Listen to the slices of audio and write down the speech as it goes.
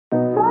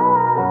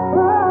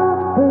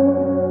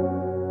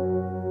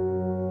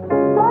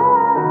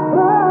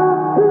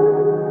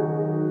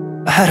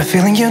Had a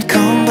feeling you'd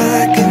come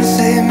back and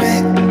save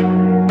me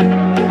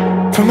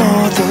from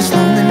all those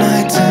lonely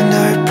nights and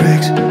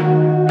heartbreaks.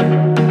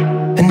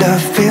 And I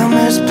feel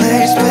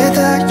misplaced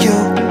without you.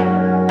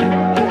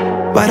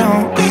 Why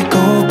don't we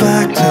go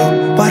back to,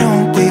 why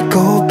don't we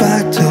go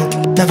back to?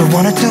 Never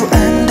wanted to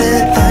end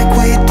it like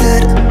we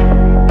did.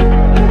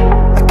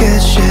 I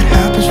guess shit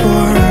happens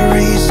for a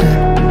reason,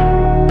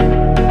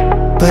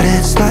 but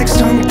it's like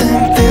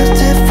something feels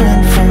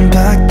different from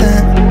back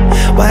then.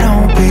 Why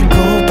don't we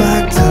go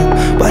back to,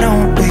 why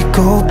don't we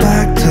go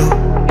back to?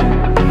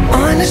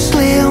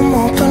 Honestly, I'm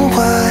open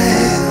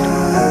wide.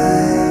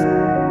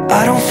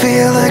 I don't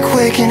feel like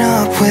waking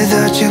up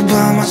without you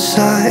by my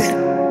side.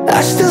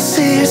 I still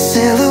see your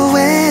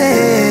silhouette.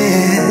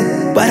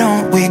 Why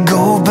don't we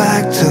go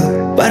back to,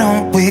 why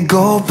don't we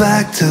go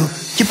back to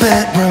your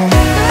bedroom?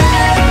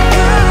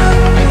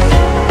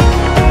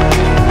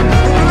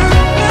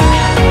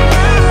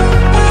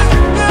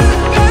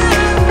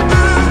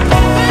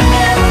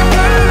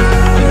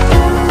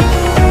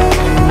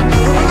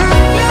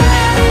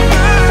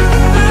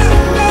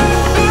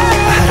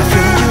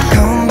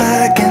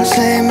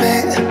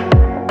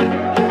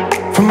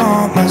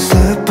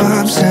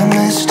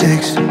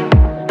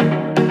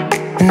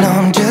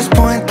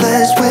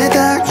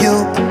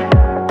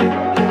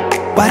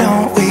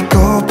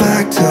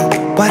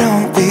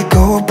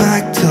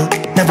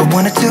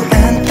 Wanted to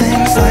end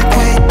things like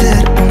we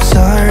did. I'm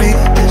sorry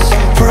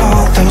for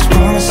all those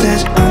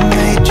promises I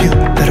made you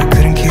that I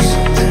couldn't keep.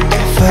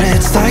 But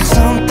it's like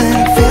something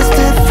feels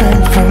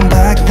different from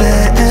back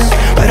then.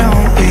 Why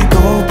don't we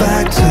go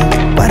back to,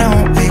 why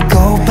don't we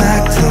go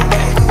back to?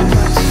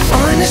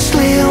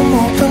 Honestly, I'm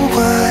open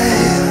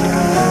wide.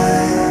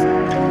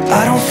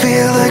 I don't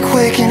feel like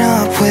waking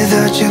up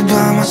without you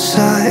by my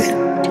side.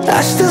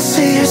 I still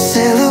see your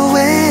silhouette.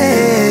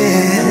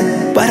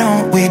 Why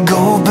don't we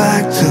go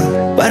back to,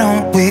 why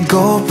don't we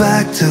go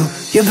back to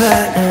your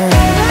bedroom?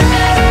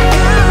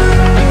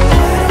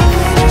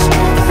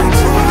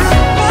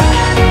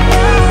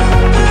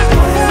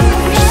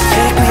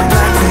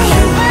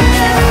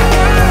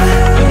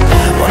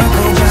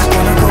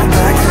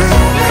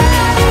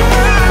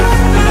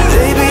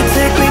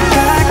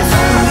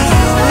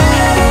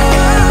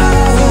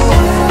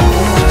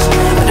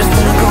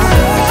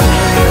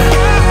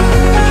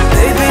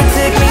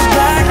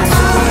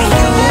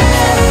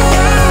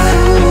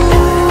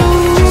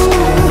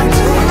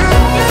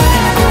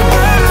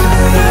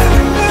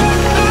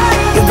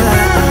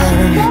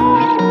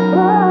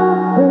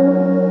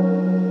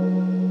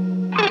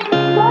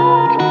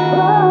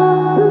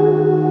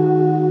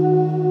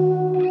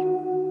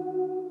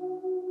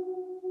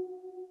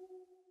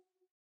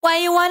 Why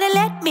you wanna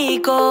let me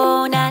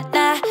go, nah,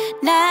 nah,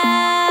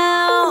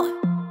 now?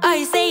 Are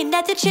you saying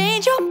that to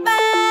change your mind?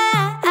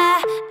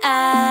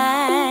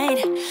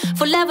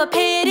 For love or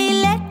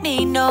pity, let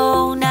me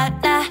know, nah,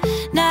 nah,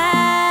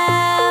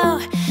 now.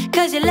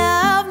 Cause your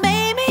love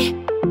made me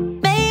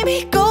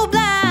go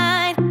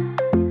blind.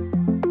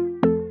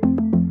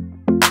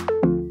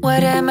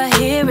 What am I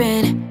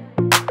hearing?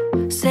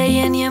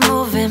 Saying you're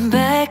moving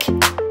back.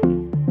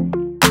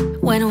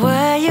 When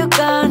were you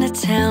gonna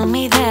tell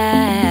me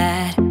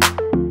that?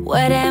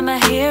 What am I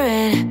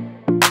hearing?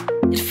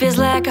 It feels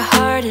like a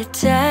heart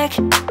attack.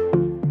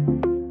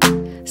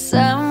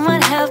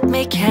 Someone help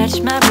me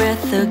catch my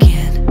breath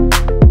again.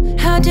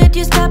 How did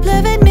you stop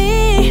loving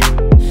me?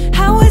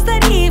 How is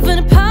that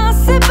even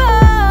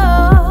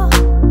possible?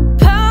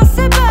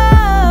 Possible?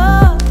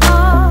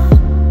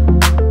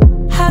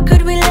 How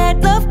could we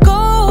let love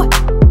go?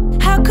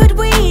 How could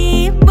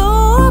we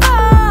move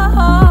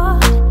on?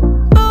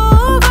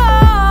 Move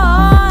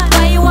on.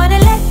 Why you wanna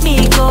let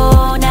me go?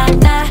 Nah,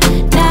 nah,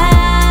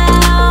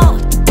 now.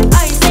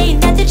 Are you saying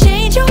that to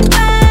change your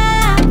mind?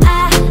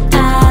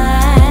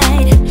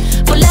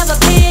 For love or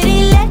pity,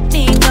 let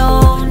me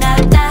know. Nah,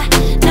 nah,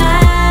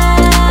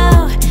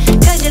 now.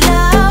 Cause your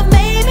love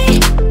made me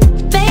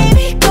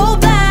go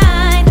blind.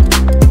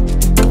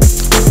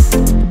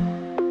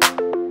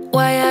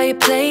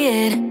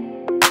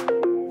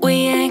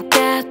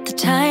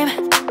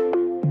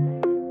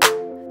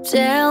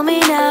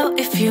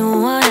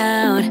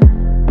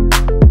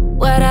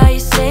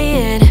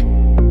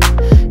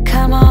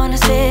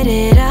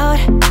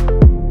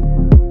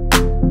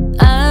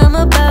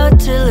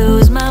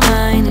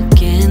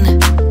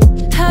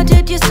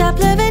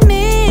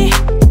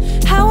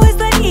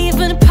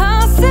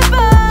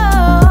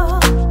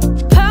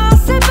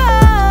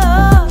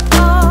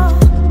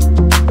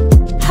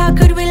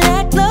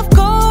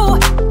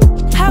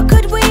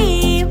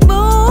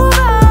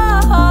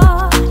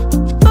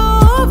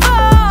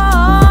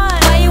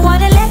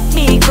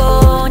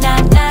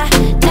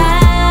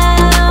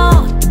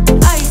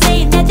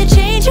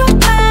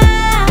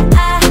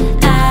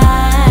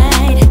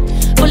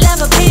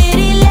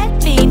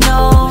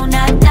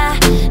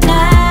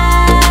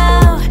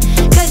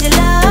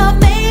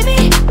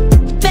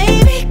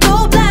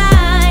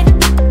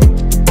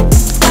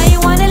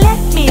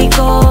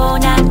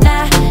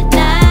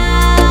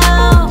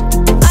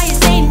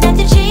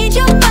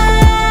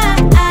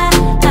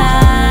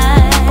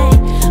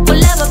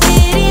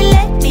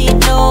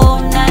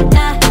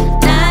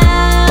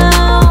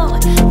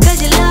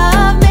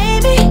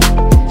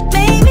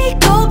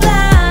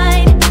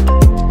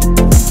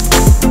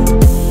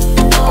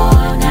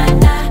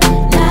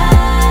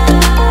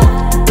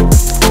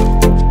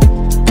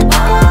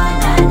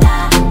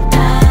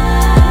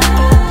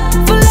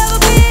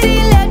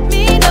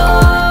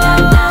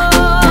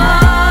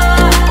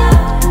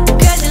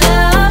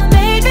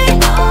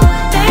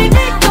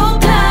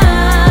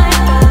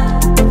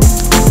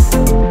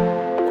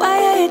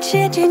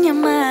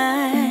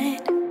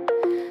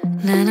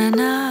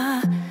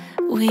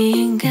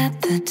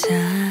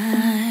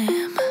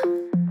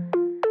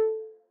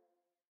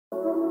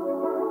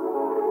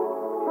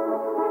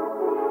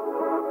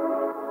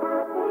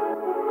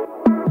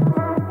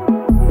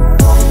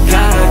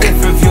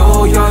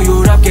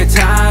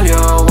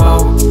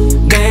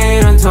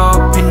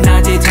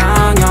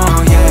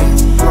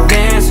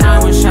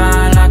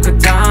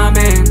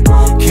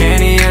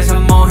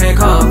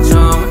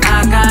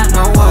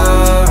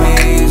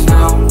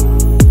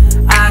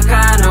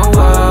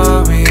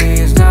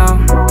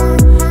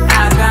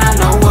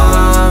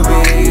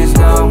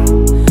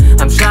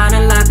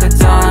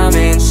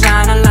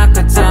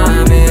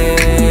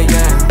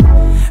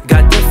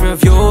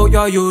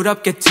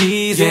 여유롭게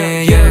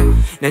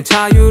teasing 내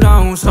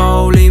자유로운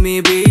soul leave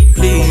me be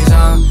please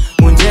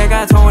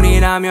문제가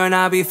돈이라면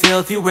I'll be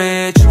filthy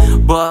rich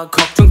But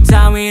걱정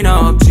따윈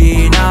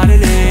없지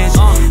나는 is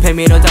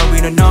 100m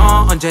따위는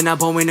너 언제나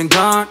보이는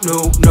건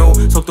no no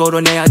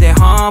속도로 내야 돼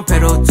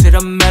pedal to the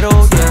metal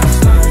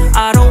yeah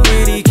I don't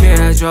really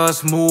care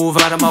just move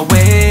out of my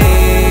way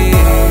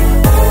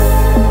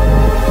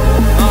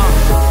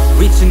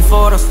Reaching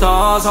for the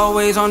stars,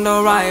 always on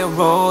the right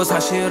road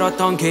사실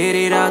어떤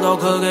길이라도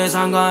그게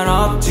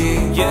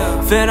상관없지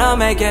Finna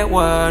make it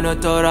work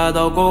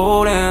늦더라도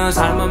고른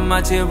삶은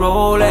마치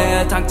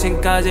롤렛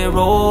당층까지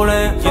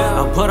rolling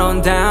I put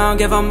on down,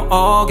 give them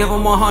all, give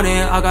them 100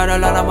 I got a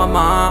lot on my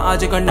mind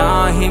아직은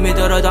나 힘이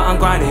들어도 I'm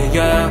grinding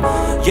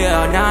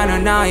yeah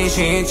나는 나이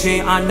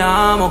싫지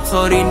않아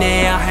목소리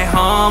내야 해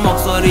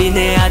목소리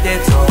내야 돼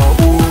더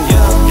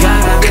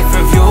Got a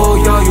different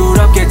view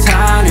여유롭게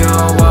달려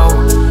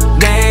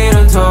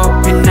내일은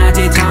더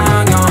빛나지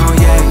당연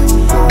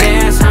yeah.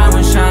 내 삶은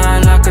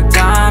shine like a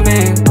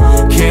diamond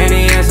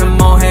괜히 해서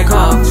뭐해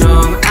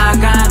걱정 I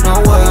got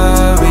no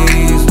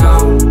worries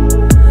no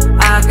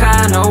I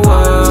got no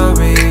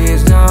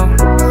worries no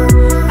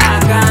I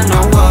got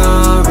no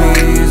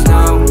worries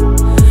no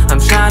I'm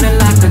shining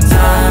like a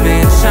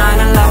diamond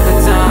shining like a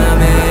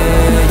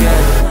diamond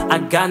yeah. I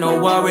got no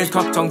worries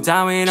걱정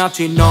따윈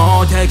없지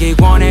no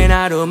대기권에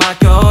나를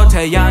맡겨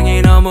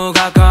태양이 너무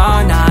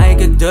가까워 나의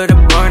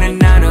그들은 burning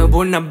나는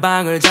분한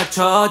방을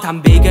닫혀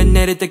담비가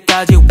내릴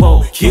때까지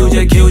wow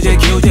huge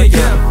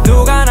yeah.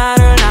 누가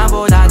나를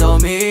나보다 더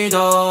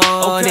믿어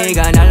okay.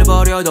 네가 날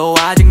버려도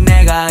아직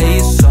내가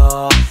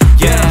있어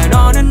yeah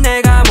너는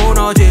내가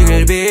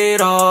무너지길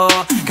빌어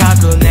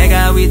가끔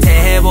내가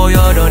위태해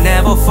보여도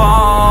never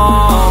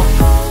fall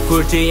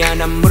굵지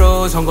않은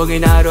무릎 성공이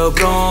나를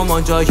부름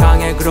먼저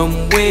향해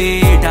구름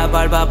위 다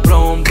밟아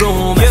브룸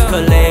브룸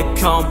에스컬레이트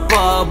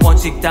편법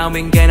원칙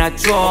따윈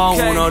개나죠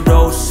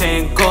오늘도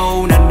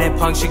생고 난 내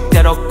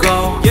방식대로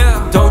go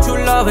Don't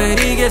you love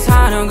it 이게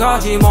사는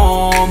거지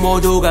뭐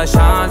모두가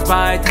shine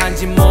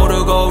bright한지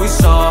모르고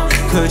있어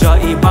그저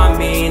이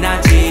밤이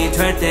낮이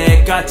될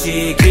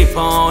때까지 keep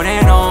on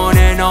and on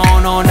and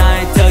on all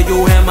night till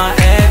you hear my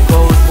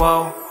echoes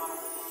whoa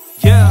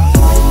yeah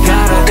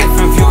Got a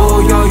different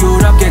view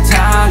여유롭게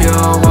달려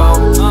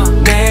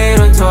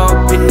내일은 더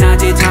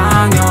빛나지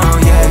당연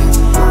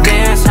yeah.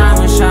 내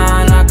삶은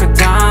shine like a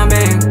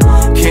diamond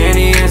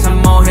괜히 해서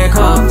뭐해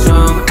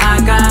걱정 I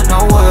got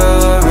no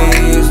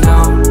worries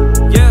no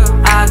yeah.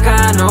 I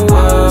got no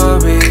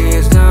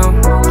worries no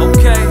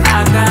okay.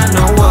 I got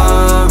no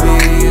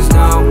worries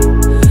no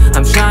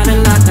I'm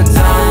shining like a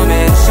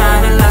diamond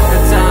shining like a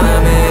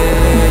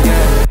diamond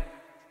yeah.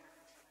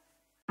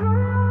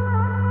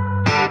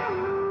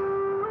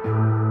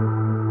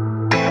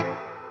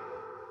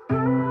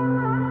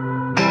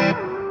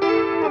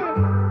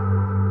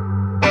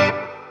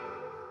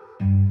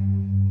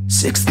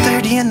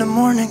 6:30 in the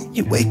morning,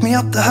 you wake me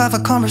up to have a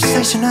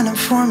conversation and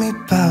inform me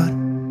about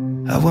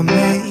how I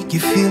make you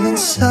feel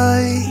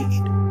inside.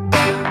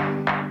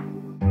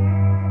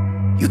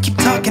 You keep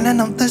talking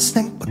and I'm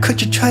listening, but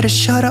could you try to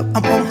shut up?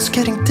 I'm almost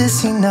getting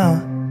dizzy now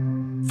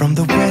from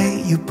the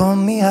way you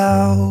bum me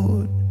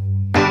out.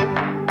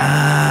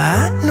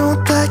 I know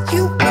that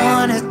you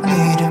wanted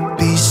me to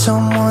be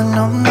someone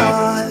I'm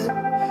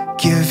not,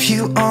 give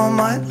you all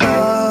my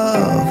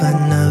love and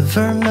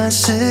never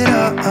mess it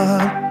up.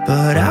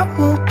 But I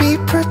won't be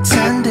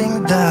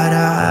pretending that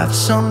I have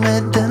some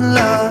hidden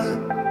love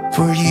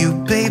for you,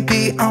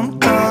 baby. I'm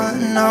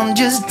done, I'm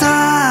just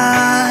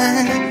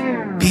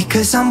done.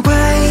 Because I'm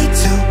way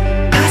too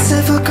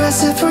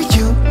passive-aggressive for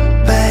you,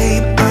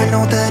 babe. I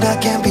know that I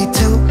can't be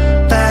too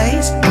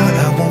faced, but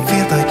I won't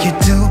feel like you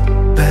do,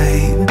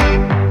 babe.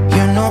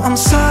 You know I'm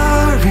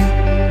sorry,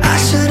 I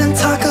shouldn't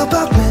talk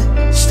about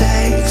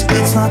mistakes.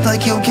 It's not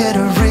like you'll get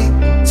a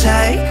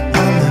retake.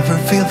 I'll never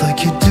feel like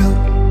you do,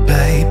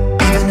 babe.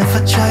 Even if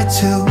I try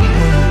to,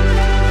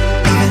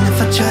 even if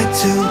I try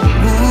to,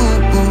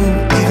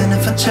 even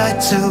if I try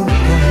to,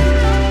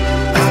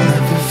 I'll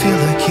never feel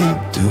like you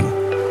do.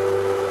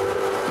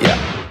 Yeah.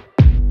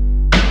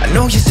 I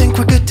know you think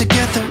we're good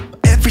together, but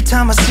every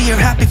time I see your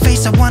happy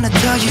face I wanna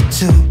tell you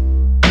to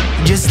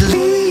just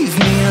leave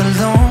me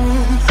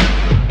alone.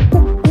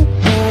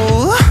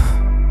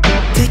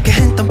 Take a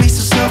hint, don't be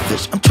so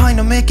selfish. I'm trying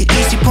to make it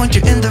easy, point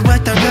you in the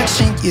right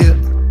direction, yeah.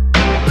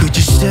 Could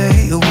you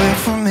stay away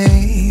from me?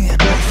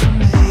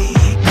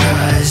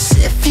 Cause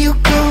if you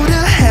go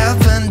to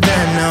heaven,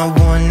 then I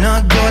wanna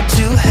go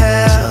to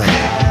hell.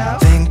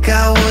 Think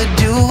I would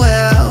do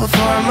well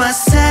for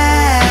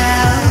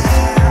myself.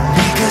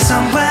 Because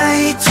I'm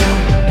way too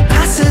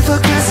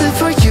passive-aggressive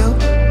for you,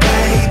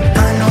 babe.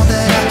 I know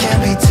that I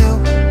can't be too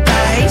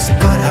faced,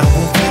 but I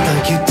won't feel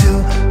like you do,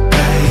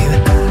 babe.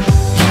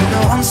 You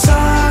know I'm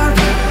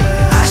sorry,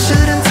 I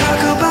shouldn't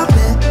talk about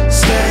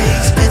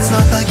mistakes. It's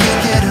not like you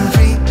get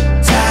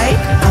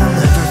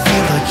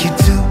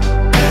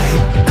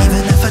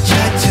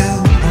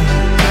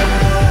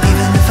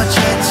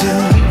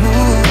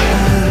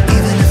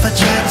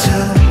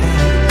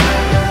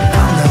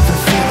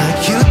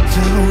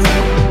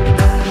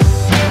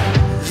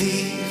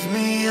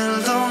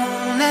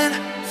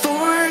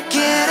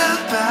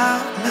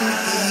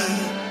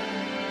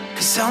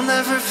 'cause I'll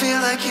never feel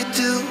like you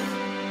do.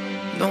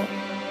 No.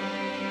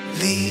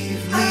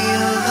 Leave me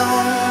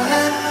alone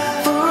and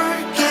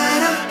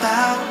forget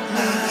about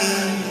me,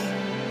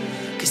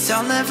 'cause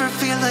I'll never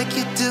feel like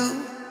you do.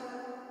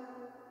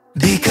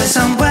 Because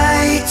I'm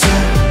way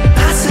too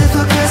passive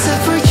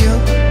aggressive for you,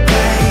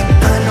 babe.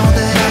 I know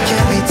that I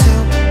can be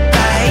too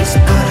base,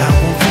 but I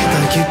won't feel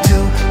like you do,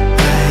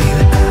 babe.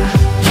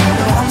 You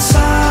know I'm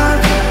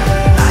sorry,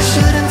 I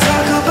shouldn't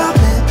talk about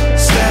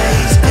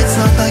mistakes. It's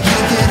not like you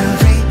get a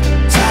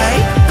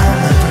retake. I'll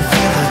never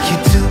feel like you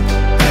do,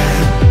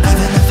 babe.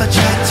 Even if I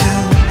try to,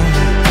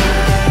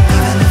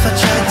 even if I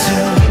try to,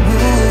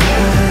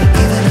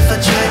 even if I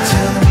try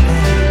to,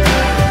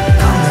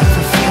 I'll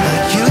never feel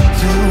like you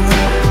do.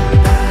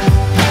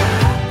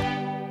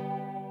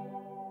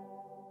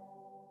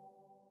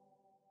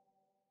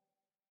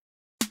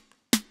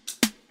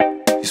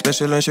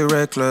 Special and she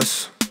reckless.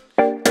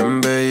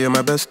 RnB, you're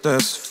my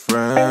bestest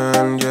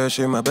friend. Yeah,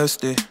 she my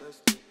bestie.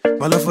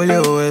 My love for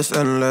you is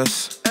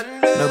endless.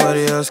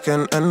 Nobody else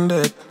can end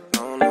it.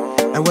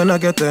 And when I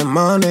get the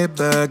money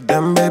back,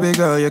 then baby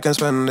girl, you can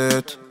spend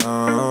it.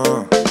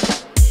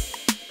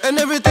 And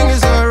everything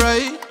is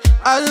alright.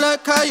 I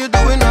like how you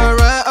doing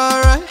alright,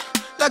 alright.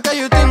 Like how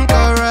you think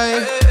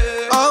alright.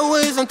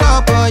 Always on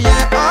top, oh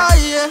yeah, oh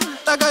yeah.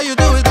 Like how you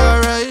do it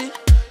alright.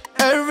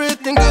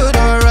 Everything good,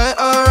 alright,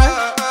 alright.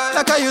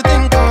 Like how you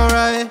think,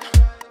 alright.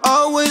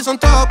 Always on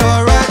top,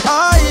 alright,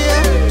 oh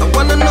yeah. I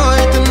wanna know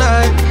it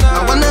tonight. I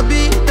wanna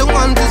be the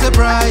one to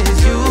surprise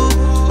you.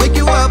 Wake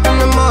you up in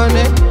the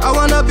morning. I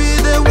wanna be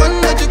the one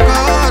that you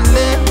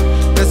calling.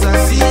 'Cause I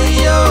see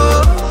you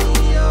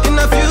in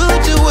the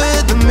future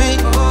with me.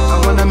 I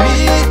wanna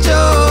meet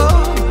you,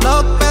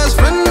 love best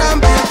friend and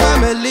big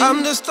family. I'm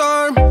the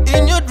storm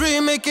in your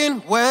dream, making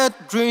wet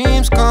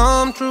dreams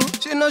come true.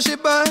 She know she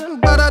bad,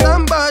 better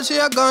than bad. She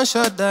a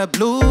gunshot that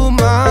blew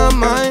my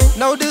mind.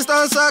 No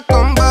distance, I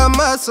come by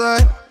my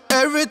side.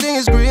 Everything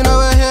is green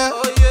over here.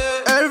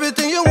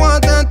 Everything you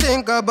want and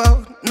think about.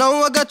 Now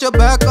I got your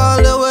back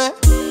all the way.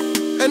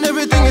 And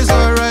everything is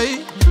alright.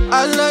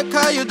 I like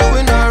how you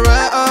doing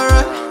alright,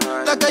 alright.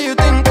 Like how you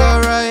think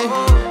alright.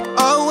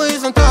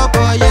 Always on top,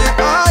 oh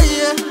yeah, oh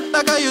yeah.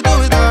 Like how you do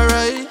it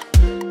alright.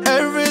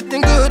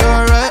 Everything good,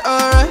 alright,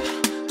 alright.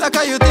 Like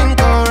how you think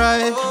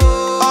alright.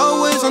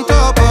 Always on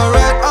top,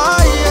 alright,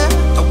 oh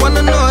yeah. I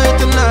wanna know it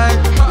tonight.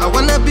 I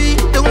wanna be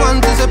the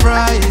one to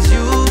surprise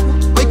you.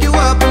 Wake you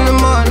up in the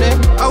morning.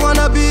 I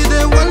wanna be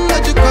the one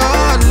that you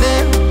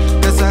calling.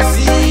 'Cause I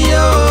see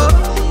you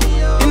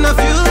in the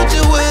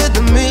future with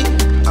me.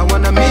 I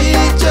wanna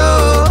meet you,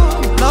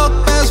 love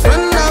best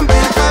friend and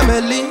big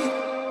family.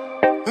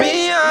 Me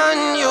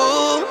and you,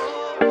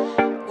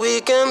 we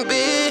can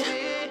be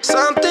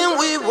something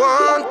we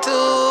want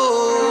to.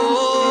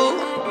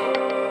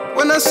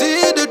 When I see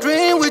the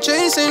dream we're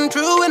chasing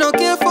true, we don't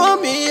care for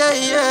me, yeah,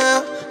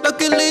 yeah.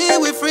 Luckily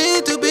we're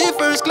free to be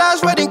first class,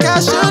 wedding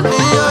casually,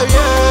 oh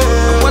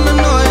yeah. I wanna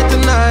know it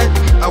tonight.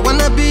 I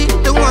wanna be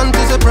the one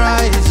to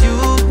surprise you.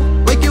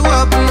 Wake you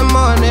up in the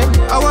morning.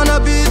 I wanna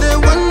be the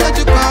one that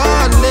you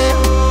calling.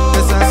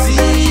 'Cause I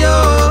see you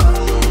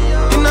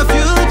in the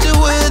future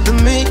with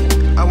me.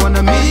 I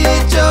wanna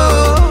meet you,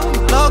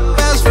 love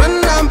best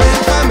friend and big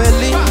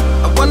family.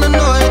 I wanna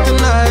know it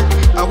tonight.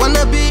 I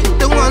wanna be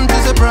the one to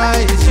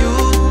surprise you.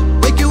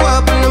 Wake you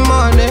up in the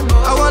morning.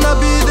 I wanna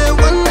be the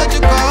one that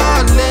you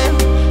calling.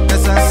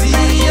 'Cause I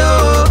see you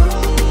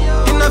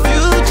in the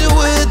future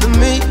with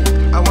me.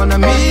 I wanna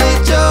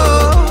meet you,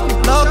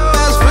 love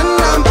best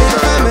friend and big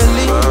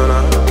family.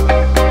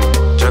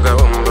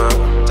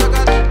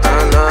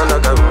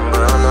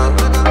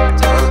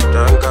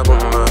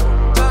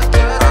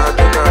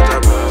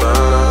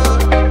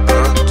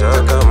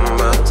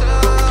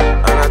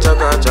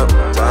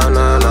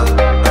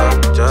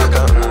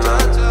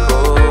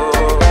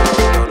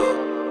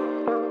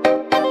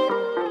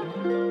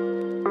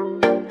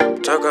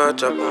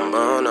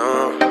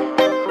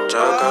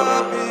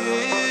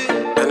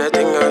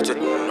 Anything that you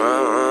do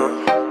now,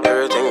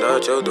 everything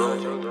that you do,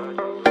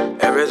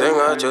 everything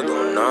that you do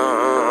now.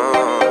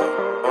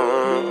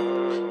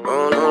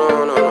 Oh no no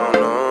no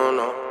no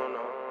no.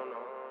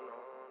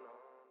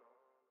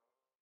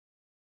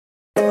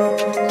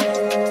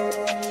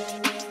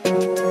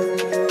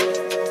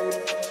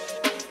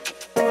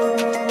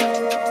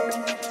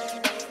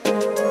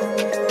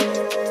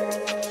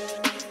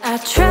 I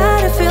try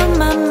to fill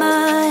my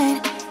mind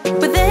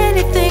with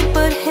anything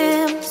but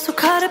him. So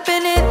caught up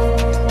in it,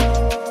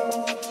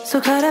 so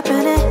caught up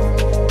in it.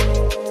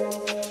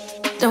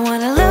 Don't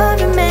wanna love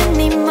him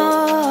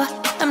anymore.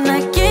 I'm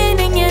not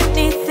gaining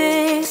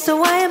anything, so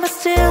why am I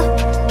still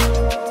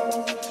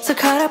so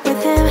caught up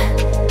with him?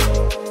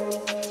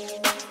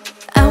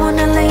 I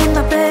wanna lay in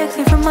my bed,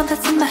 clear from all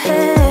that's in my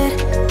head.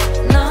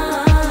 No,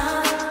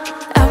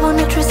 I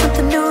wanna try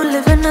something new,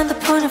 live another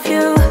point of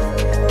view.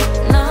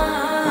 No,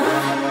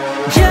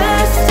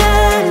 just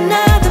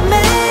another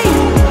me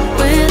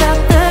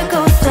without the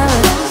ghost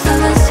of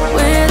us,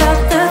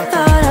 without the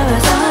thought of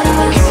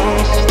us.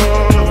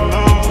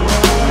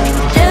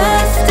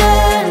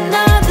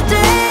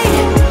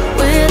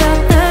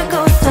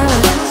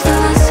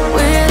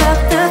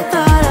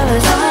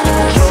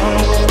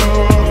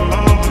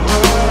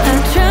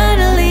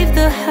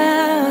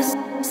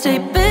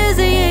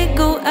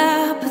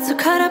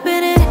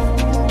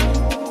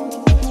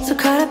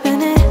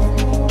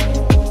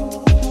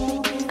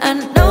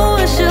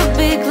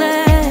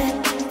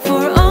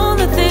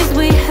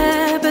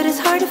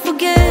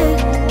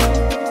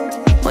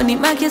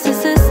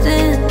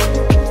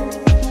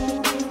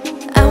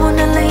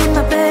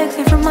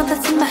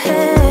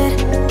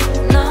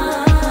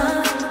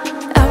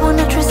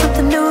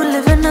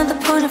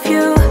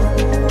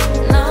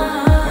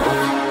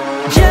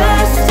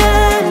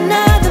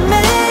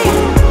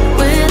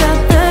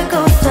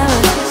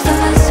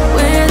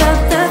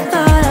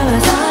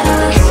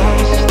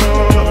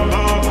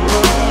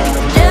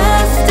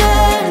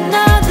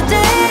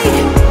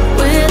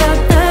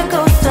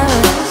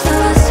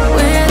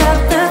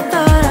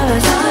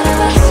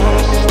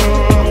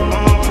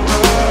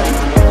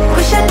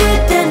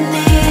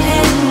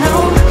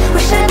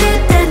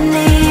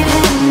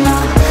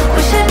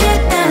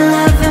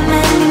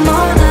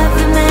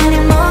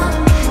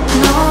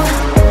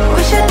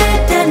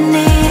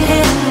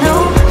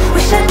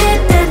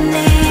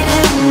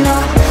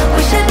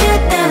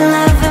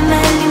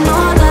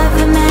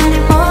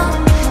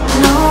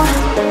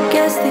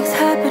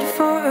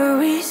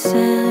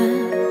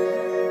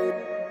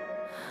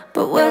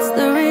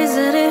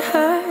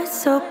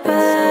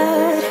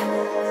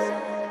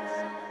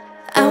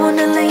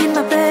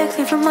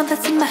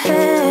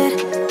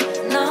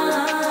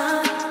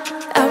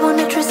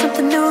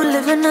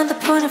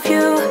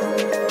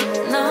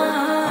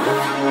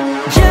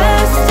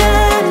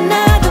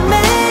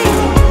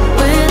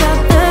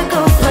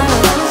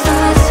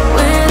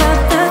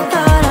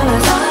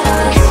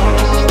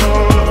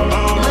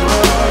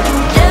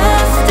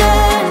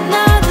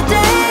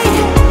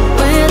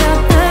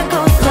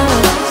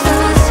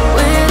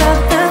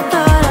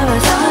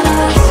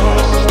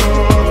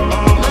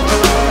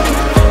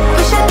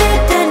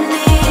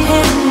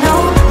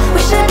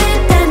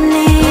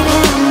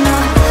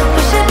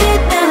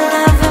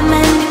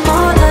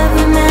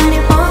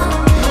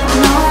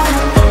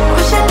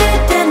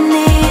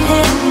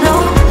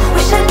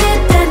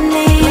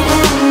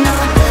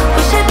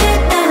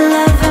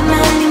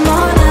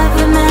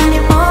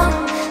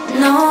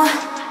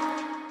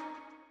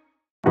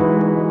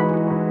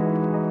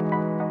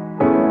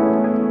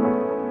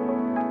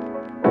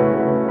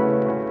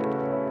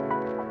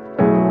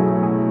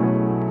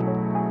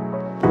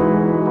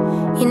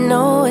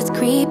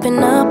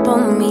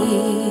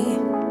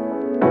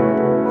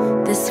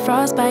 This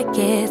frostbite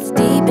gets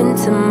deep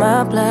into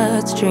my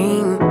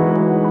bloodstream.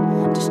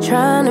 Just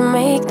trying to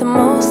make the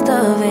most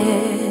of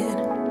it.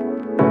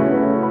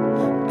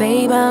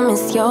 Babe, I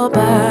miss your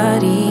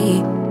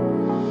body.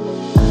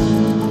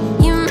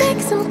 You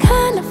make some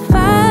kind of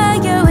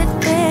fire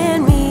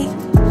within me.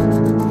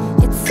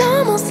 It's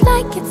almost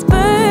like it's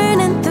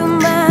burning through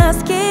my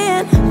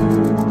skin.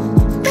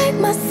 Make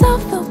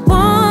myself feel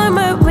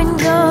warmer when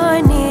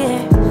you're near.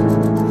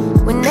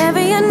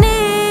 Whenever you're near,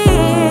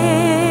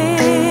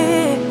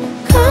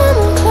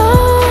 come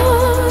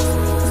close,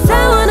 'cause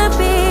I wanna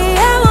be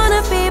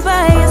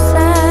by your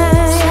side.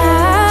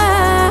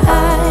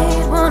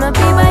 Wanna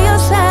be by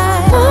your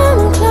side.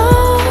 Come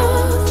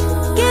close,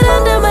 get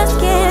under my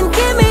skin,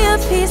 give me a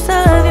piece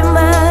of your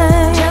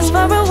mind. Just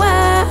for a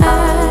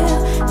while,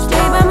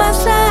 stay by my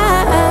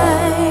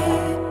side.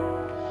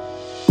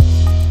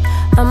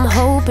 I'm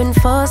hoping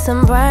for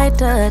some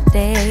brighter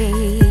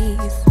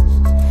days,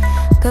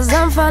 'cause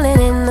I'm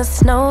falling in the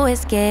snow,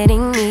 it's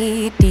getting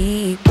knee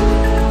deep.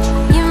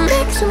 You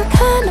make some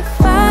kind of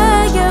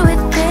fire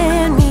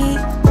within me.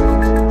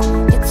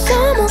 It's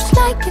almost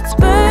like it's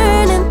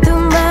burning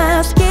through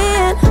my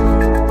skin.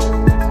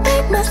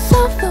 Make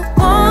myself feel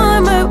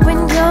warmer when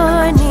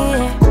you're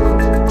near.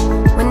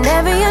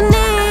 Whenever you're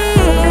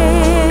near,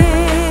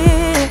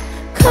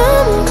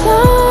 come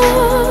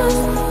close,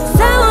 'cause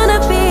I wanna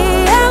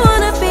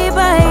be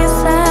by your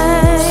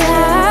side.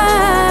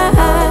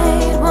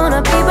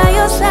 Wanna be by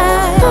your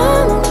side.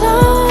 Come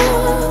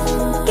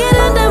close, get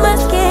under my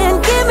skin,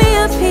 give me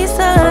a piece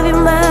of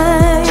your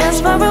mind. Just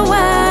for a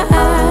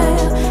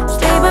while,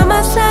 stay by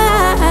my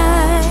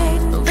side.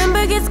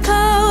 November gets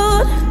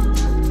cold,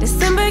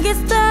 December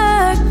gets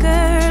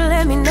darker.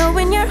 Let me know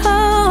when you're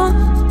home,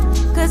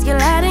 'cause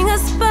you're lighting a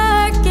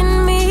spark in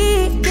me.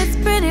 Gets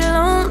pretty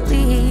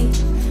lonely,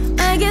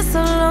 I get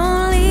so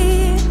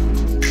lonely.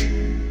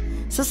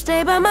 So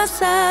stay by my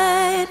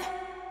side.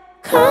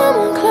 Come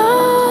on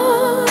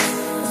close,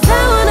 'cause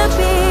I wanna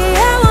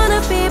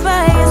be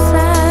by your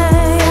side.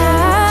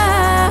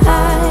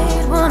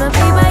 Wanna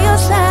be by your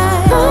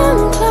side.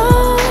 Come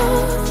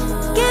close,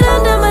 get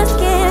under my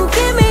skin,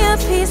 give me a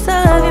piece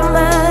of your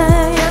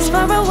mind. Just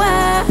for a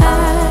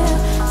while,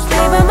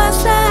 stay by my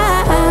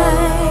side.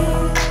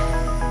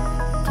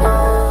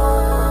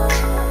 Close,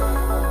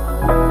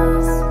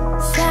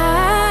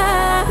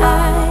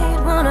 side,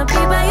 wanna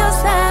be by your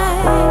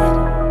side.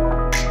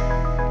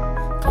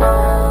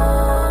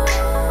 Close,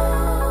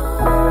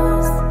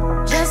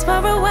 just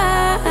for a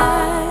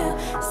while,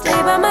 stay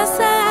by my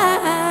side.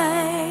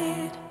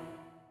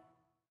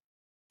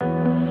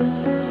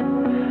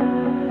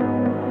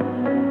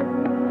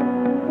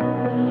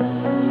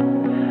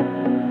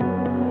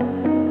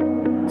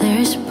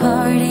 There's a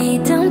party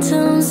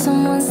downtown,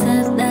 someone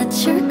said that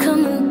you're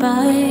coming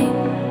by.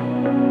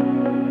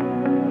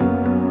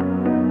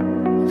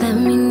 Let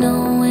me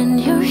know when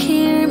you're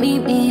here,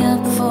 meet me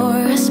up for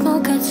a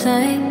smoke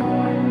outside.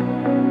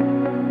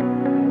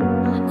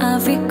 I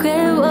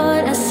regret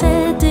what I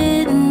said,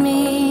 didn't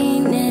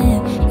mean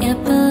it. Yeah,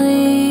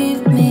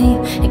 believe me,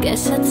 I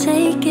guess I'll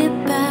take it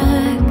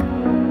back.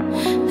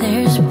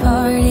 There's a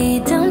party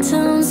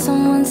downtown,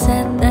 someone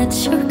said that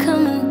you're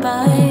coming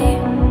by.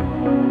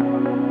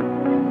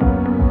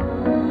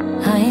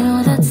 I know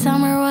that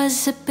summer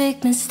was a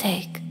big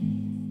mistake.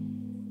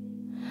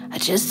 I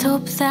just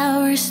hope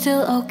that we're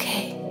still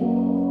okay.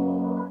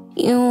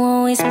 You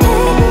always pick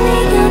me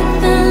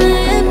up and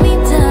let me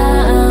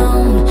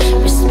down.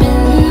 We're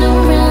spinning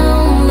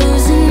around,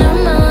 losing our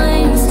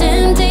minds.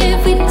 Damned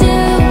if we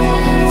do,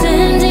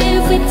 damned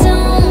if we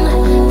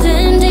don't,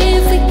 damned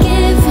if we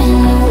give in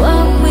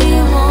what we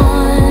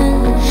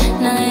want.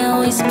 And I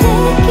always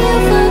pick you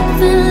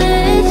up and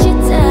let you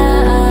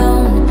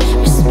down.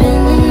 We're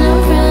spinning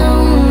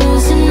around,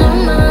 losing our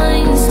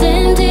minds.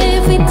 Damned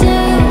if we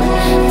do,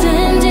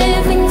 damned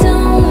if we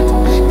don't,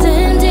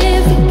 damned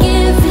if we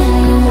give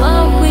in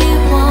what we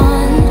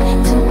want,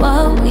 to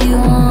what we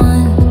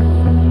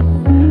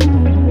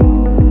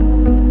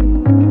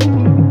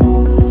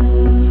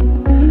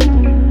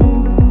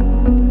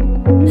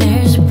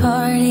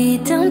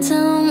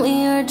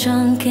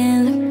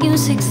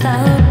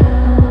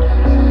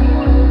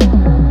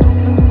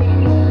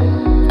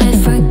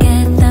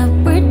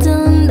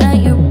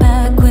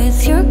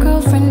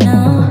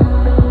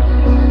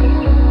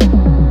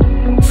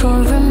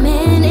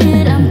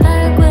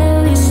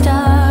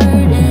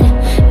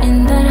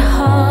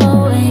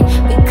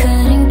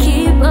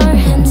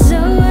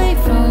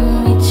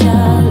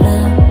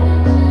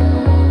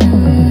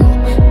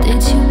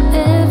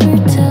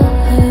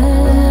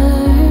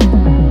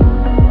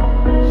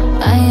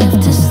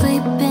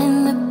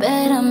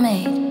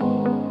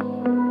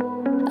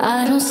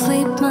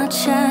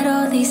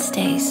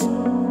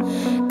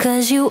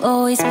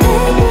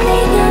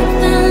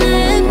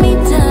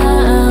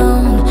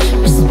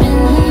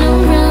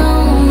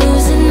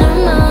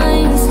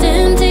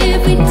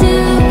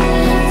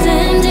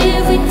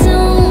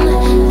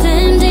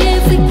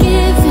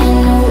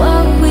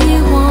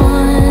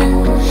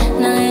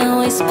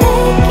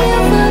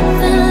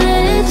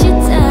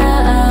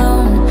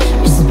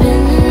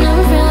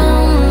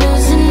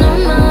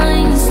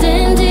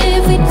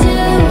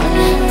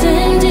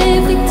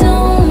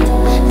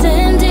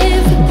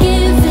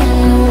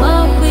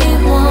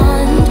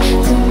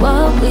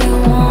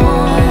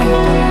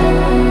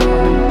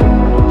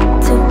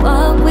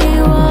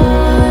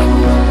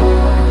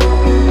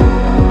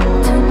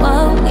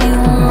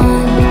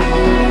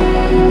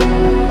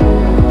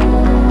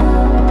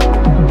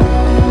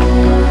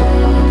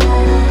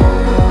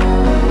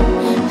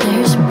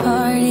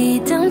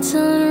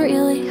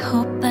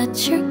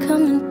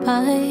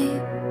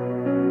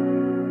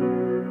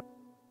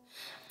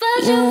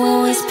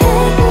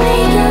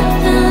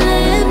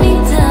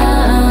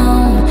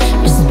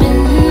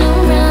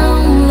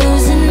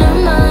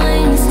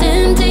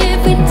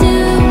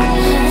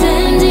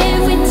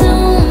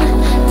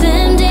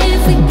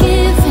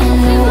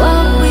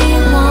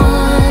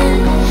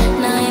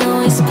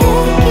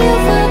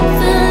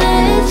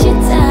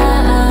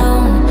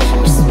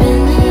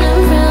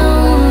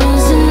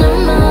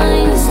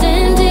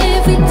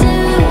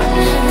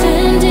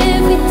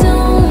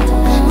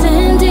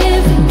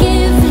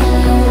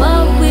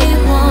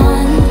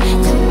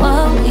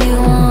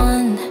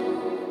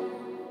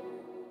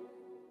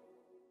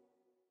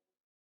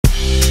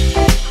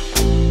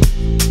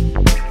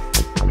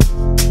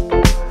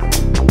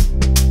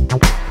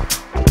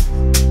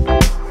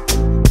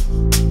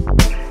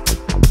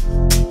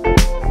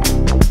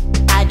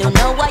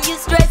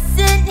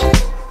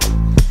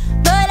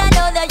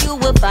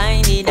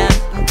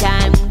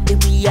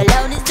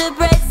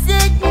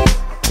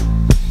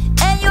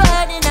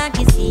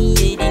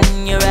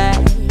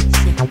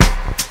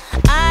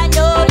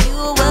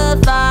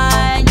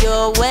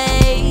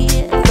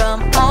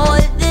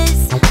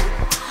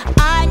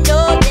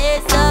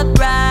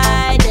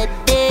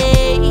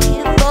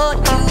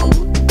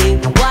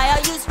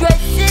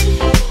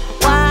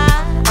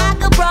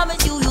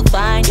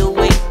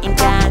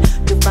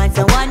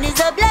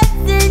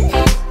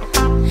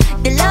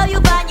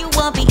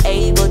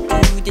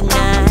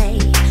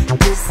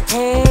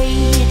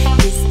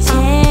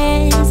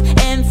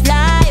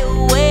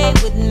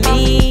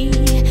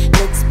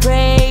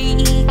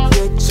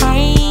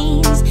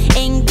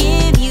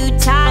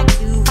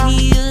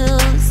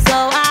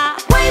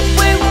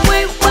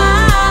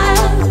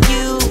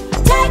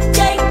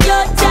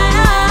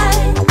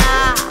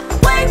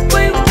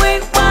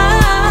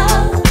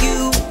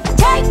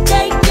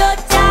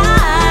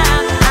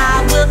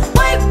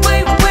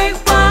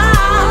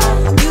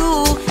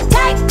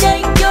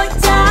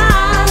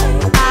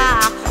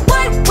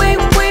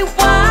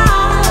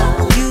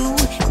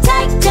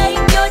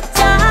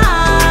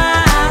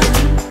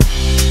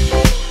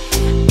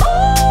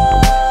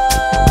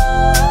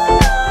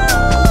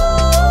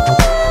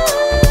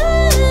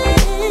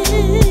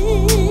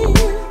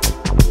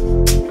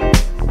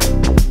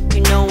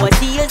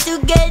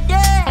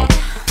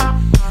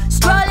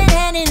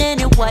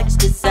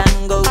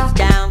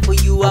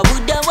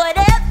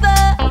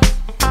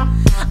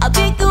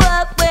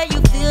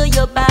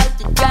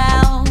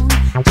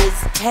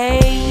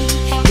take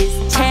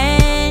this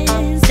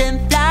chance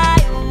and fly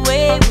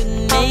away with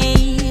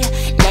me.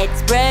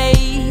 Let's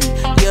break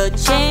your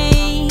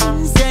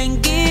chains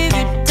and give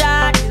you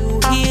time to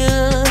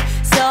heal.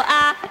 So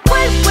I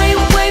wait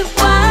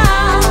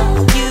while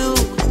you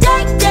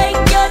take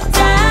your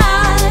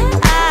time.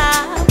 I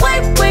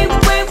wait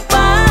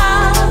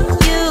while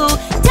you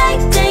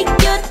take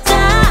your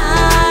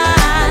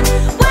time.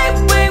 Wait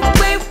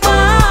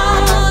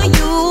while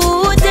you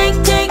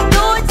take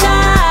your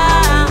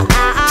time.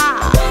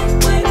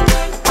 Wait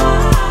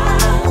while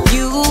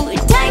you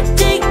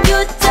take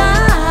your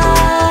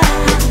time.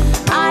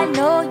 I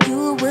know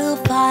you will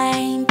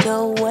find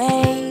your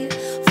way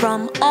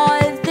from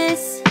all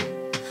this.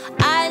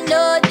 I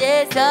know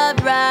there's a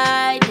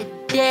brighter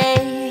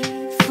day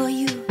for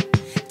you.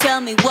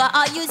 Tell me, what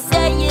are you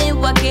saying?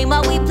 What game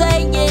are we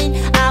playing?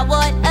 I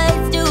want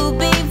us to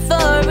be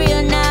for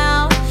real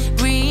now,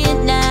 real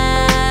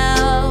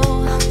now.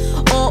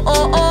 Oh,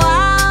 oh, oh.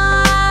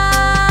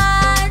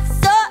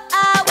 So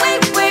I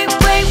wait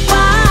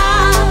while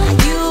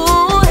you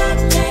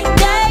take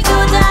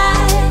your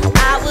time.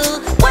 I will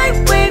wait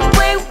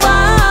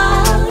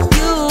while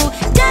you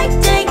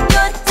take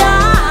your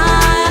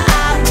time.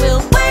 I will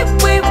wait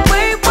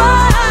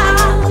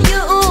while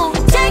you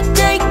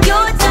take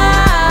your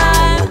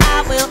time. I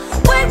will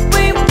wait while you take your time. Wait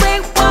while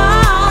take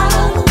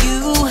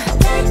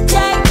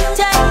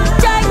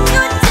your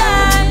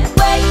time.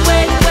 Wait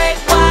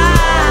while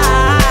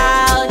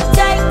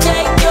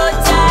take your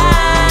time.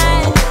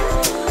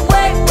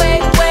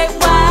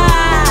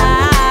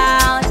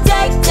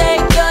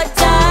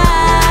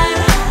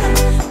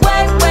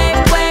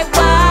 Wait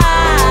while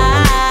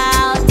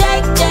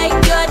take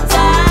your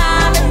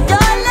time. And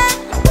darling,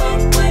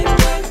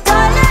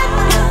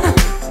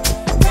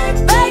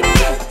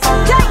 baby,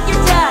 take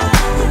your time.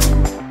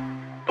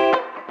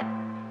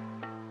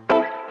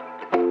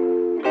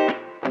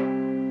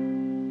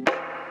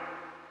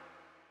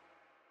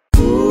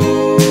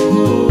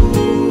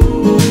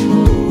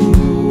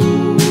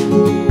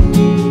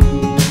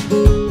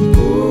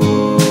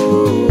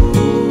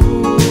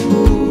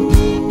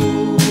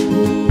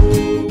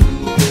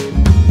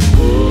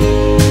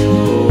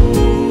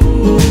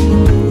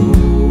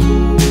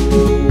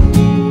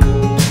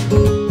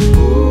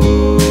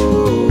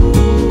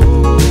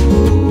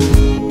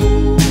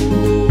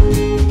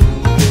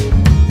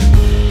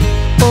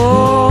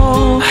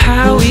 Oh,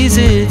 how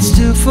easy it's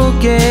to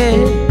forget.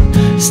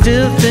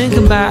 Still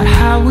thinking about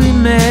how we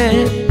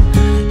met.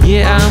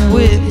 Yeah, I'm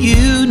with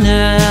you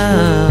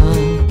now.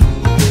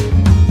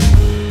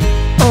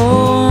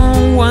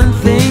 Oh, one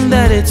thing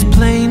that it's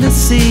plain to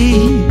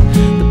see,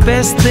 the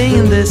best thing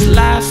in this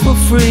life's for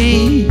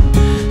free.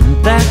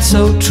 And that's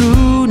so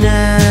true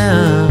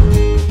now.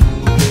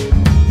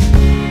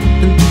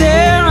 And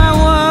there I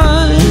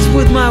was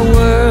with my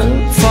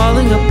world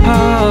falling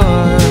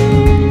apart,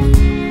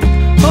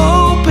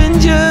 hoping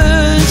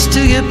just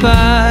to get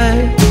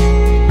by.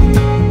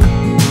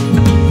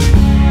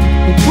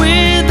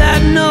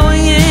 Without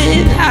knowing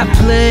it, I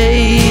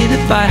played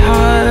it by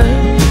heart.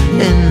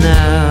 And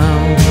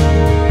now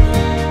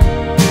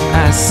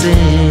I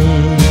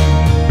sing,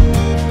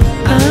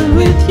 I'm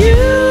with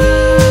you.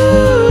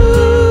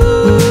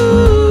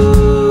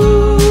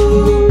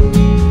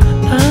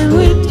 I'm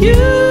with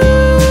you.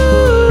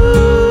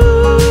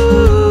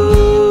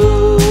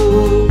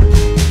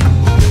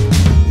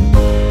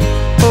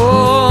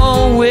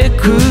 Oh, we're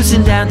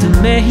cruising down to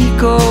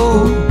Mexico.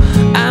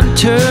 I'm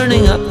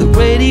turning up the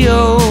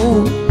radio,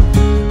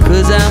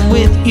 'cause I'm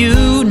with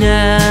you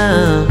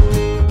now.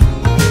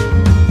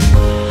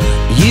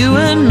 You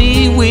and me,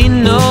 we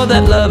know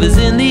that love is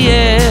in the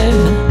air,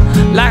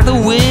 like the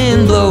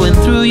wind blowing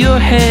through your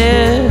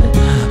hair.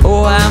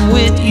 Oh, I'm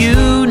with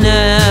you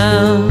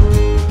now.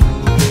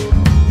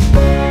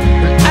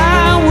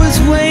 I was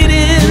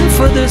waiting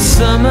for the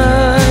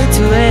summer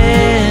to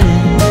end,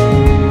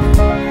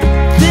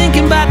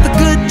 thinking about the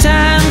good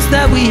times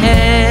that we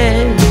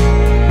had.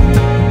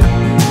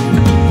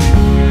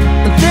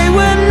 They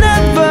will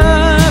never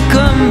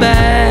come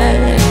back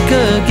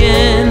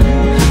again,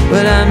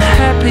 but I'm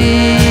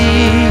happy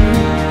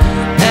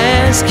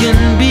as can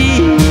be.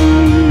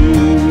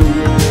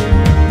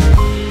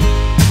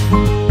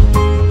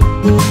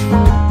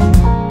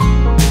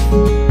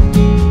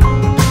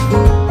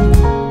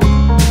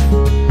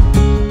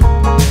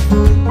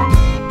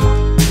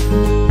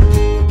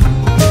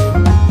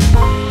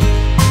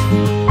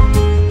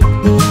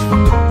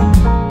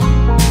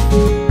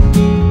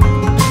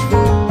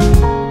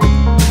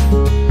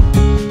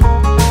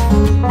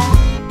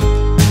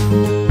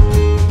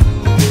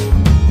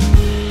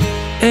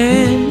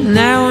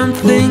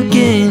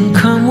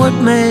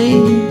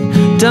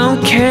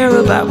 Don't care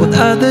about what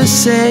others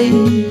say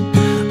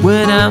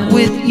when I'm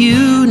with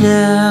you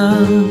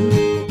now.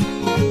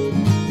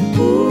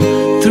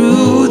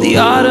 Through the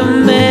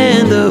autumn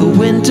and the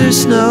winter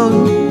snow,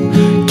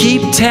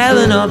 keep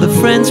telling all the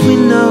friends we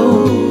know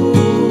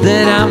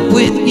that I'm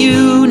with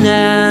you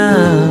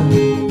now.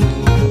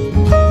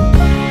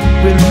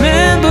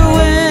 Remember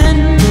when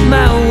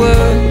my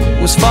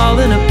world was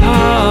falling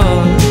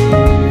apart?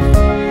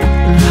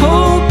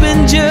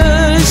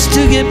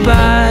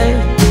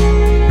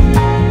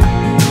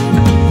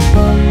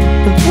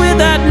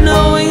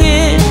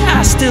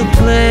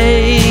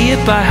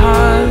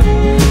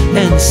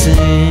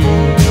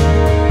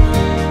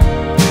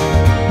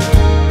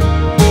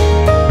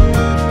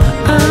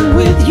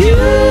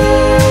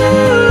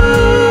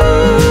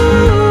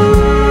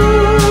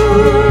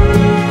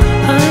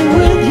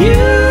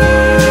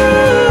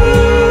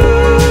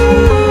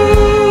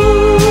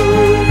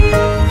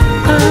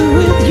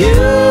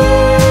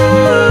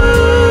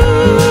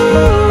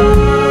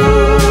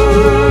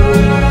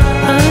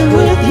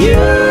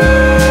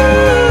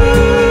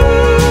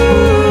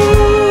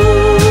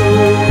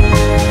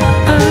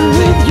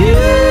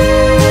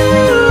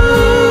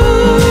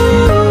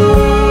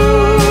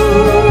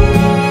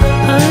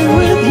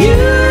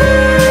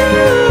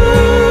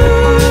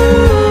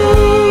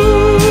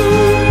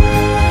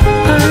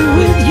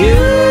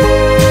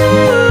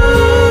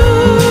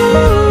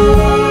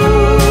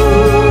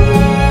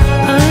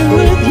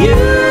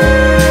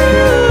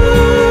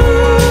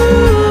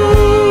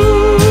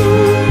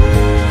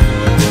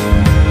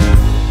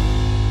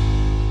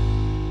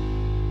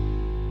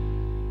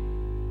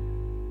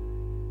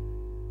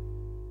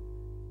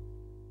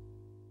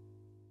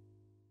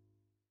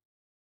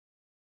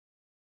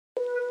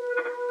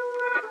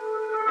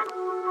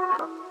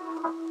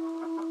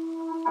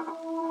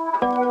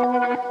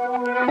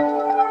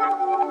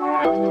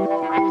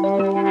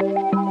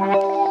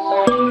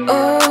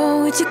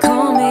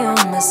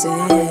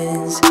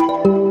 sins.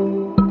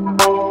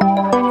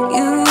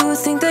 You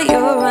think that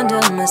you're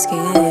under my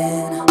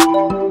skin.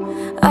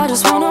 I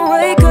just wanna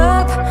wake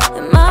up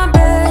in my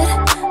bed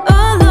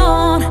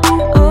alone.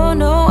 Oh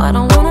no, I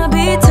don't wanna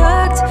be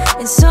tucked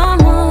in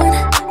someone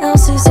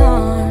else's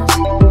arms.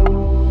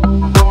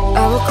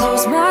 I will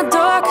close my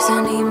door cause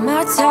I need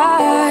my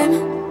time.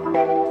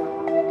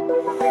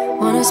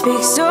 Wanna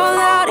speak so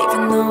loud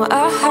even though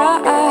I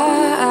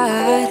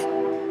hide.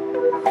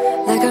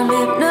 Like I'm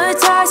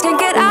hypnotized, can't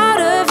get out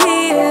of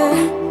here.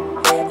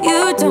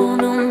 You don't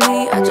know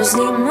me, I just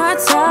need my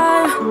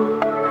time.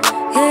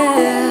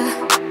 Yeah.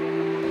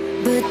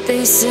 But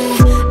they say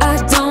I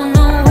don't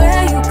know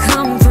where you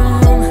come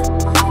from.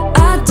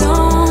 I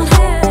don't.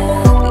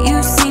 You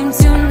seem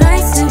too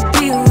nice to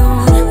be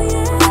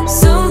alone.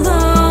 So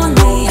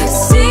lonely. I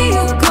see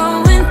you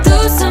going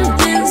through some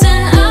things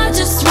and I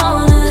just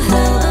wanna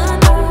help.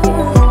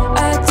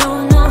 I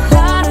don't know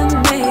how to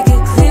make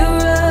it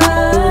clearer.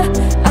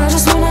 I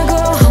just wanna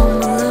go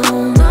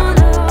home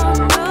alone.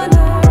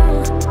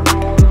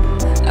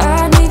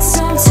 I need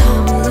some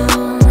time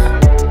alone.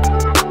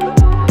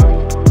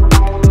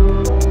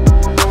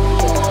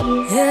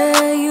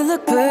 Yeah, you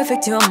look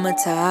perfect, you're my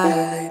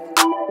type.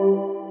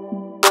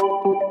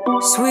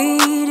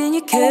 Sweet and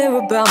you care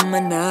about my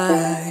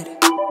night.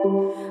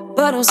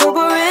 But I'm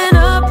sobering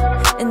up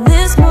and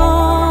this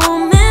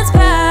moment's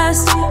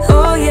past.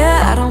 Oh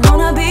yeah, I don't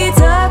wanna be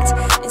tucked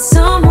in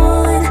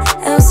someone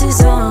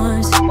else's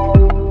arms.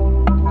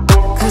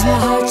 Cause my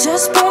heart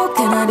just broke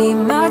and I need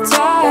my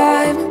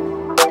time.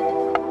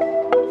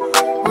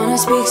 Wanna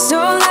speak so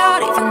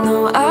loud even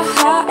though I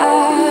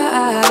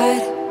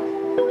hide.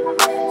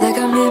 Like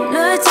I'm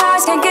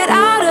hypnotized, can't get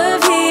out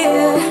of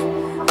here.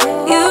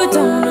 You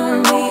don't know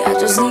me, I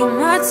just need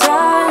my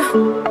time.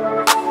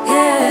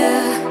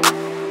 Yeah.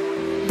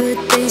 But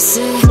they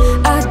say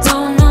I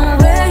don't know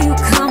where you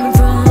come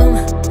from.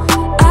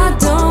 I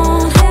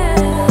don't.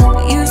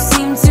 You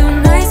seem too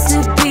nice to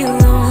be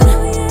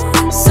alone.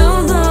 So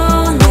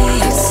lonely.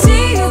 I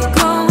see you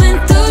going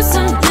through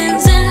some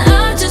things and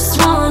I just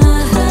wanna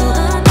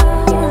help.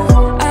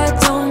 I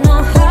don't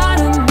know how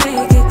to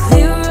make it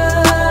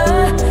clearer.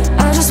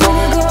 I just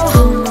wanna go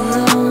home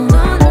alone.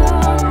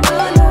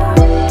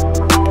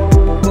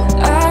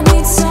 I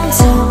need some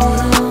time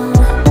alone.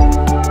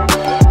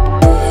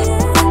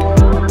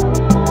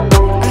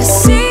 I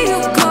see you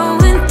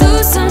going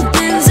through some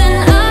things and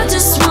I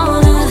just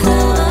wanna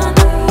help.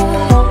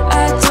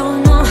 I don't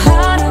know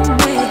how to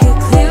make it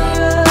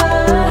clearer.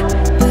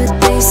 But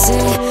they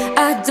say I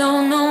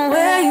don't know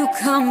where you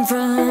come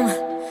from.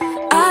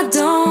 I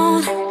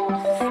don't.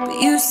 But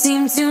you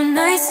seem too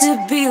nice to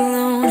be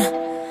alone.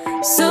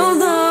 So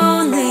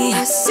lonely.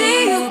 I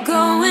see you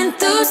going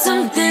through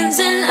some things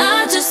and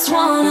I just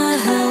wanna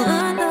help.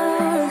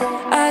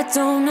 I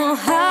don't know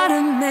how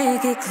to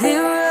make it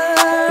clearer.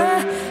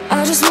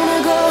 I just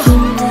wanna go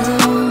home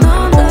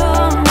alone.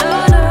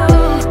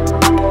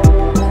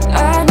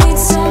 I need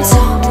some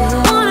time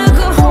alone. I wanna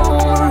go home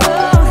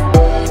alone.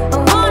 I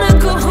wanna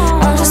go home.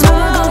 I just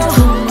wanna go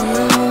home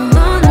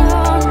alone.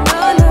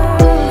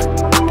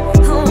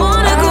 I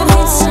wanna go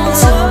home. Some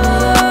time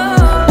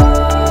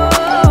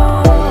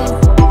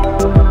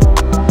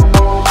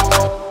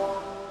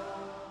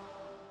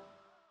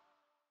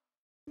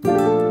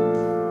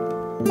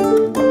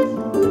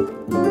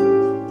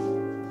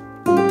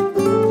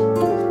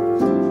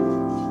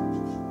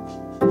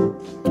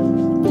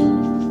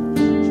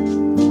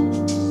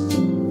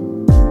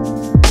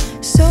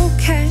So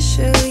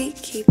casually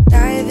keep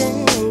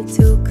diving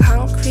into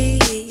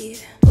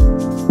concrete.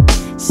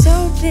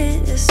 So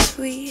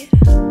bittersweet.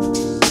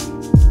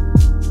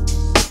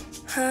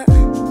 Huh?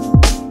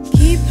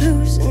 Keep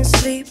losing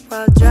sleep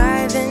while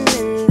driving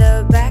in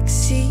the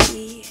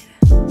backseat.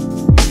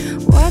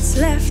 What's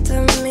left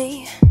of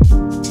me?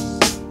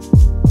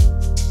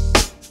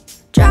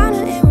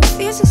 Drowning in what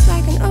feels just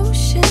like an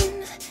ocean.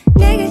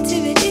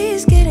 Negativity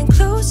is getting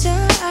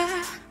closer.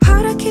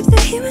 Hard to keep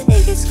the heat when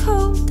it gets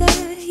colder.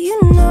 You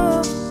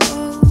know,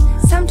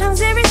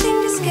 sometimes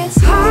everything just gets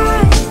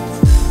hard.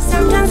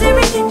 Sometimes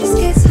everything just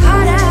gets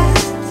harder.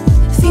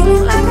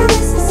 Feeling like I'm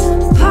missing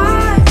some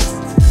parts.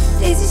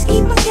 Days just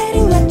keep on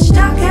getting much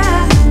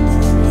darker.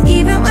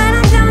 Even when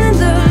I'm down in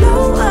the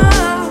lower,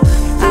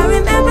 I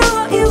remember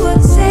what you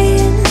were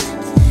saying.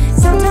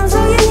 Sometimes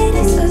all you need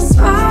is a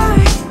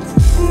spark.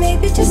 And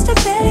maybe just a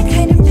better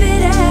kind of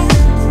bitter.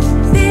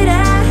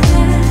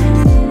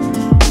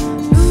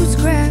 Lose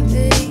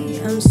gravity,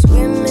 I'm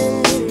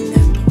swimming in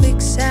the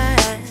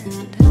quicksand.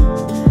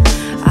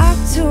 Up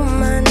to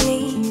my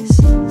knees.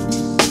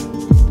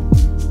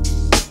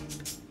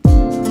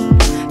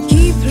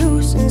 Keep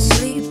losing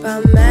sleep,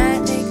 I'm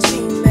manic,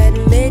 dream at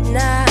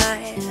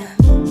midnight.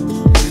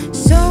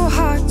 So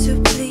hard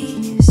to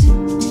please.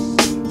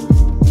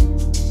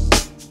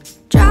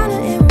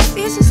 Drowning in what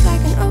feels just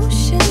like an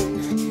ocean.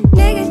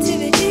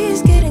 Negativity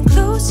is getting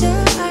closer.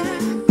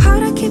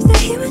 Hard to keep the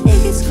heat when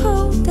it gets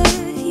colder.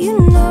 You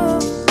know,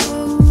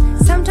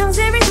 sometimes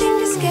everything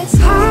just gets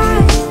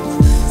hard.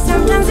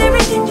 Sometimes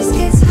everything just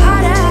gets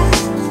harder.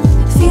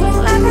 Feeling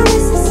like I'm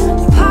missing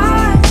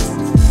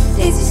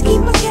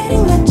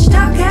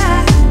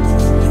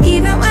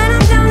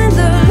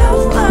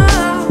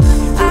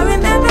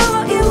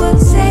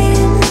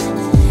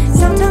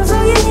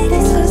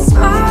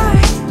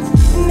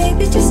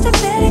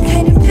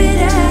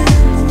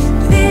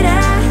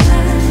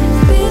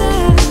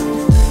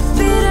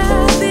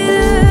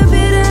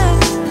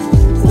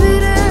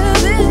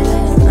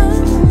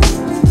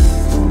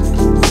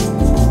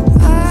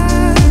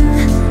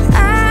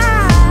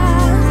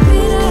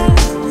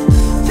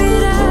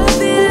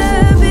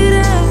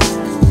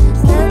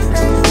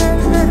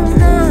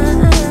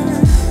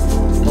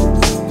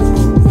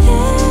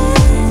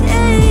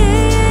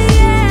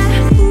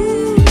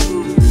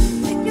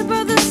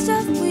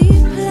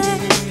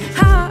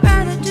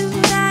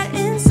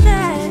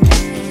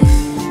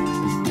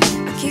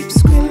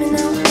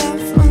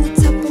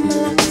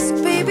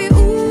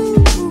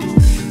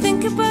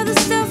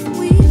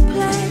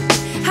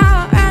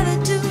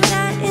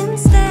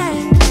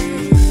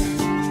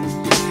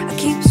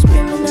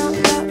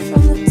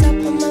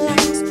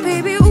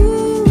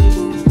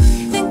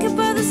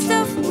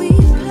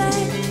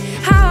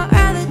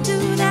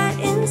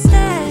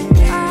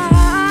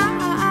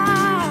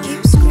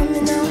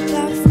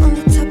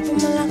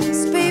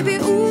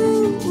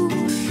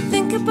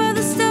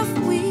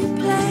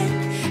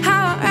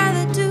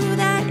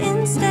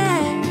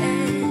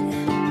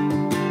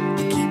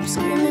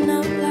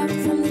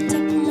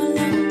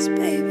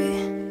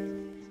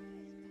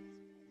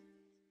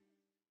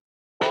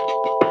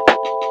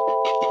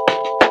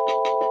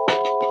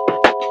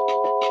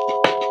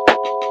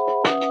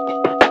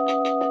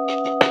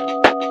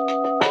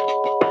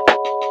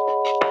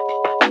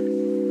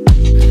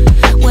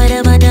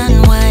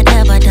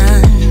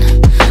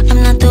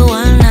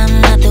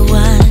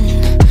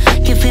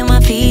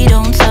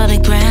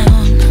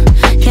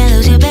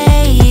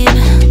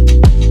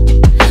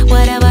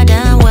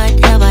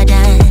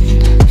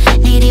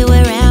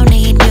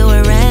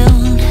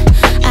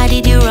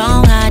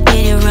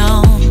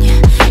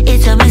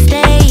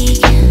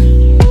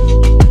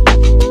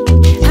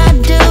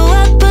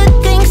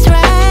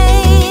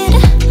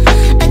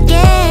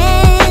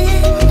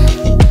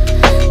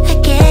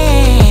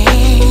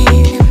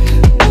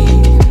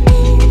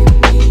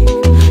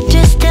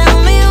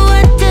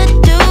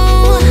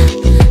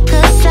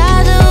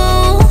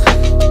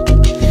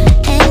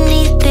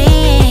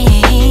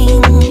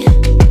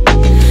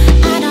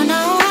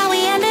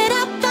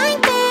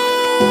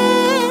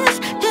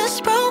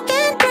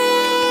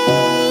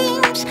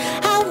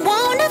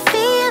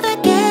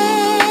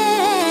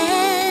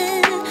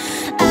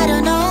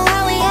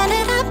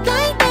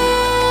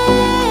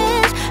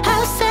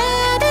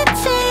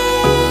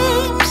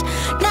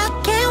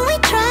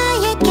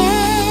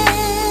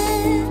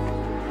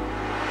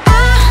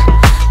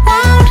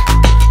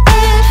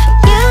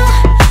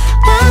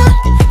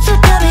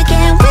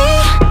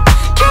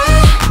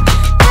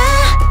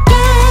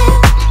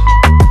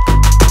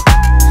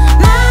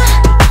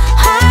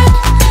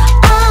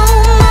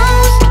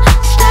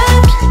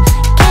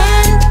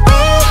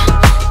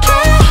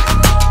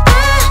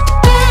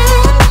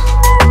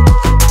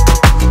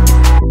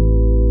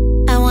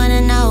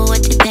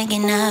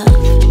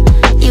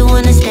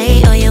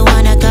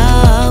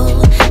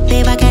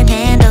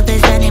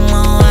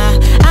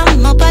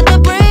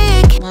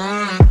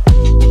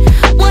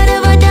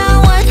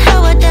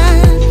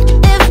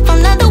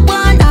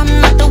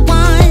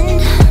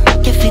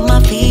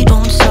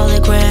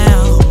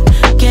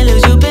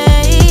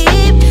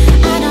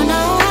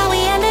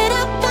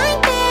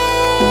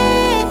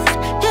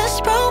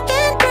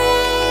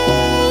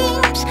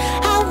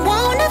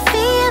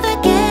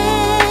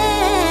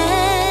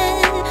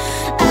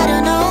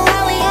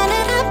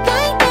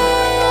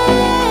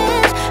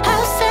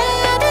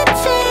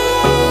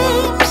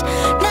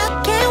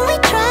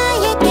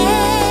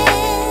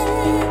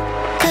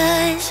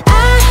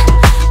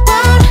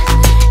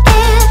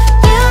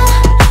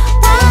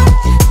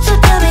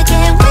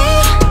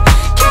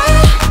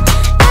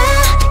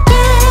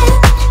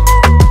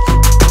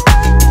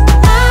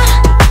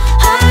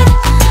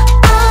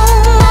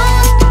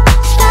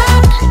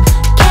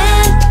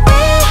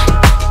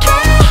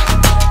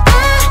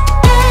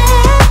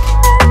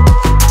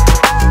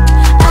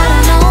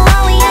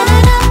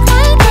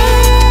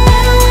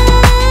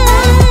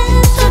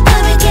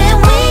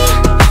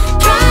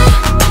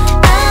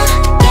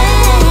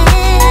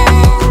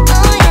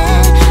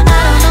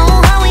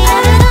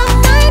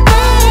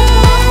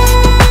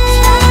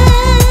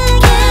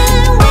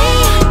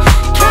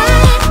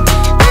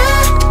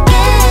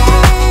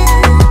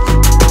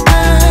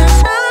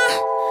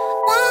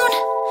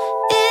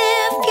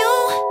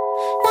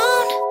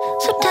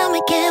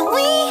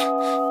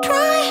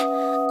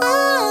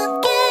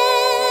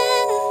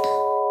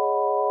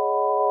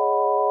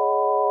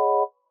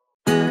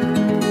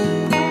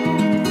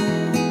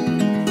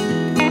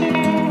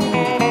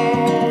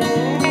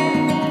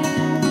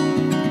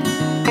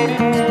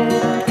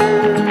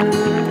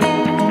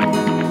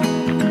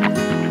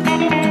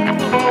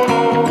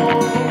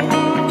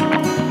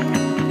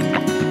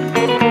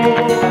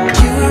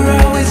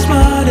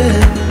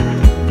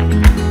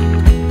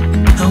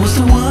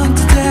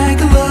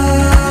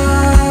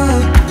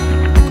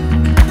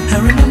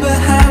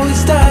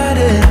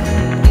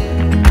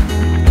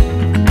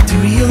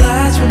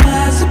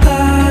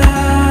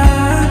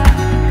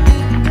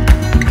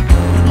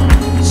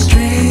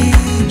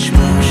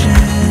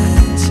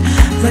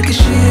a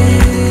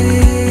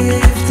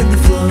shift in the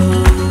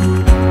flow,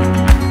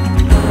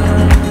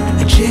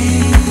 a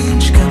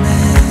change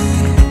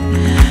coming,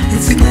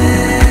 it's inevitable.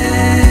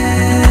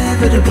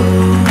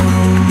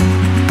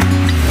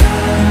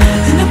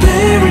 In a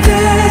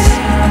paradise,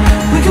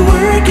 we can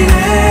work it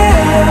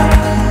out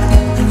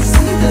and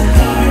see the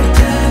hard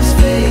times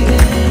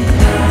fading.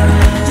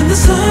 In the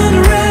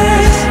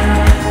sunrise,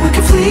 we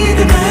can flee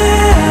the night.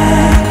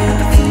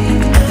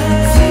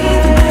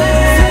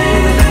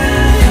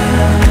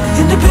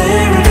 In the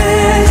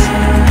paradise,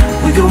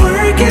 we can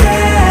work it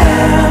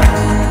out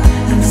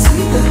and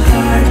see the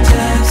hard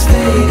times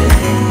fading.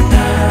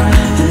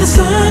 In the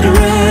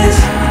sunrise,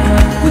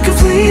 we can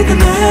flee the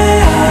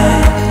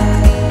night.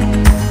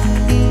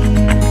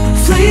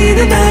 Flee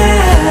the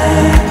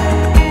night.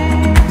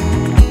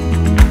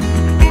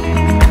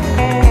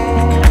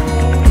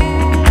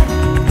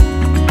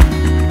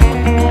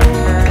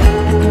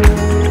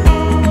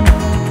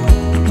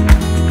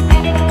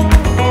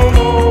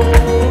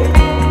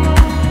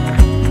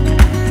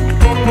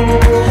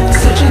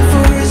 Searching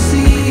for a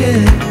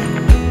seeing,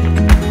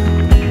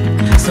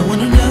 someone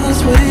who knows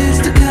what is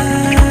to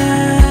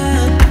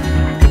come.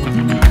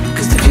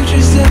 'Cause the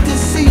future's so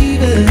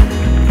deceiving.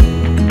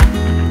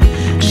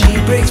 She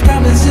breaks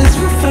promises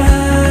for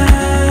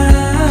fun.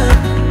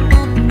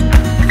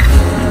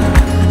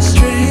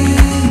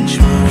 Strange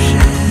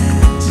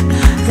motions,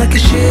 like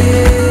a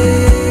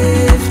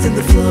shift in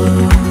the flow,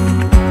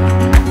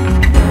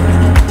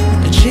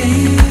 a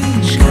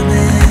change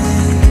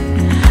coming,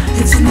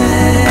 it's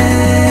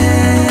inevitable.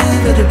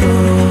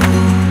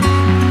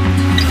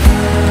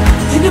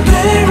 In a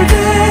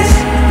paradise,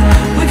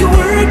 we can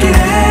work it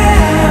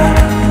out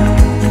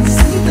and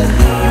see the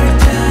hard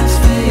times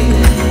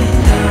fading.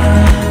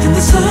 In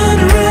the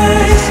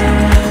sunrise,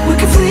 we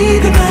can flee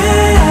the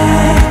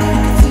night.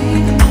 Flee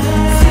the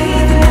night.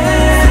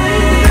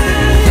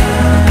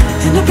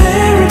 In a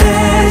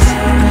paradise,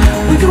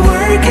 we can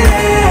work it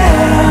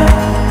out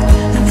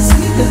and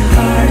see the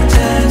hard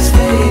times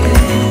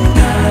fading.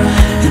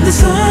 In the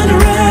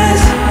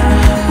sunrise,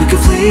 we can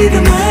flee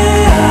the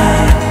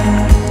night.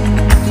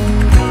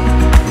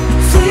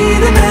 Flee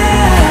the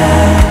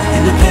night.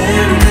 In the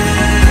paradise,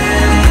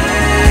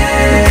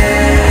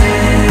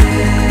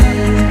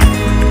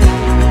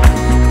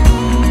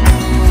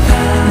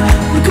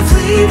 we can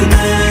flee the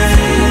night.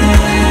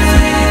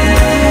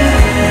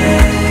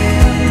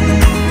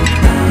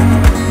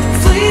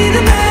 Flee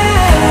the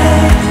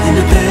night. In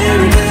the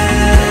paradise.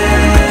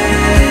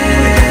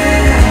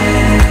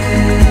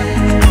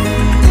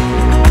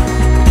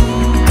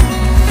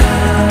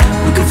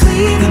 We can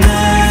flee the night.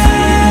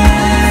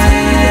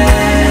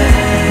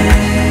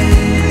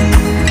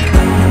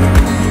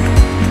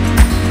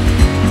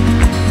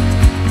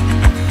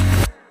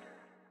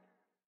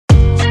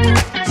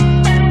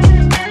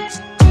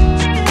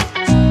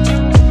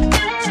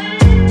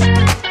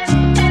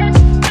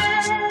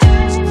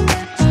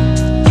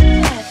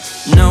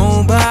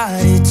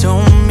 Nobody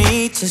told me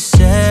to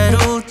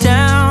settle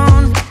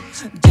down.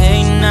 Day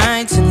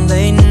nights and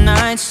late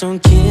nights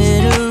don't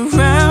get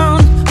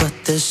around. But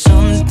there's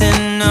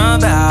something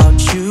about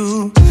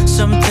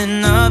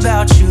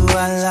you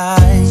I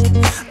like.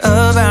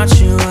 About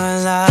you I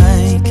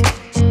like.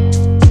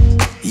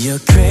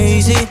 You're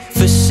crazy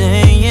for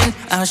saying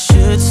I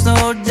should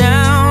slow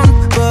down,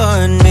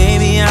 but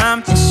maybe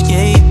I'm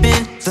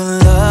escaping the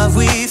love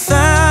we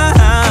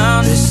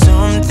found. There's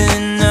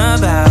something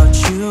about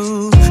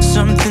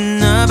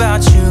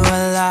you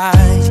I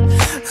like.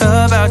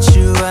 About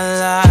you I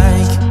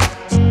like.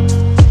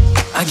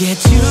 I get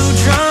too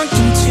drunk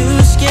and too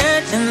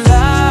scared and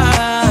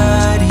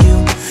lie to you.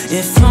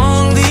 If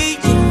only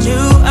you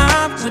knew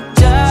I would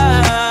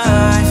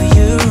die for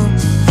you.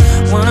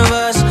 One of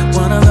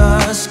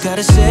us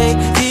gotta say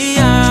the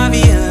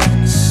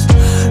obvious.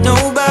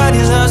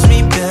 Nobody loves me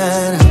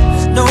better.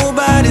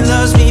 Nobody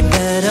loves me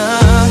better.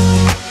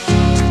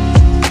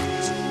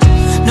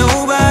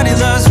 Nobody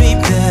loves me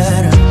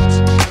better.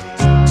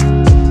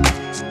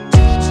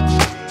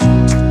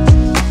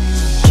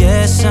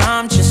 Guess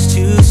I'm just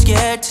too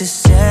scared to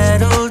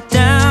settle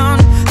down.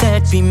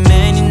 There'd be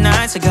many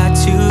nights I got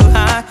too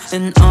high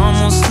and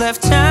almost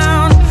left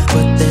town.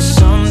 But there's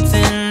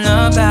something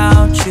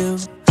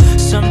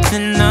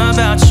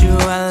about you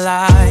I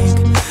like.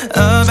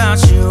 About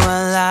you I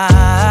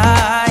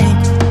like.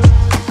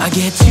 I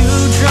get too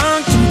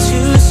drunk and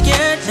too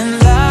scared and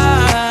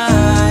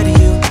lie to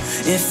you.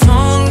 If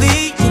only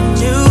you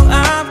knew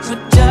I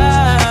would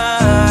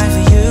die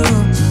for you.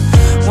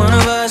 One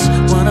of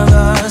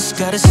us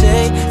gotta say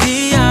the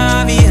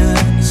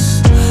obvious.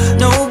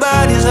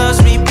 Nobody loves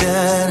me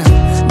better.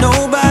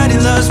 Nobody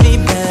loves me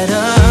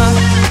better.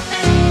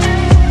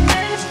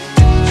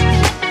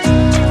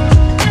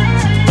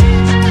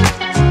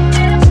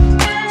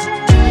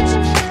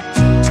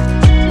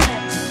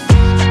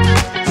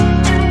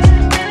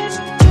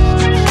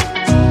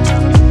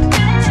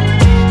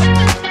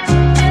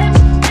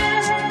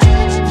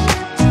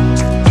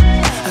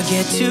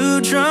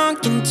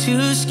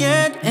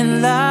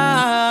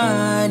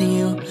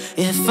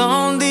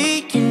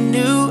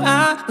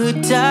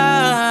 would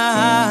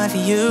die for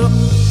you.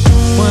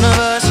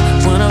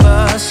 One of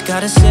us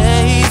gotta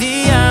say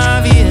the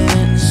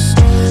obvious.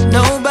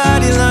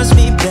 Nobody loves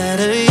me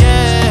better,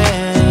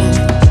 yeah.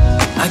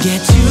 I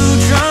get too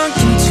drunk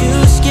and too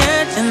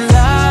scared and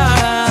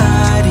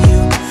lie to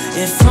you.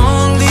 If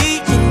only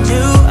you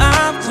knew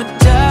I would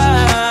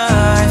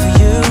die for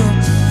you.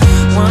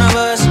 One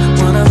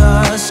of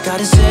us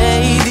gotta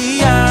say the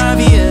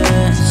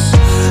obvious.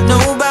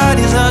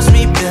 Nobody loves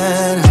me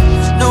better.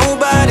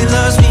 Nobody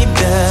loves me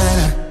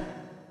better.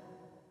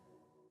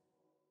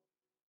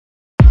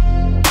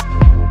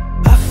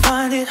 I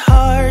find it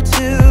hard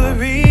to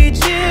read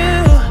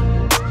you.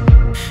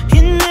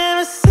 You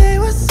never say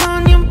what's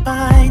on your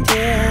mind,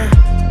 yeah.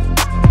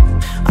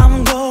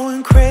 I'm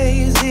going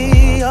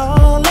crazy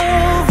all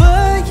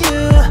over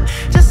you.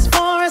 Just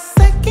for a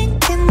second,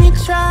 can you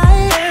try?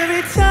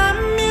 Every time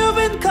you've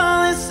been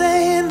calling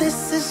saying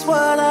this is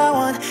what I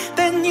want,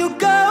 then you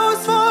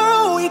ghost for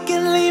a week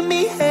and leave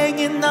me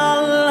hanging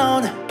all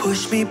alone.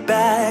 Push me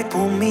back,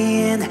 pull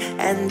me in,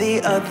 and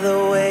the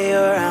other way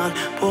around.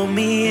 Pull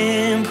me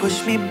in,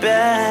 push me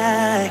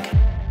back.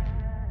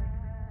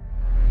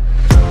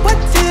 What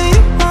do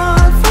you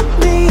want from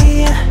me?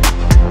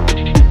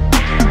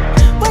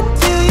 What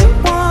do you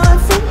want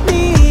from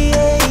me?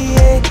 Yeah,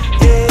 yeah,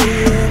 yeah,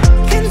 yeah.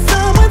 Can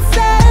someone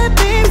set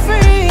me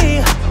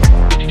free?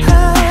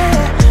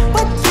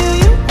 What do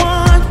you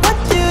want? What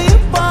do you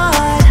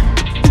want?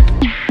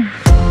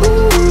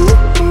 Ooh,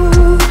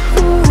 ooh,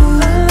 ooh,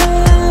 la,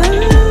 la,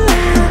 la,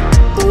 la.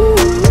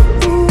 Ooh,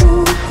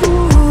 ooh,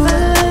 ooh,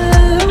 la,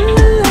 la,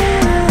 la, la.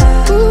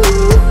 Ooh,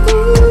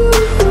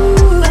 ooh,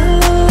 la,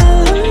 la,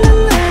 la,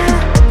 la.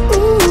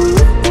 Ooh,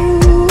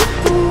 ooh,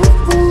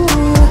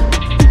 ooh.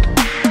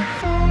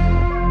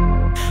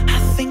 I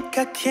think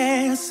I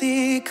can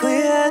see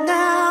clear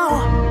now.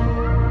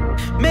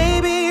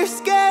 Maybe you're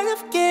scared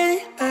of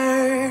getting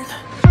hurt,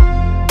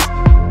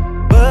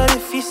 but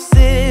if you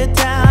sit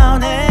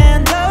down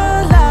and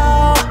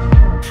allow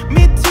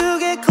me to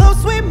get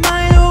close, we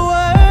might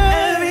work.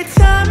 Every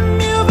time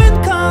you've been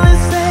calling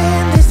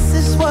saying this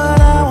is what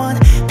I want,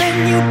 then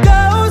you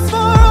ghost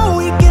for a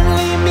week and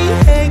leave me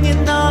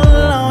hanging all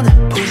alone.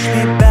 Push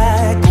me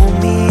back, pull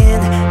me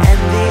in,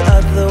 and the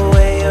other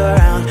way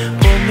around.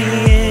 Pull me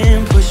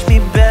in, push me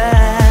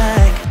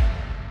back.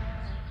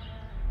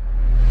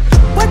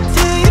 What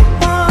do you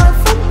want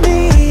from me?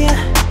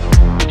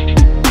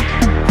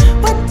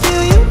 What do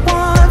you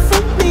want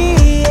from me?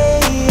 Yeah,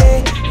 yeah,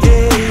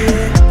 yeah,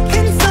 yeah.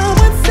 Can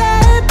someone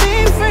set me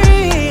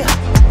free?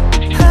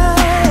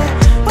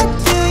 What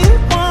do you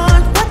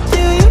want? What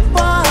do you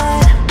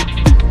want?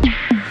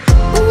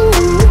 Ooh,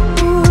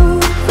 ooh,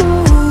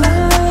 ooh, la,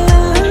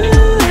 la,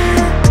 la,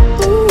 la.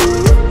 Ooh,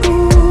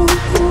 ooh,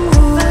 ooh,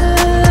 la,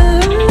 la,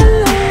 la,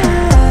 la.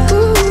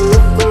 Ooh,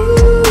 ooh,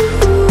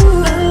 ooh,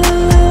 la, la,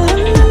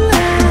 la,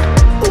 la.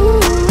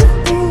 Ooh,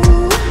 ooh,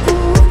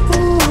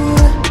 ooh.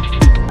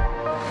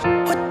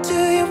 What do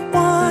you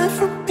want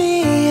from me?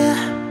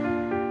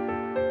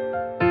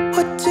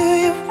 What do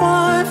you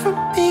want from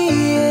me?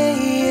 Yeah,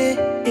 yeah,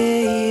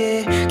 yeah,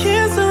 yeah.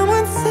 Can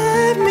someone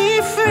set me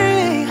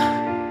free?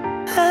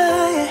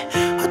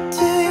 What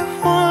do you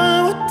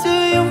want? What do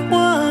you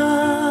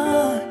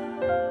want?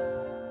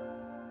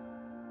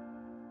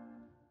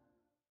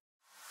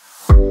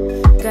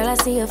 Girl, I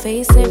see your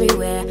face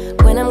everywhere.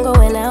 When I'm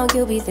going out,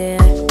 you'll be there.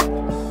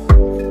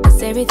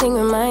 'Cause everything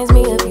reminds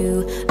me of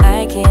you.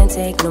 I can't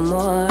take no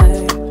more.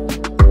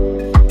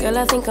 Girl,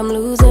 I think I'm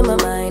losing my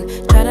mind.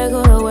 Try to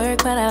go to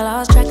work, but I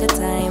lost track of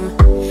time.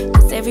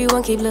 'Cause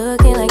everyone keep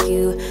looking like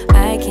you.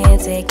 I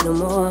can't take no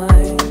more.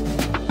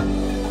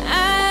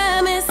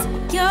 I miss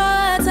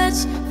your touch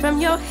from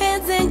your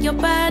hands and your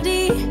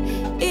body.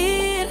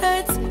 It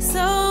hurts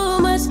so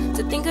much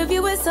to think of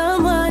you with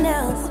someone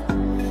else.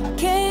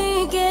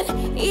 Can't get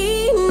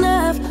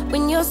enough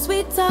when you're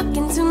sweet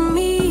talking to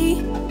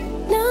me.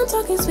 Now I'm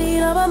talking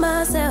sweet all by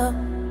myself.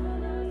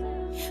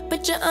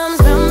 Put your arms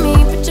around me,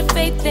 put your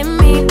faith in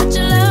me, put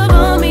your love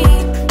on me.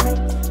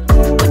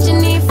 What you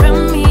need from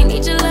me,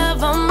 need your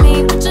love on me,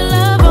 put your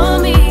love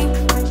on me.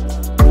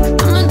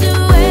 I'ma do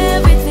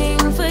everything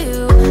for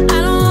you. I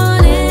don't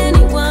want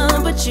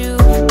anyone but you.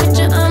 Put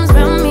your arms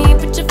around me,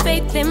 put your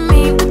faith in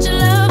me, put your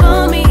love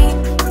on me.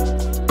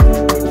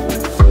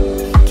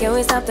 Can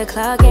we stop the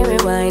clock and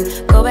rewind?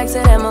 Go back to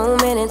that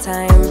moment in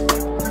time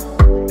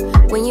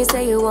when you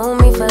say you want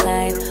me for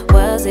life.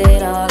 Was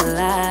it all a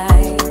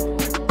lie?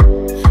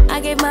 I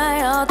gave my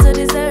all to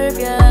deserve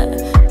ya,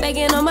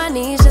 begging on my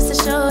knees just to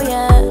show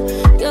ya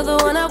you're the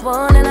one I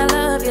want and I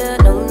love ya.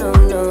 No, no,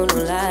 no, no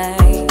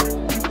lie.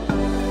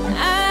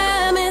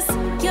 I miss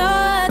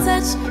your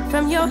touch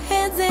from your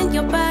hands and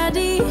your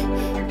body.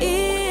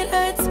 It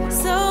hurts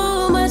so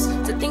much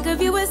to think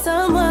of you with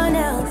someone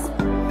else.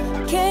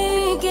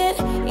 Can't get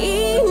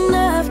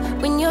enough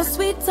when you're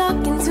sweet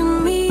talking to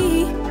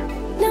me.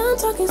 Now I'm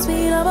talking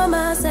sweet all by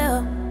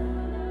myself.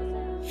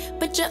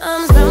 Put your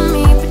arms around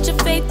me, put your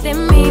faith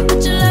in me,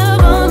 put your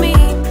love on me.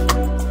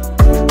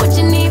 What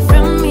you need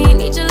from me,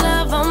 need your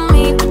love on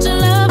me, put your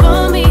love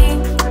on me.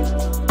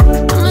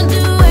 I'ma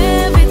do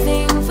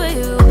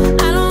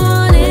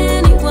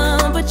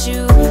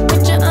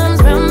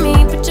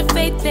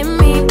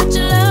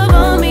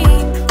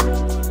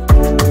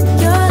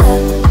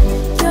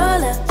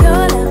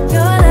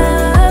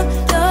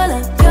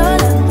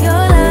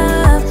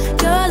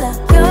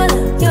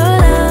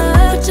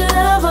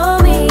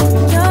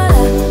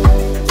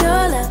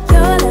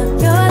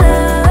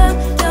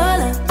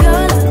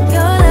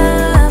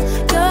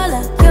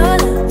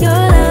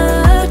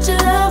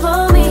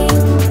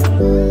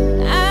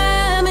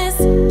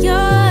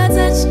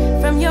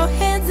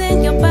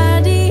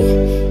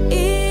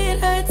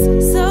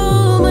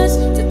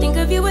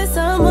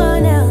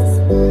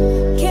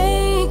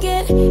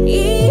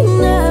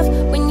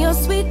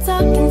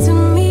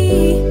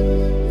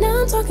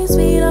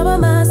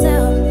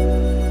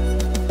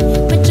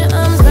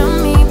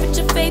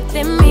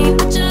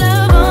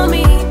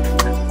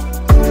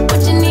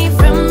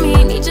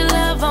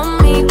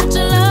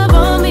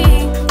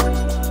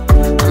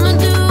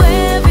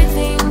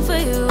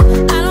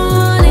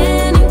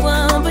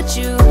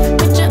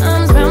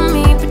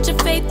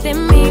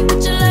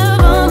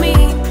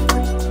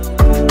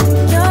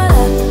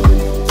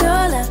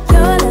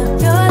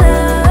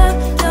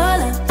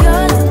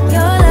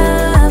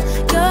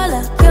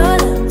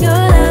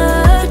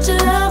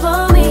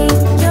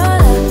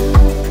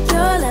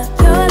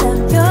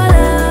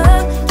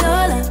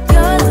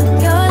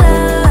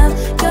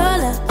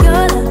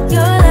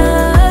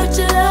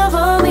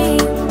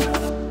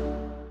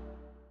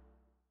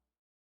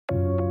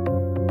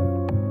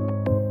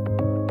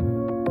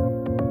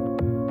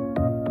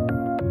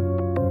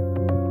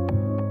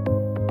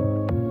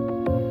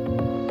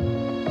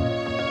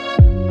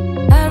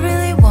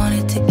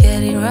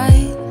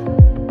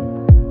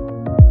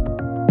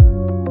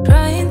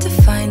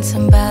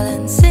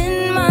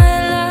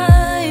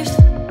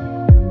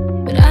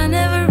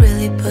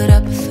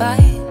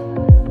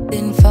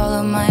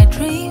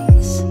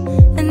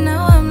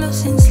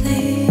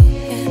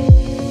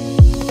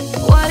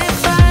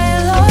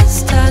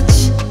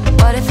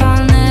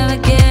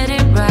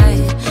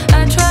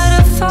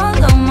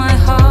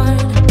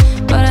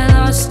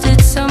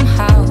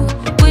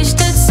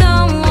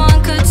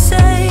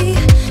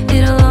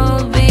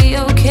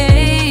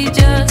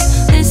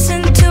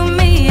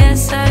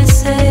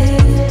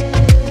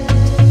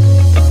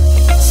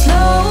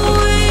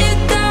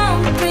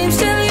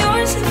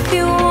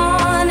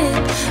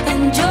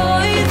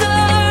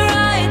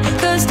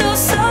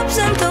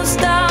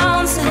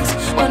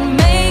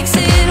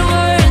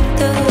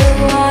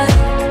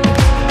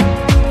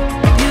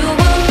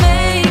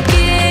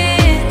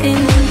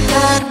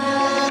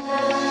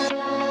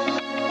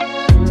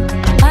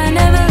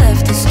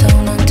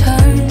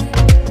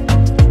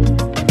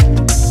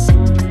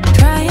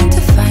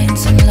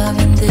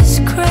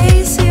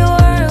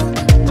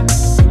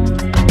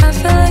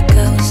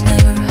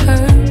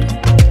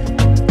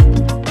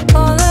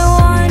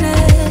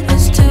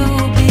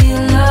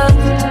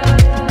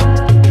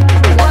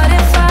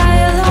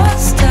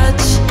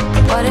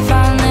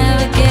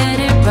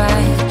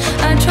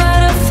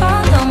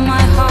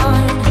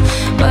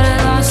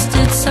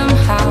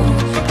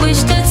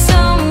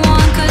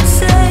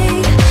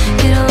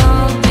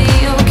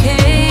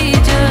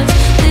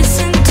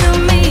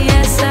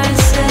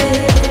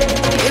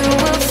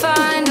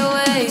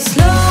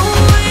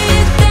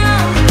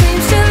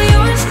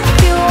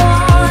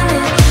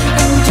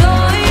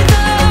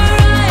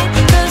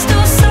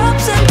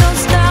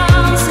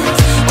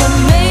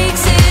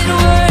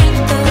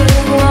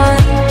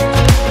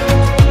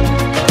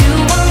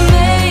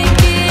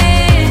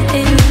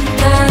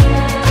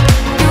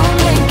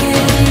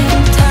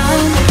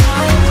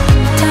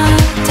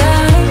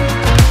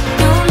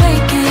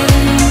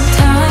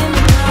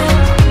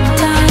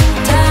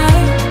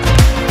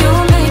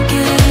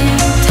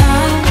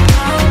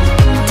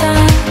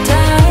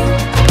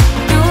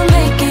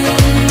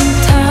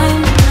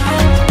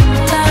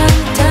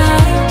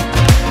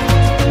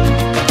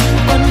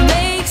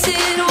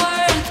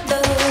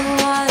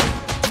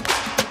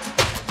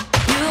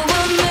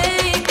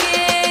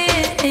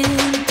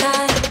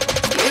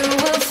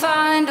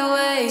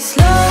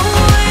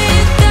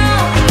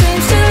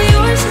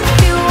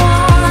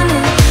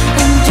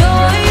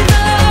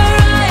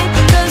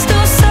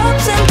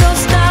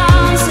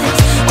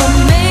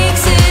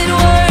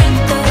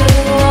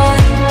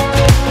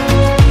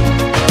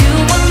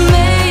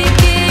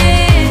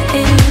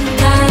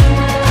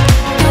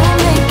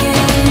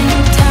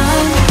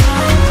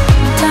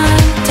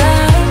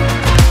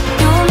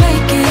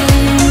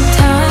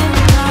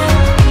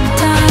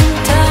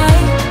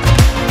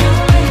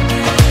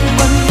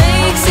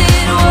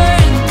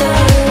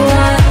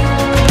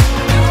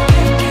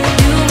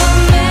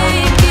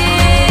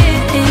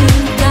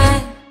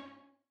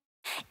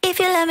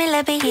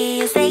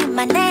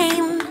my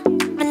name,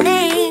 my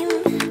name.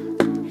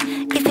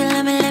 If you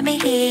let me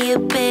hear you,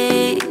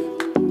 babe.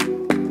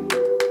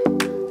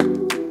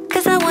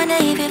 Cause I wonder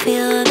if you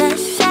feel the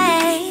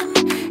same,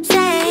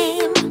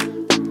 same.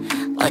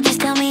 Or just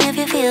tell me if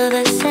you feel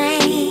the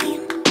same.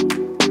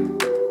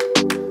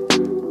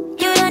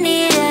 You don't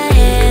need to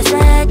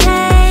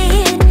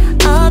hesitate,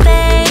 oh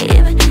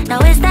babe. Now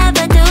it's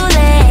never too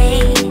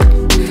late.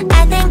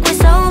 I think we're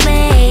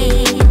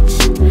soulmates.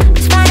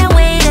 Let's find a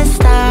way to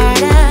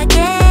start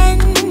again,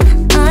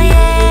 oh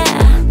yeah.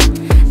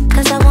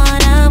 Cause I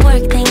wanna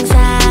work things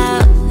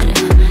out,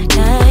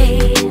 yeah.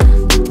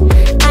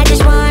 I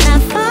just wanna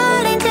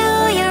fall into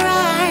your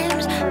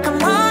arms.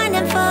 Come on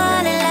and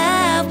fall in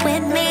love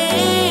with me,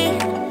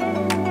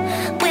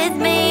 with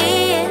me.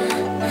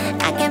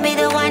 I can be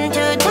the one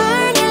to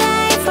turn your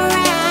life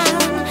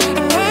around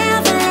and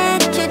never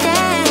let you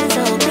down.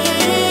 So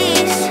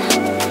please,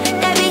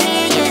 let me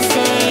hear you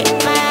say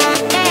my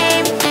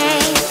name,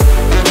 name.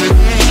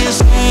 You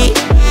say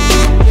my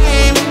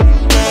name,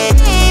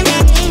 name.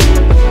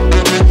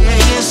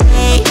 You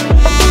say,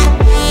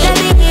 let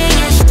me hear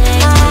you say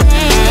my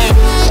name,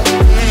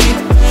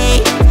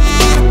 name.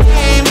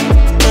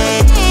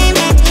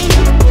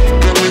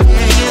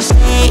 You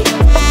say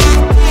my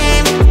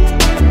name.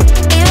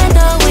 Even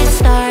though it's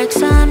dark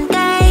some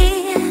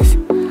days,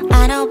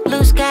 I know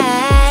blue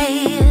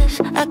skies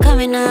are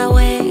coming our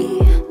way.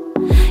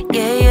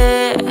 Yeah,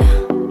 yeah.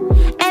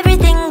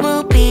 Everything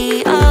will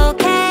be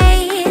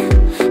okay.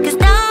 Cause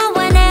no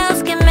one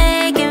else can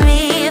make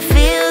me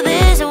feel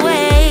this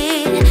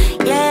way.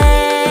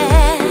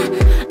 Yeah,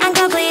 I'm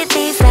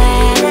completely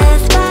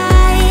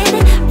satisfied,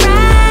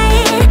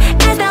 right?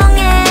 As long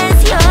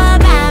as you're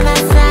by my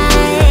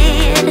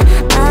side.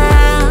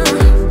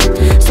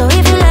 So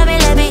if you love me,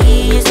 let me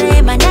hear you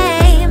say my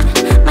name,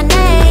 my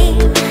name.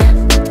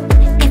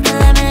 If you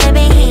love me, let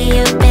me hear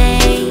you,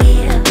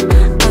 babe.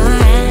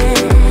 Alright.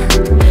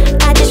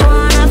 I just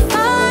wanna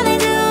fall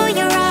into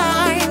your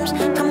arms.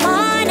 Come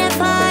on and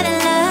fall in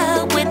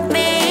love with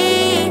me,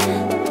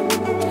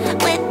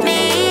 with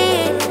me.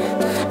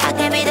 I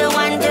can be the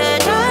one to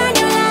turn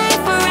your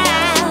life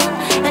around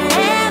and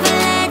never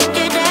let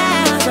you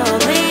down. So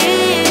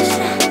please,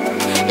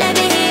 let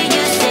me hear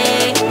you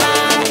say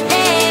my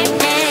name,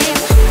 name.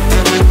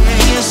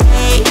 You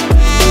say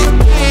my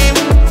name,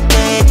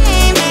 name.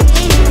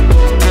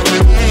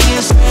 You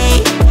say,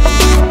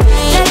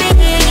 let me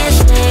hear you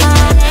say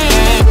my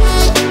name,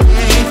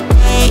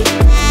 name.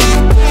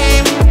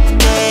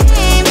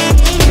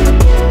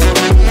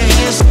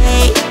 You say,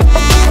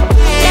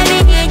 let me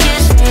hear you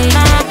say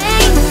my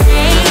name,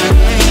 name.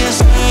 You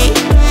say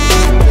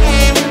my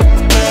name,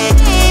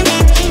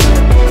 name.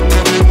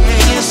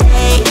 You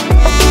say,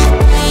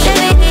 let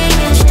me hear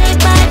you say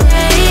my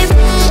name,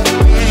 name.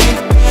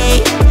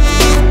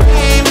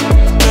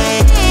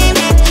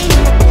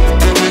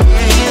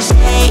 You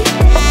say,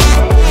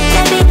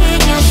 let me hear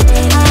you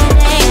say my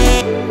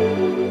name.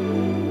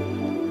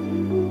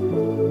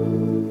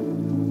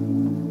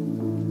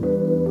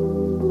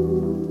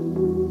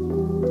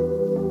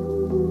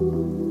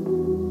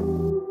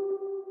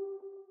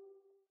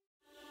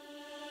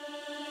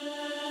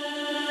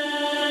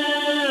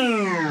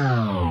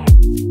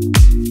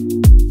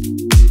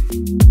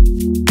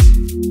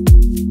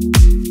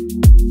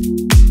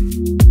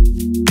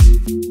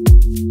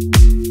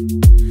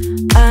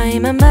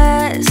 I'm a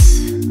mess.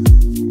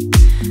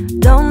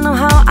 Don't know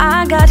how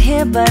I got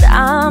here, but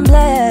I'm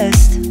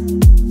blessed.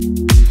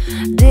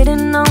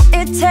 Didn't know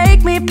it'd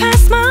take me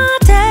past my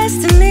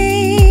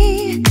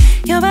destiny.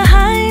 You're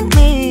behind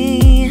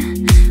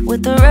me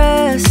with the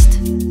rest.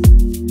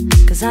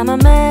 Cause I'm a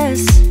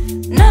mess.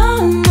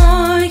 No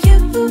more you.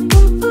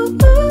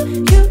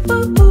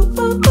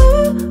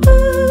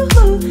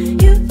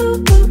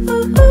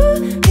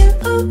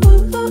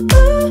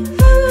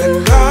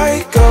 And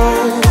I go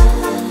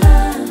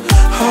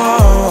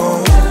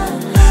home.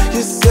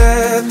 You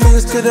said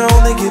things could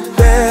only get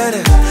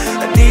better.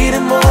 I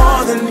needed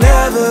more than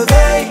ever.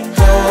 They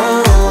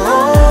don't.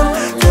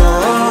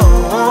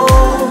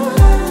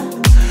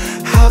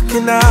 How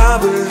can I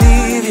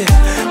believe you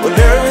when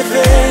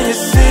everything is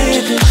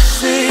secret,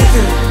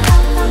 secret?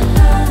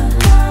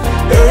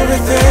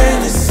 Everything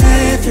is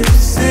secret,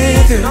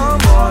 secret.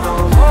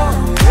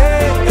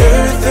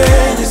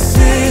 Everything is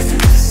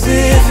secret,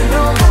 secret.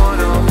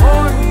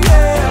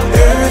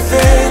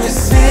 Everything is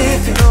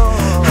secret.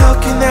 How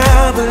can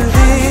I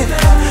believe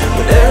it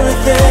when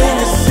everything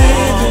is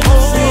secret,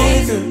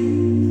 secret?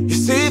 You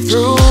see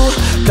through,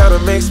 gotta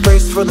make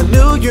space for the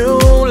new you.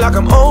 Like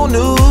I'm old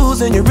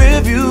news in your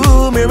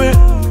rearview mirror.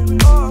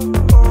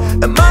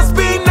 It must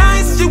be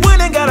nice, you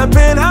went and got a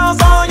penthouse.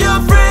 All your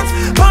friends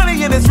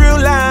partying, it's real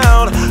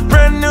loud.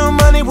 Brand new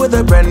money with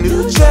a brand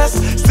new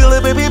chest. Still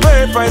a baby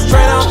bird price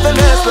straight off the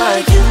nest.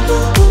 Like you.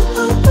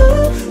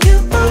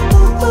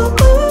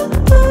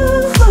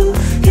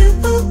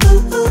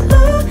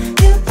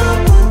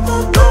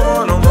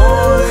 No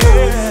more,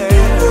 yeah.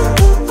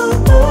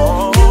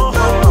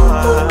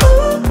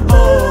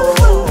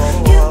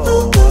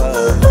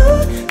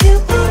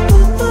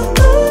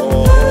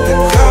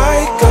 And I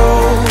go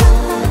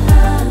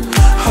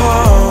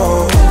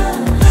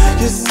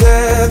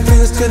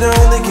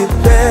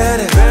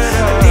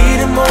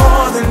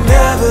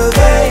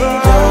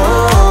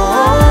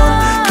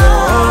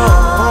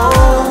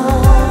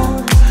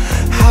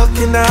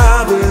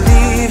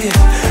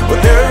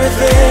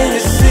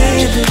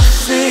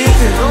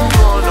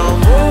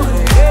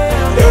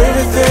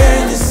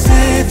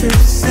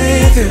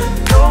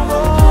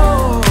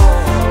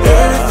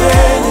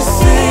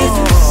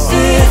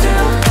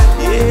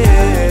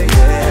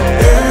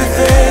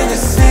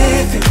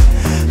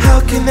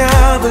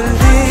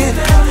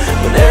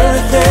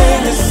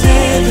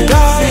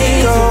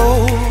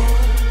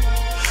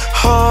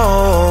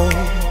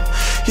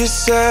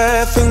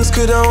said things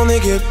could only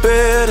get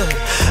better.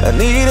 I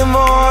need it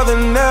more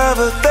than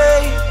ever.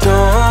 They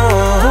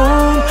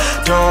don't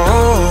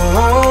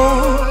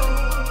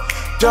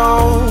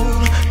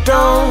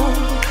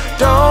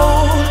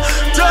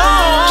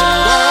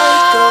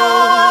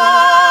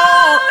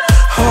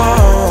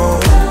oh,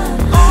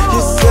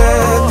 you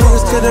said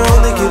things could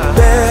only get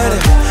better.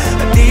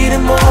 I need it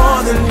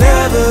more than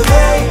ever.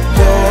 They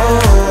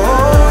don't.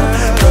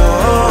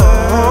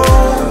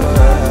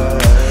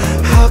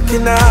 How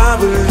can I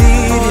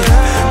believe you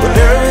when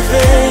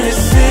everything is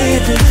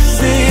seething,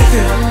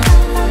 seething?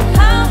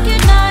 How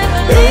can I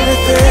believe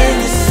everything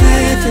is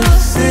seething,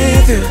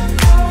 seething?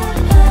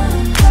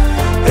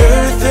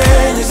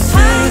 Everything is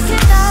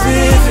seething,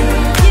 seething.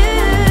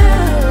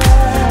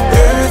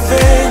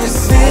 Everything is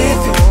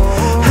seething.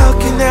 How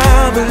can I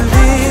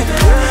believe it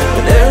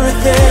when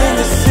everything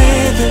is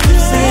seething,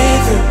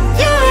 seething?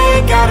 You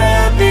ain't gotta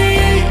be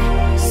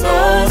so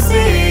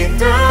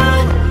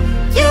see-through.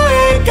 You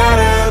ain't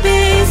gotta be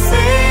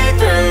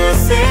see-through,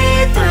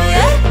 see-through,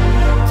 yeah.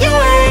 You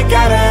ain't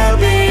gotta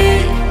be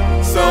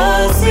so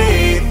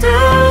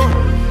see-through.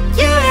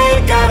 You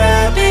ain't gotta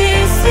be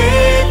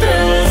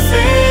see-through,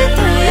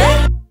 see-through, yeah.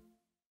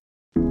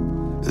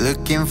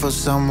 Looking for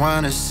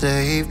someone to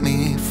save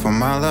me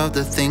from all of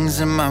the things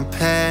in my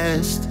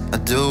past.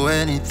 I'd do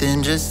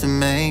anything just to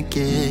make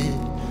it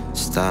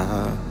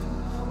stop,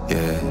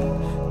 yeah.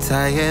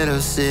 Tired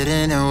of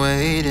sitting and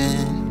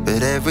waiting,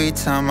 but every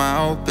time I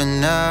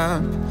open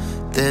up,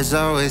 there's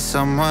always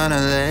someone who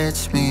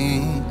lets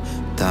me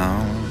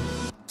down.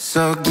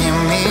 So give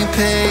me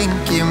pain,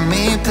 give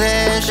me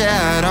pleasure,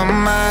 I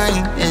don't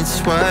mind.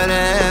 It's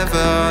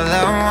whatever, all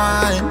I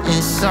want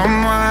is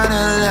someone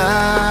to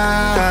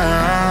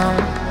love.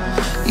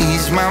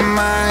 Ease my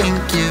mind,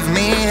 give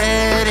me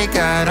headache,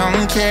 I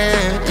don't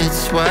care.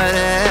 It's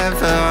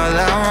whatever, all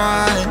I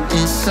want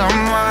is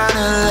someone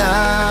to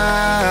love.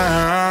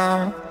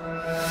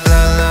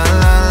 La la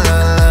la la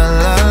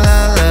la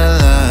la la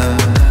la.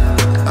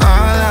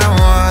 All I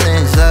want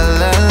is la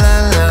la la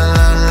la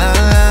la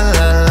la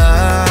la la.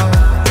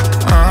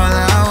 All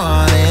I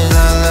want is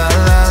la la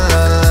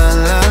la la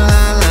la la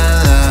la la.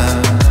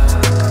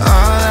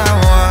 All I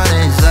want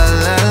is la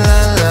la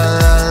la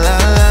la la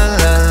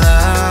la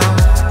la.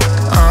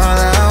 All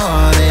I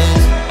want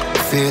is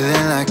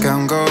feeling like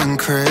I'm going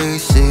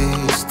crazy,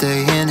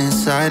 staying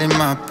inside in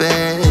my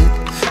bed,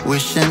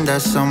 wishing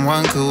that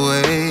someone could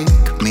wake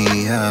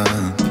me up,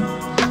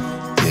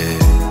 yeah.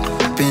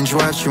 Binge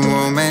watching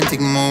romantic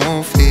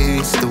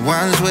movies, the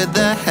ones with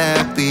the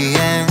happy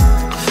end,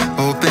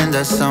 hoping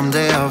that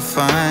someday I'll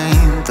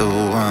find the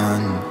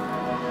one.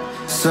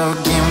 So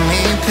give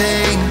me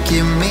pain,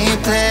 give me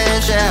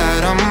pleasure, I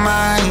don't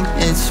mind.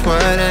 It's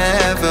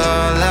whatever,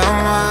 all I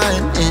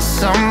want is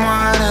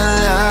someone to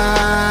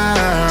love.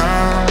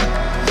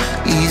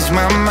 Ease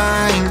my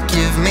mind,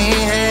 give me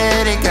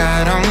headache,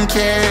 I don't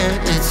care.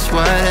 It's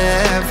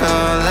whatever,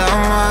 all I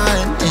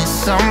want is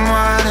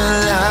someone to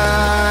love.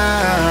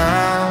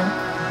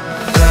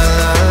 La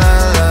la la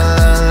la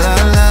la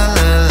la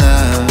la la.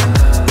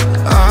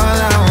 All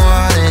I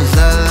want is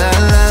la la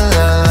la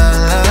la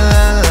la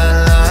la la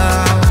la.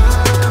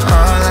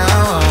 All I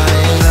want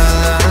is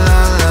la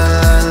la la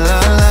la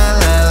la la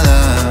la la.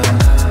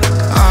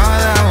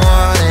 All I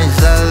want is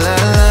la la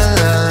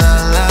la la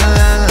la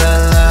la la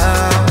la.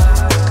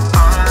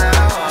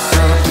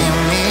 So give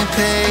me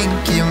pain,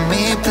 give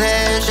me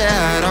pleasure,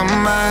 I don't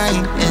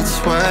mind. It's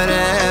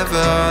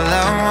whatever, all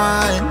I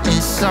want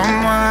is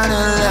someone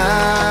to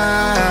love.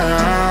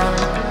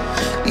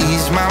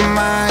 Ease my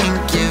mind,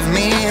 give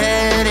me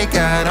headache,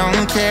 I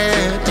don't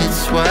care.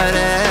 It's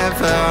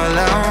whatever, all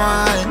I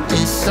want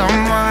is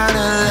someone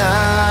to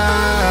love.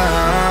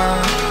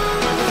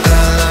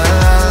 La la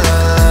la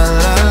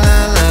la la la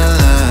la.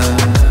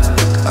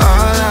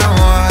 All I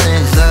want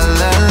is la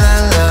la la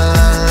la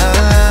la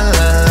la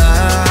la la.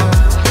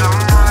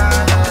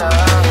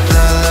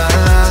 La la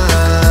la la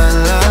la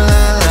la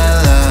la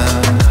la.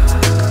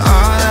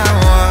 All I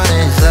want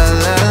is la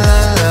la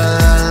la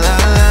la la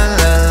la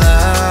la la.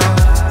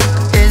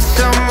 It's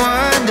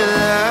someone to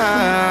love,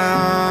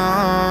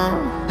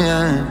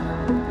 yeah.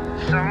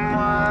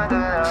 Someone to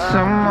love.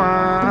 Someone,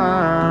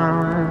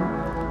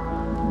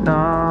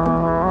 no,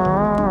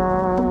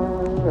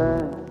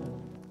 yeah.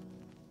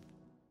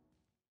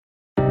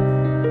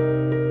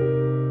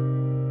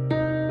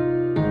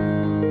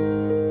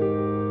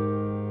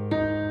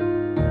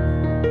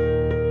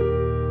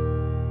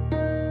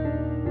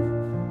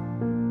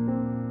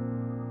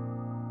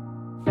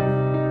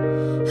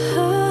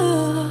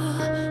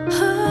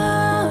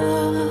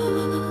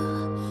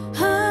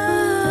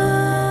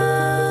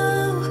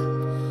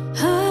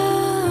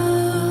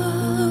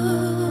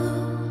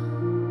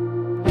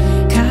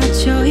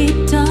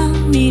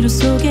 갇혀있던 미로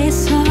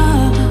속에서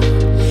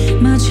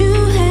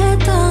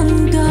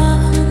마주했던 건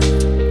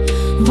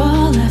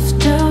wall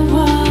after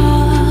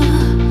wall,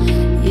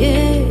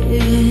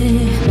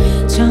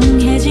 yeah.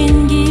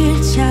 정해진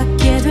길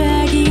찾게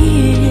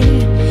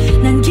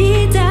되길 난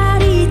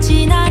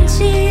기다리진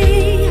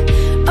않지.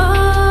 Oh,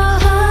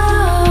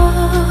 oh,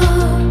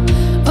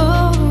 oh.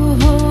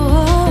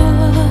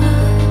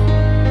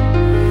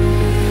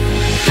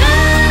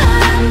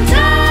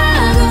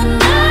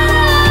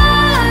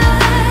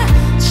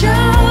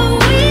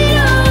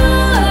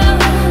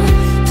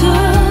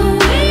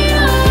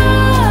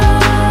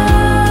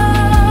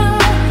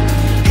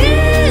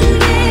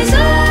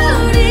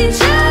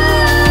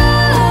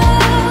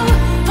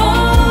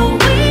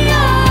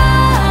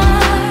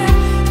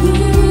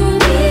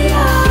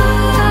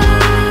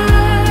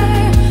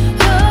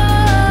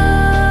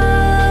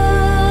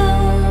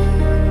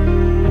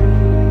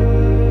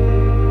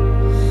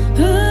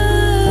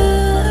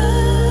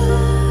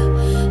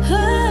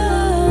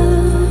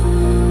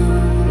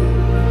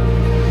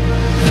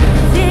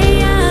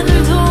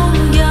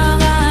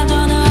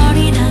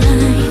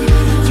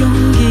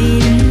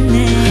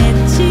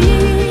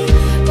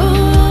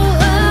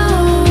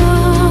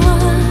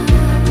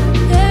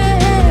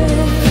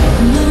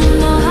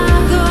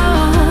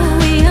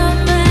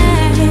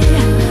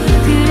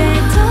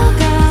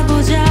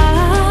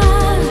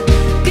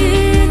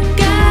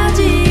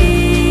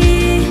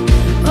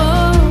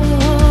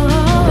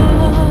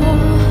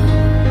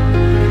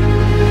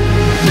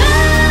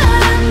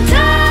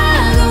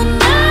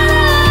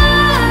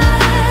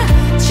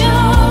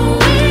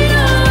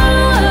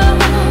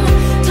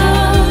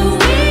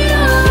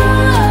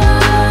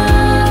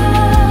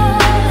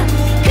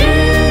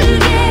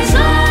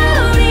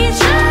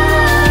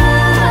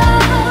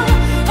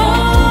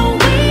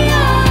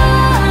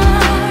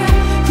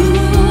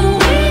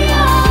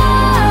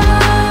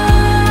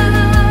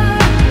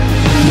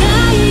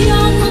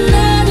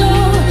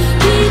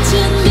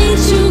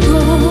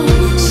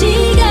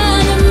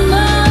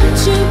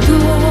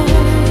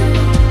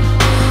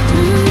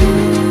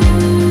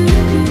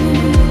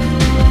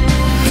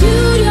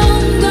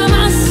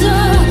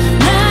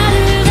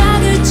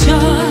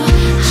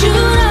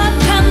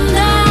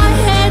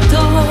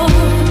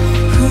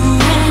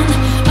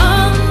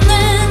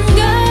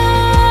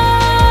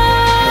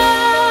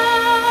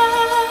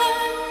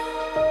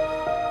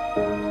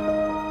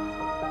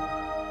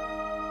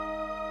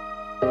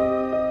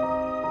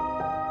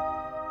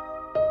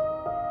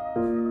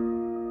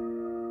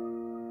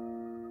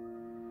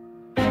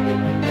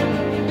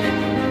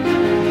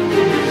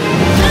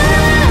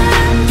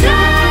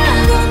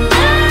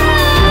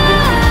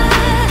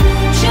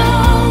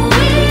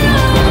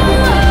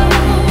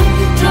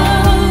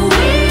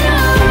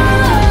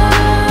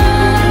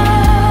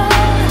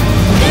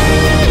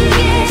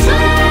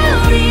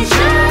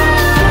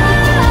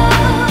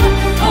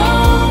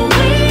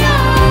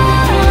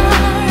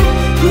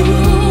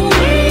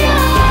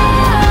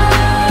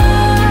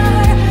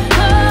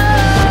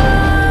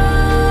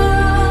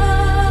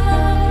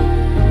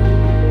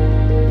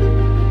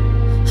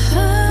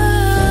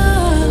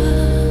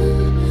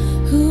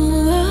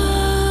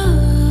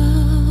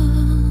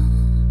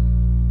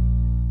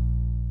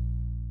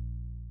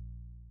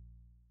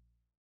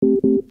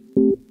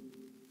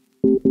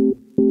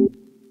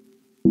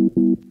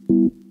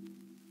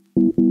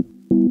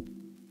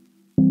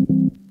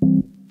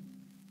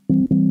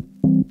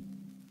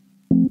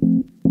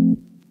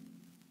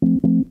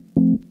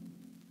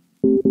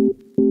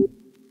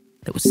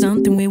 There was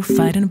something we were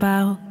fighting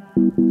about.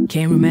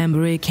 Can't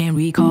remember it, can't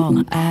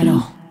recall at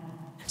all.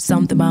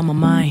 Something about my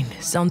mind,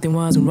 something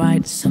wasn't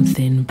right,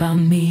 something about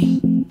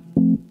me.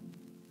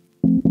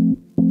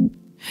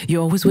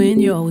 You always win,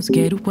 you always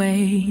get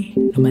away.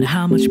 No matter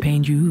how much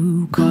pain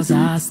you cause,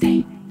 I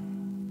stay.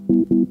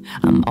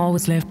 I'm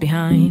always left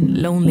behind,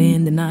 lonely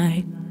in the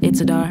night. It's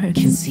so dark,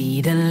 can't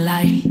see the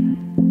light.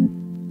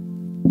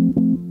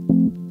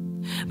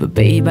 But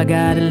babe, I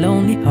got a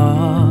lonely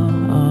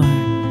heart,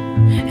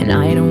 and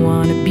I don't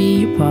wanna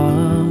be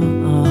apart.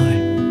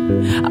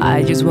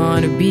 I just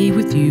wanna be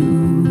with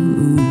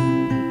you.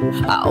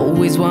 I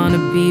always wanna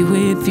be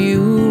with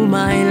you,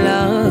 my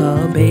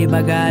love. Babe,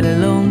 I got a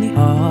lonely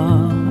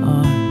heart,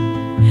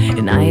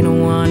 and I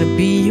don't wanna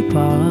be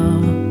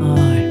apart.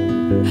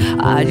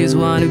 I just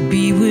wanna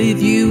be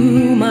with you,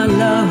 my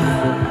love.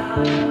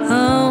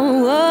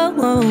 Oh, oh,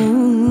 oh.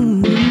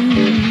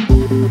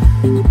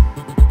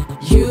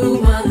 You,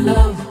 my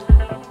love.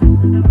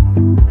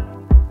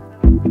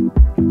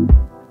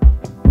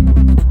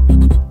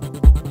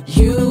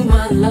 You,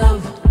 my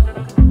love.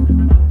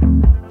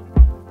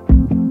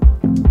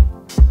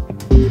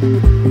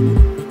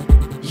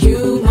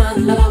 You, my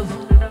love.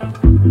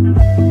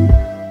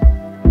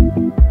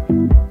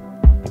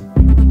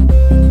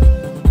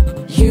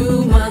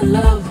 You, my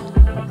love.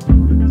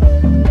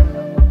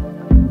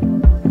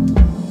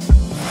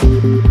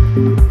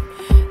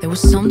 There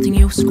was something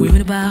you were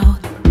screaming about,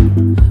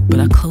 but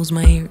I closed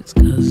my ears,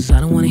 cause I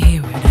don't wanna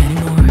hear it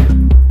anymore.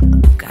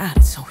 God,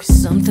 it's always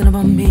something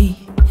about me.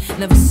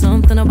 Never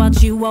something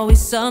about you, always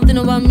something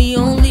about me,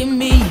 only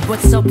me.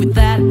 What's up with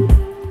that?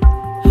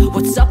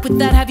 What's up with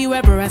that? Have you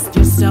ever asked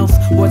yourself,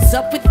 what's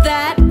up with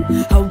that?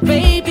 Oh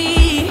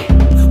baby,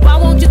 why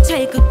won't you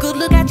take a good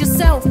look at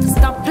yourself and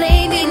stop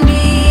blaming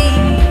me?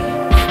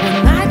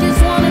 When I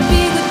just wanna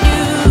be with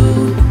you.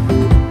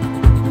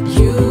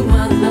 You,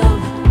 my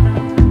love.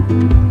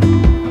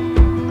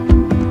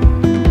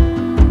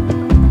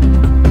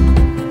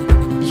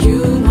 You,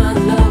 my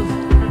love.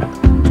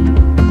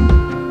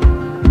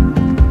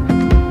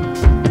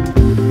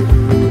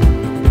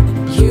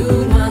 You,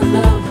 my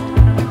love.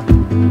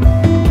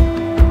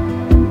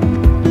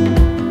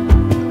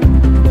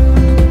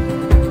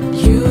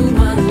 You,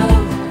 my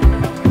love.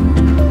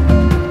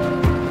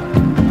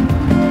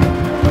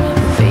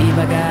 Babe,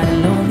 I got a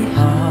lonely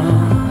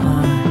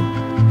heart,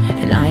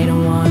 and I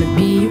don't wanna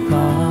be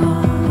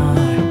apart.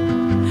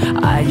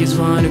 I just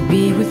wanna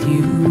be with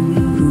you.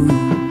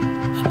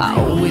 I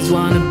always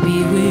wanna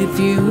be with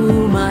you,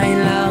 my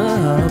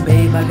love.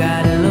 Babe, I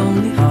got a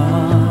lonely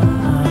heart,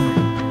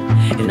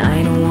 and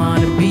I don't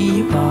wanna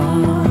be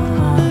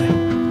apart.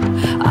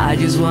 I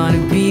just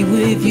wanna be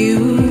with you,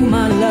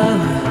 my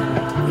love.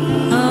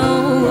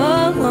 Oh,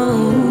 oh,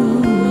 oh.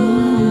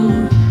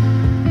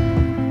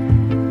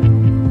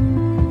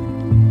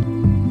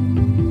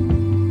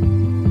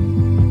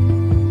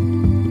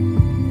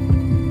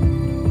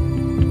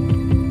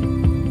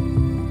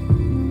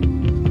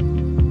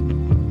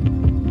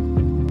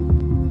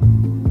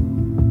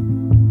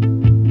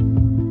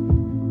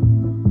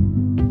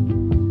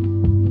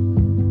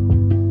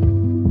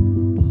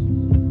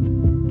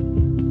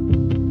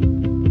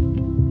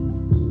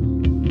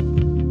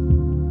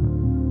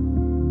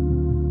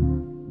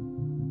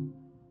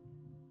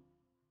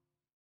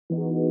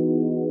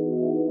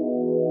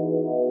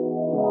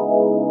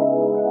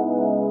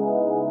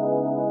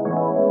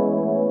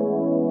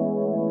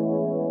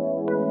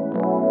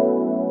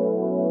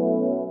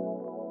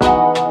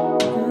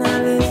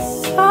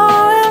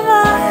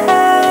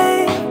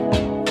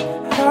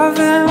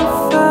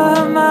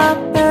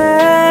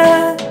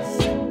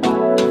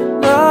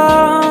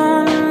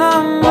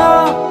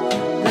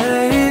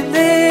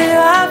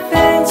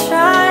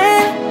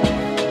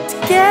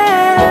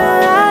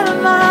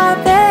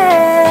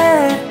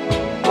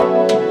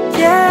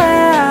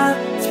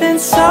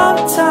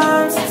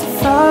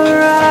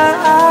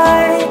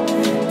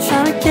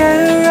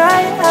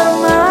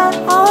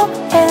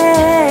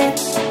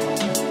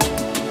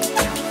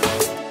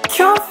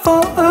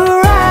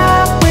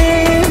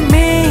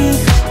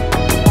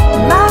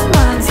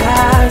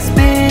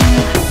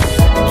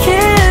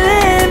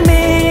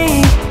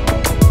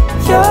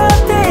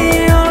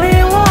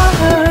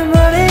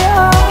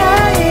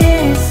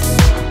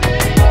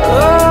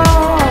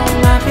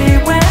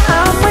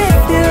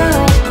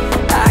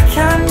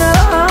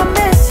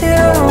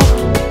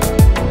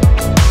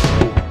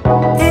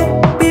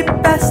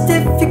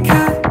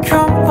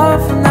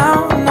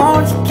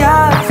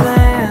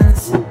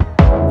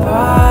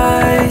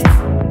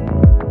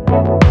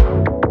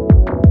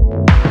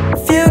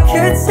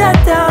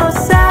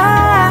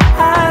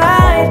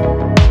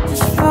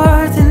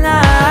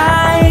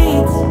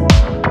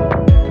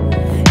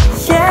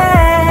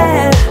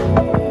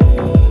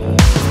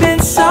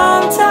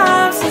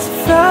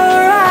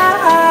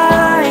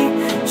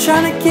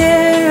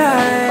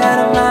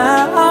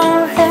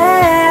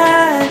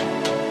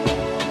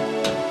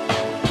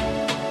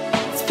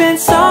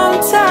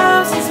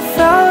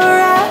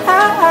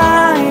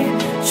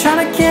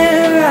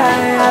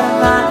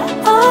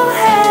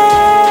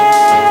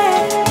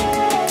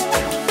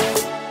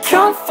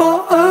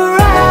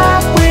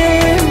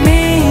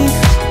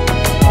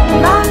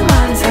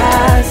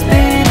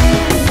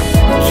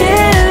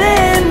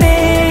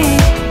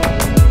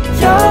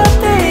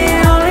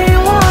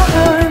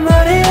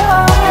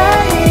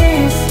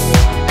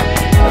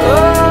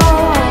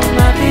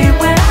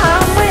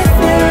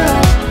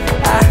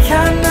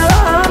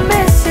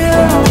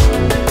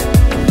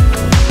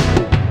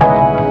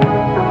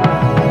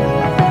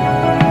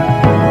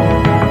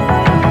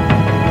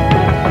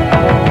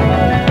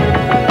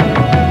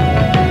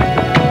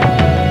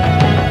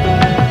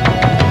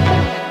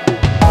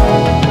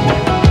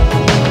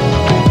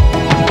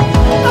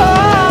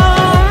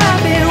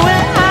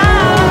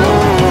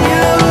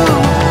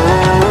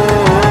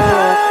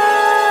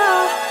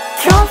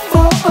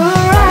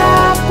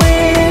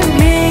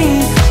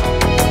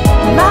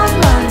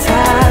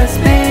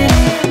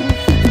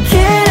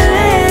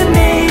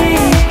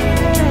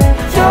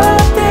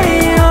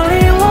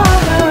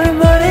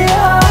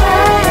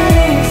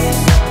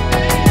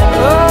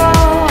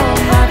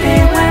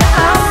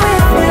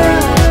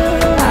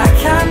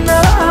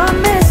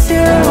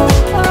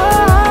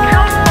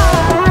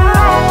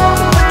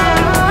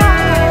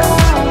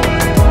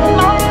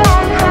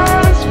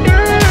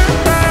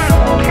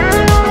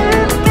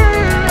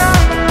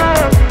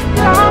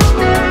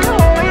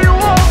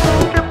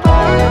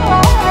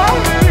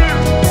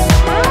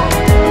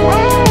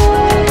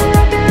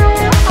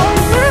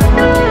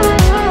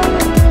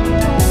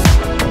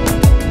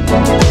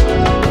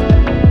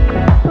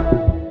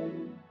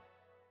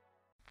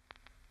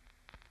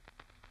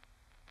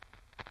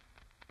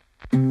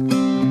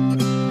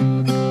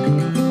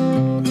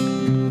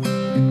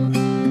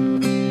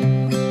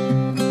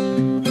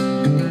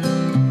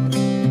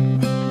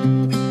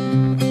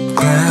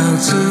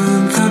 Clouds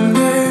and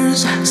thunders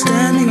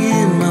standing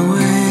in my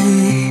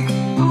way,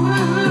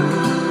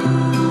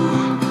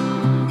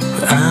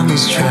 but I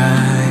must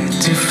try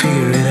to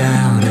figure it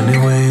out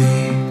anyway.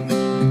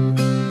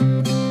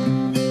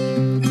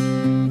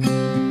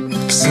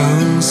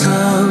 Songs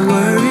of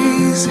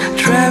worries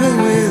travel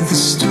with the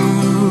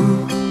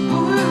storm,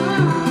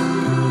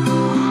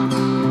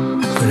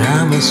 but I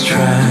must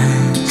try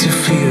to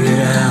figure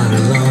it out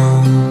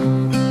alone.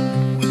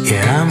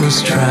 Yeah, I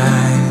must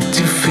try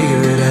to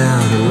figure it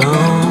out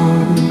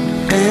alone.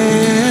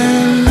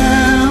 And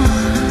now,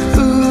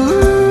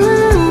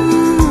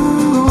 ooh,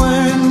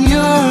 when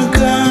you're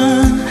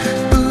gone,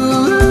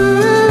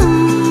 ooh,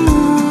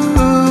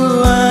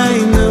 I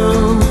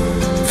know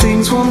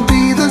things won't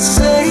be the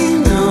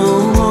same no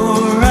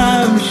more,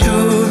 I'm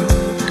sure.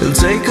 It'll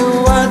take a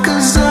while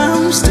 'cause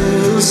I'm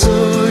still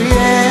sore,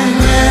 yeah.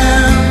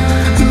 Now,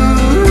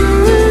 ooh,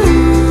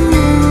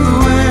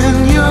 when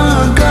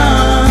you're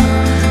gone,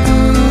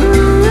 ooh,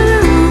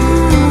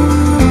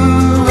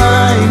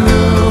 I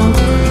know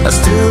I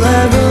still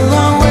have a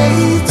long way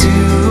to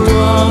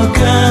walk,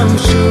 I'm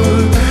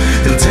sure.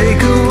 It'll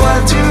take a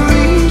while to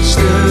reach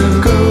the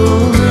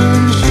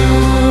golden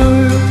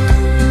shore.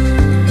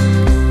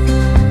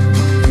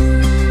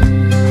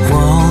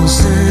 Walls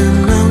and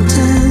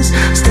mountains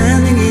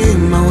standing in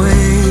my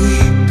way,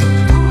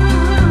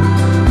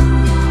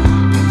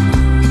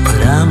 but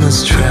I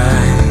must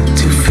try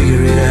to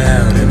figure it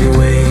out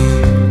anyway.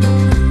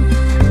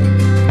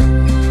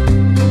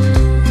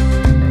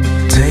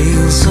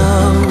 Tales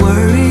of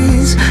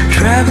worries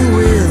travel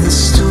with the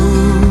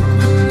storm,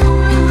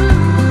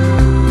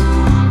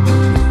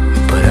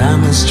 but I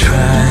must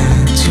try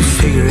to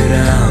figure it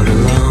out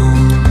alone.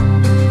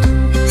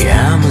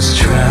 Yeah, I must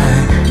try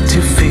to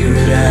figure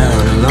it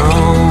out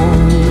alone.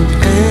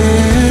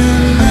 And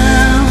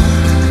now,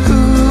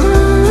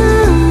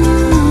 ooh,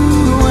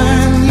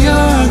 when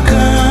you're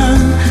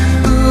gone,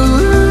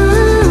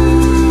 ooh,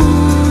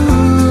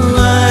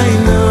 I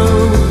know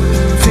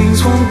things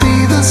won't be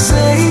the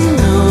same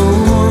no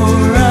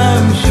more,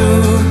 I'm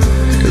sure.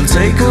 It'll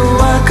take a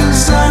while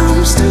 'cause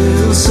I'm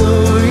still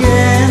sore,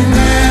 yeah.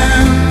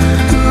 Now,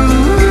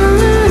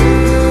 ooh,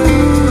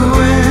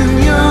 when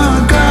you're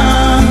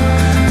gone,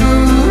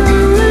 ooh,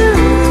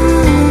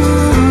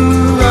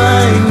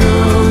 I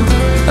know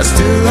I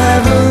still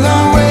have a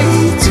long way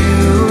to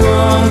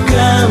walk,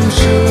 I'm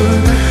sure.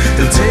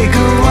 It'll take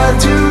a while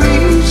to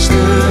reach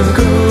the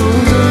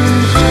golden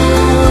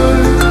shore.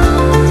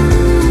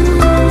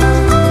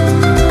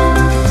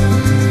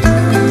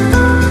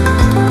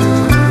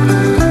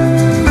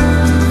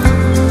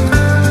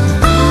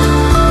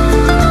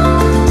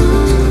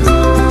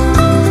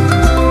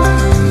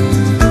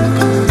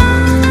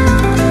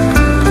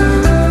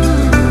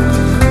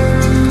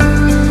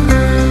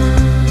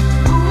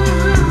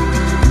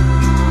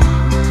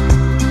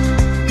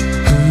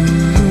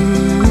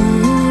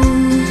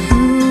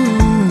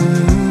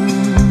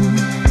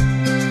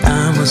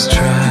 I must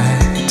try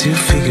to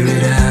figure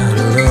it out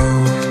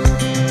alone.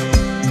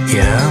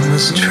 Yeah, I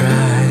must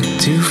try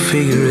to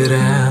figure it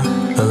out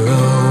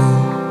alone.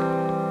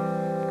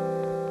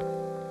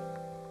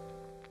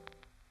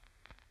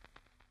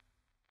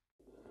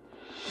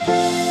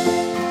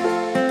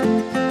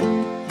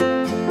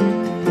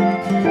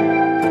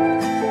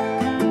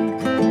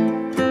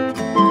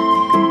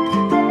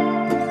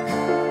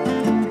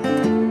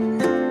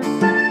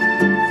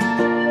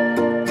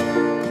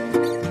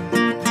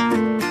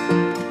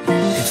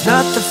 It's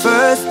not the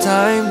first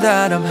time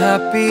that I'm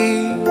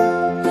happy.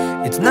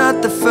 It's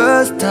not the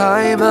first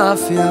time I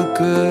feel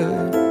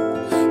good.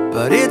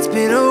 But it's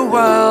been a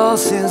while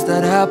since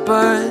that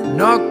happened,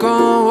 knock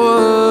on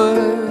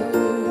wood.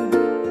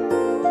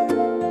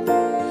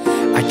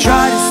 I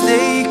try to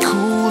stay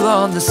cool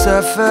on the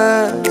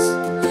surface.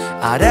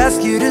 I'd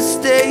ask you to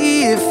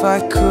stay if I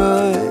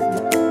could.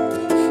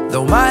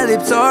 Though my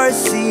lips are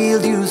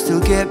sealed, you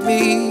still get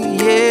me,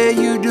 yeah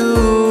you do.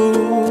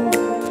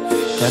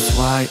 That's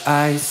why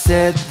I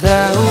said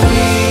that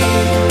we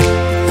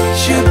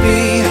should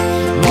be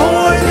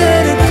more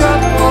than a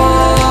couple.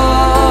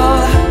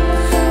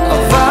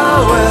 Of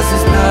ours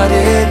is not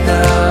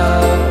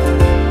enough.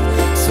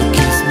 So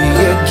kiss me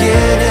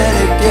again and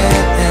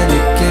again and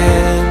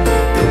again,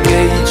 the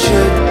way it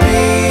should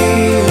be.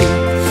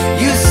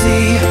 You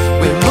see,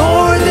 we're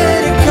more than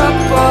a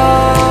couple.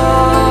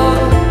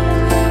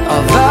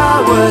 Of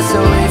hours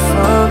away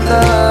from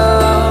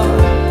love.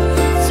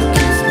 So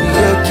kiss me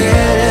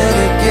again and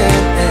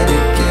again and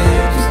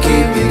again. Just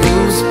give me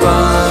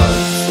goosebumps.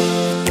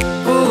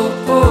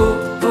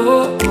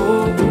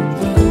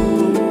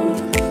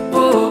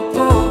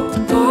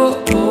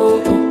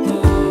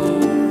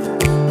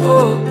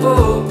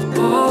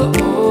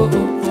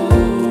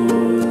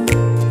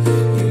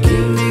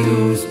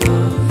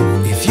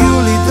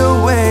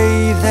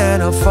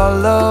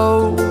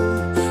 Follow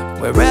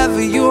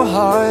wherever your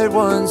heart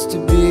wants to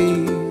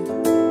be.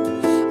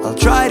 I'll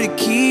try to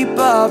keep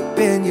up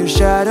in your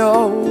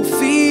shadow,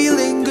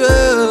 feeling good.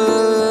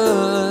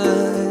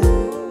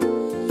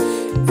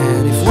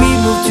 And if we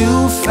move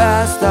too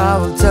fast, I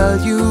will tell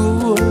you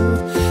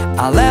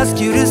I'll ask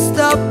you to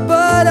stop,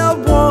 but I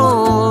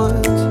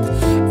won't.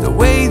 The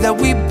way that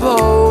we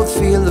both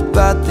feel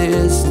about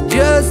this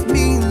just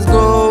means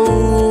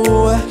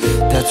go.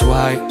 That's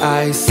why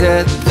I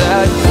said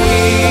that we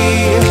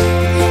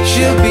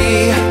should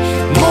be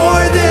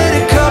more than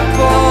a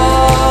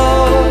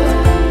couple.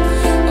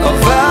 Of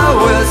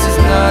ours is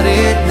not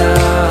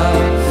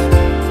enough.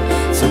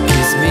 So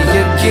kiss me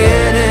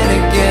again and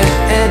again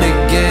and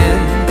again,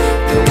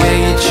 the way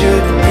it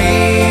should be.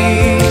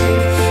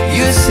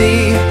 You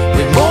see,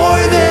 we're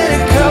more than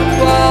a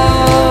couple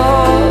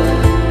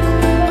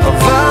of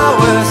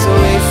hours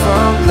away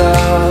from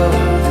love.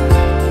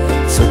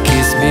 So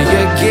kiss me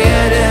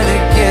again and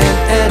again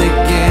and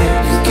again.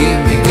 You give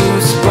me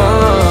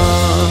goosebumps.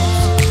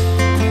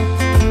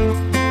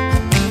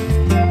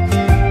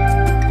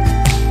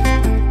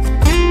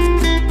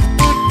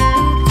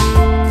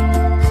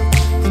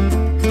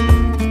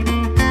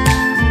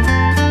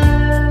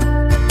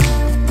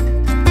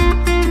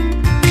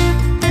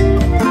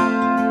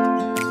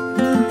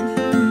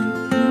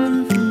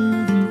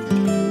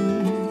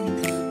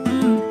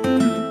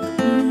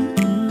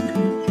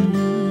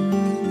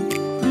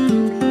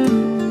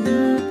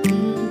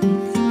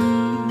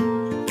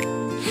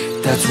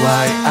 That's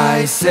why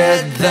I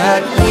said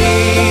that we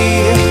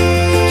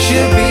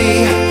should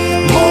be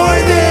more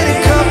than a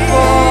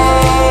couple.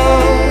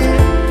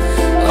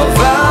 Of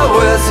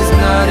hours is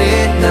not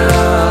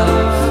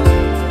enough.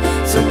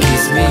 So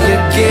kiss me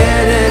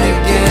again and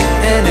again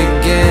and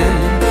again,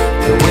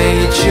 the way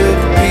it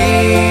should be.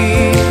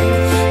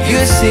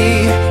 You see,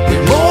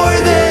 we're more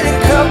than a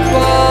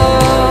couple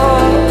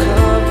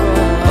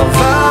of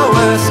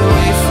hours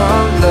away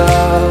from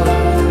love.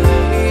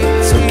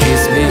 So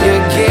kiss me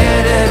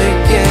again and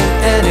again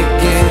and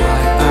again.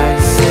 I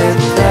said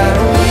that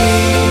we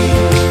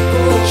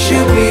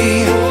should be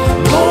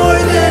more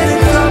than a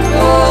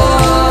couple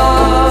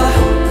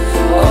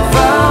of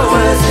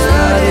hours is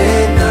not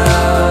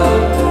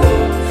enough.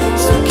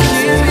 So kiss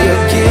me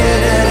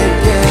again and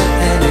again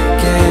and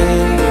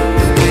again,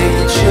 the way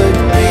it should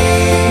be.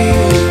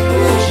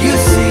 You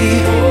see,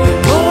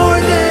 more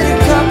than a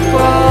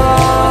couple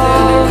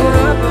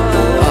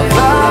of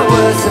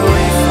hours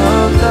away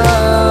from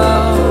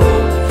love.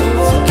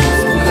 So kiss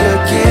me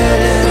again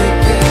and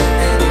again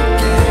and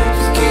again,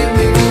 just give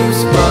me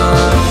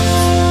goosebumps.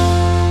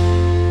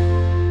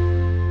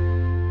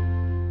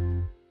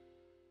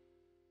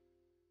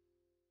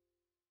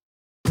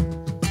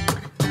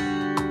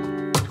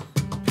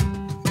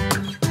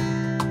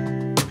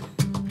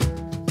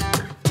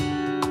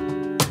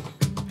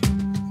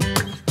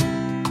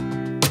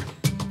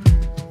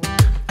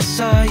 I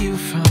saw you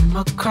from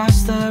across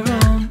the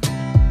room.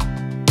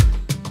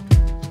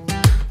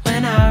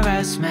 When our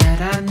eyes met,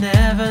 I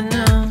never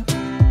knew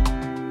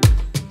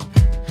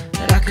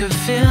that I could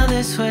feel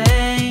this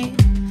way.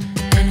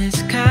 And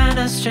it's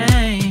kinda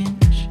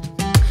strange,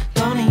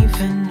 don't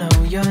even know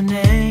your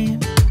name.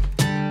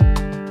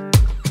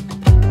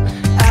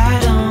 I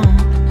don't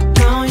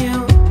know you,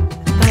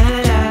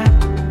 but I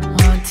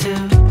want to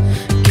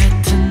get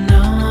to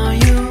know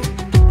you.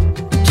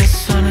 Just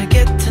wanna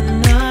get to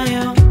know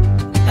you.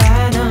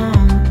 I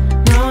don't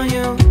know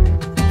you,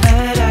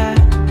 but I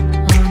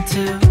want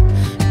to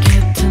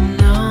get to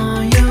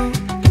know you.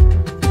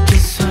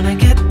 Just wanna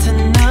get to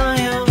know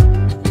you.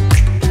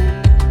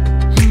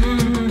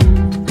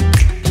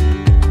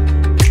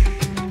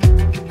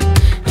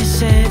 You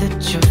say that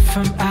you're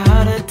from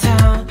out of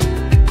town.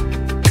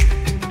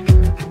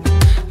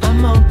 I'm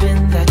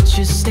hoping that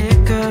you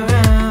stick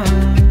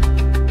around.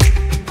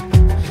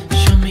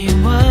 Show me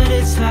what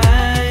it's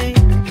like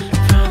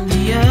from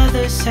the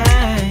other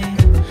side.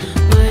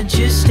 Would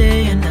you stay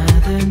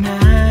another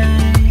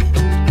night?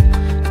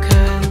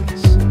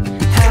 'Cause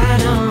I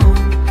don't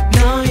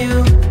know you,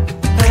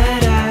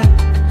 but I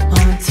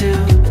want to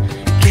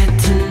get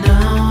to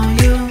know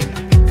you.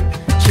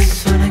 Just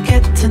wanna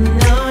get to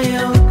know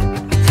you.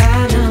 I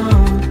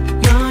don't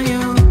know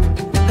you,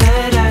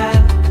 but I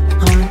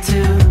want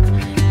to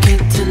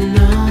get to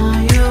know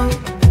you.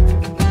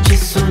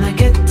 Just wanna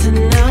get to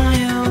know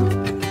you.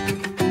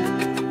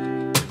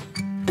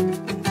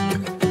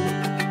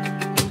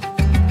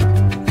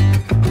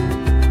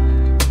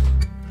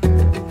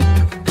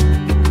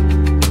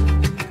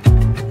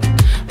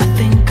 I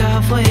think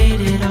I've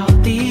waited all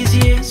these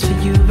years for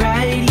you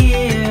right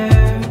here.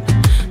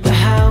 But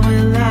how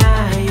will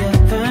I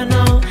ever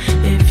know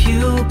if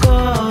you go?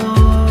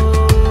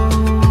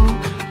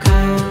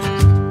 'Cause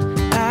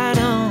I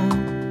don't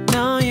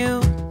know you,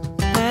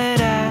 but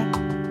I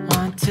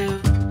want to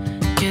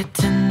get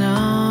to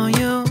know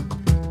you.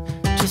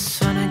 Just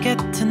wanna get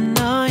to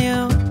know you.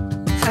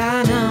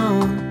 I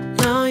don't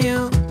know you,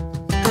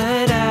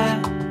 but I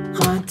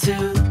want to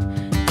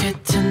get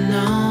to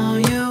know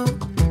you.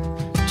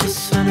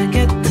 Just wanna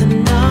get to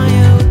know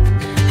you.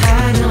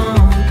 I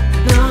don't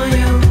know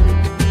you,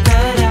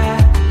 but I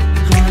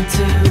want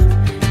to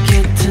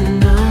get to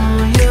know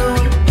you.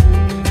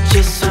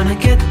 Just wanna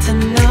get to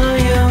know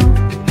you.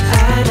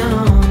 I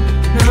don't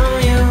know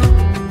you,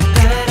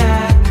 but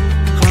I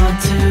want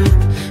to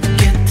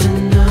get to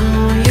know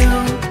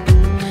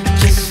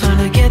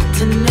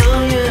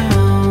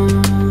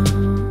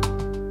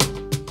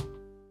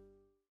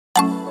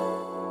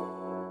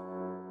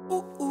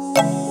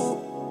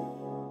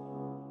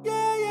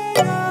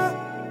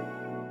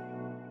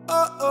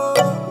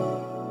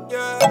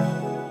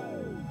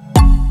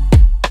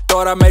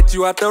Thought I met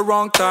you at the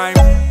wrong time.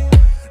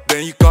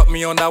 Then you caught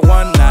me on that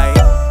one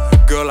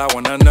night. Girl, I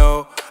wanna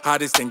know how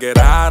this thing get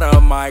out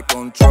of my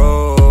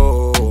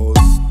control.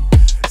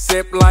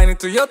 Zip line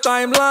into your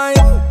timeline.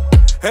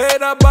 Hey,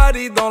 that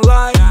body don't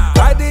lie.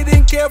 I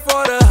didn't care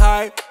for the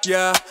hype,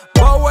 yeah.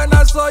 But when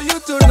I saw you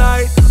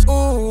tonight,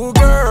 ooh,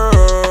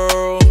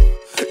 girl,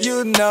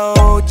 you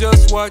know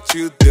just what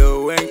you're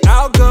doing.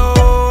 I'll go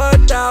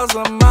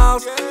 1,000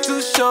 miles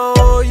to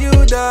show you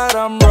that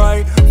I'm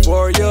right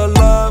for your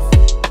love.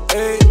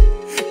 Hey,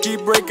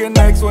 keep breaking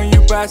necks when you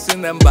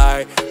passing them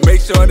by.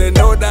 Make sure they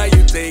know that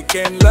you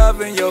taking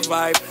love in your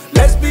vibe.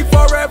 Let's be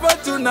forever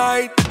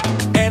tonight,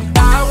 and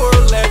I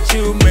will let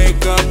you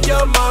make up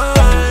your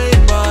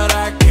mind. But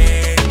I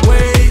can't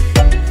wait.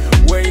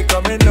 Where you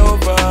coming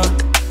over?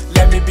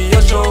 Let me be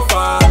your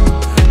chauffeur.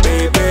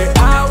 Baby,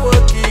 I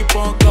will keep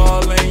on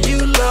calling you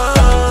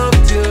love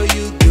till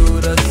you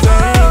do the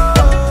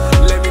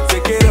same. Let me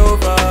take it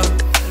over.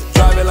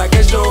 Drive it like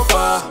a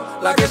chauffeur,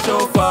 like a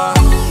chauffeur.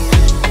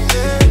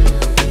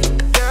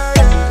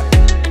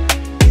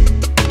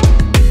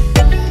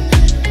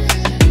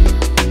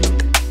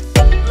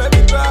 Let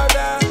me drive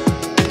that.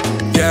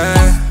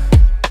 Yeah,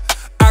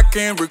 I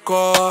can't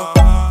recall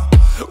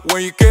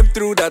when you came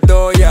through that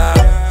door, yeah.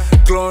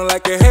 Glowing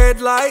like a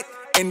headlight,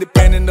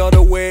 independent all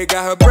the way,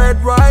 got her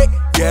bread right,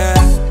 yeah.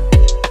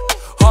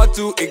 Hard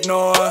to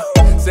ignore,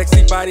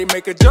 sexy body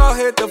make a jaw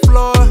hit the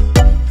floor.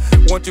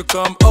 Won't you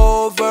come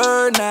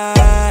over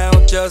now,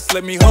 just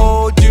let me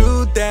hold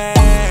you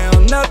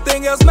down.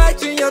 Nothing else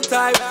matching your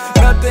type,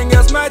 nothing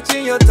else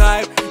matching your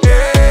type,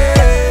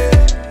 yeah.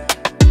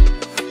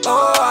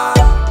 Oh,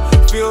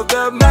 I feel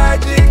the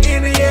magic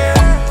in the air.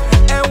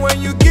 And when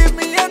you give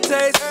me a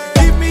taste,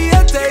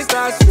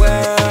 I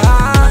swear.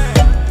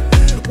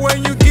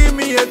 When you give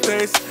me a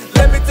taste,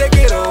 let me take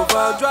it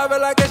over. Drive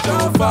it like a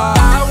chauffeur.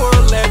 I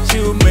will let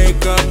you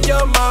make up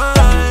your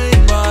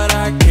mind, but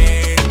I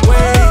can't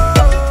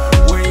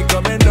wait. When you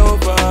coming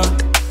over,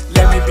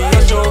 let me be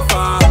your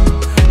chauffeur.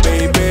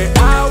 Baby,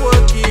 I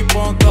will keep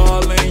on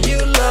calling you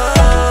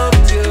love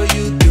till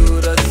you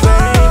do the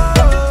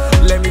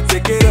same. Let me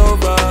take it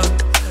over.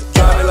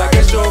 Drive it like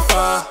a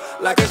chauffeur,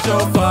 like a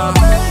chauffeur.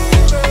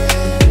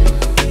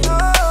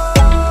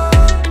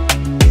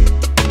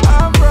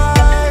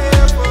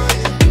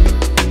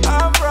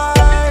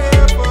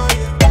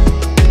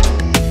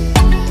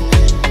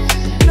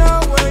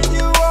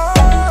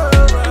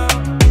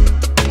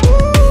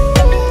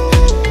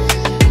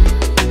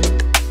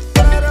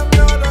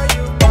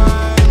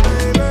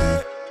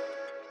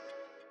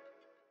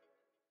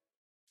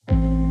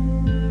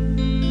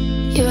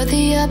 You're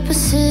the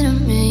opposite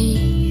of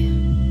me,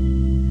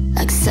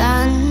 like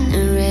sun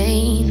and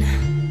rain,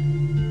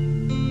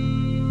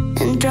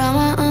 and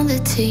drama on the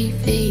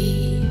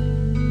TV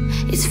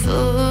is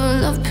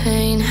full of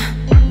pain.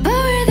 But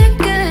we're the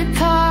good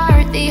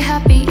part, the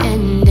happy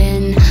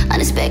ending,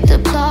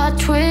 unexpected plot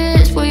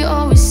twist where you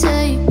always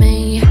save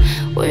me.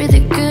 We're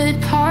the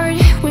good part,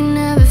 we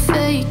never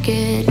fake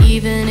it,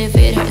 even if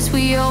it hurts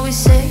we always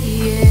say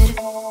it.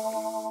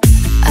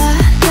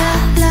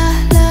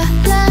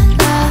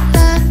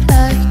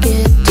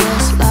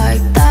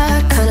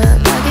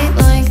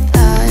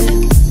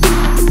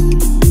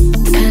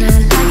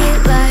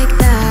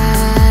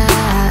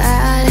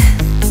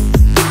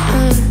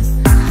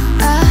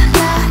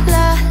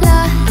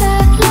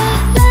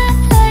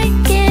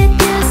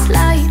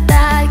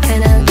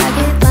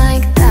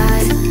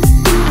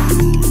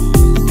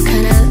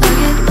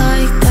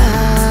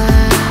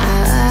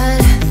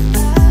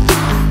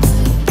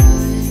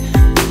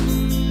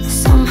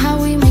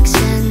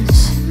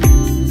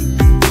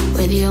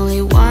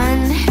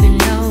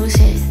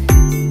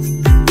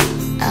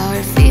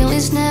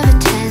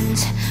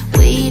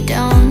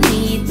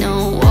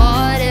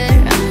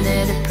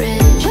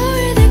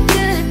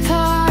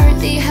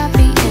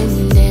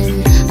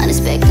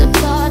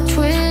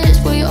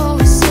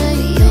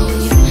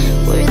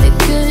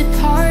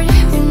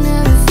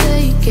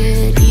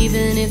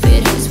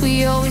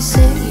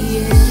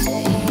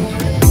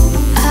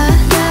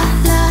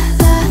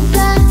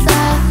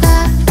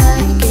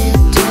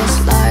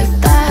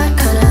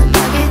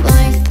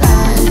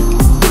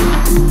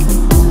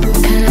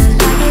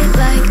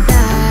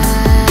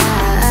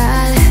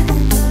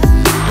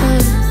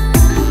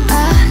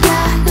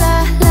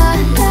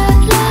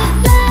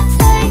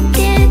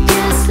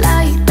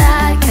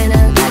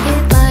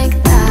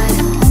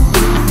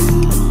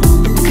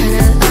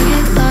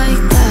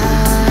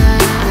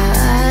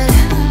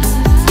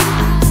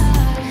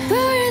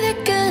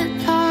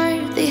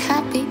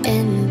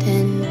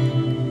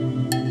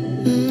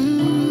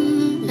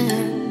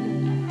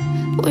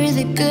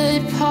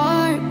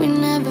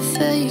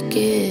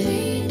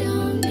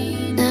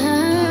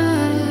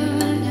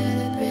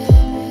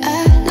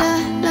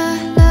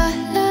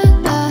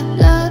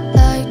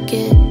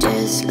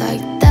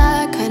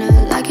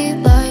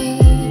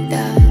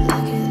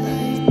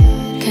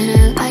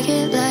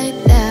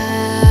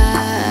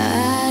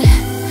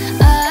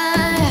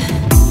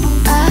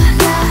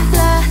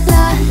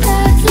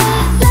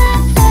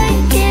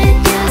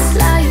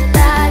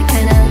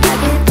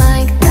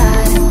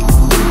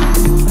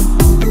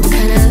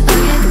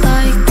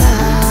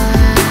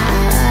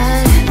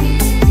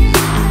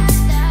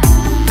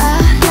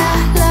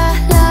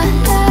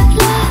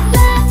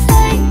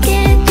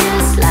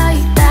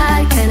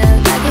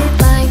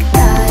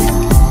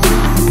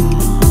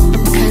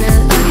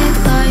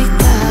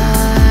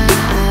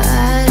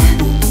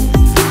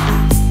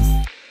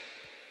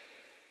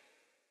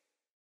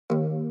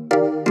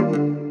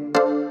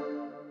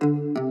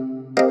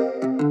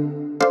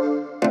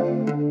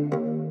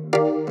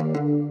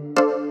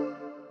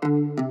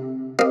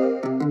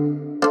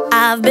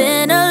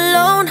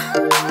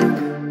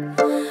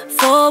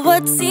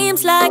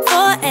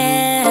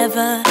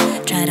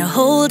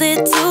 hold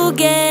it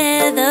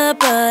together,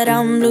 but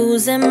I'm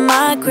losing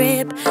my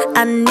grip.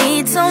 I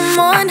need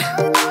someone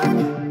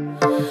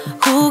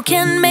who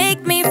can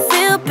make me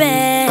feel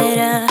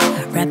better.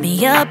 Wrap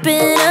me up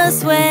in a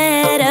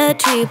sweater,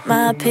 treat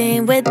my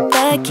pain with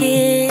a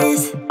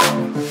kiss.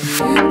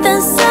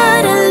 Then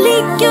suddenly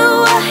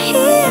you are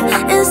here,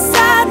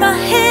 inside my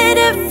head,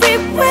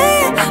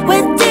 everywhere.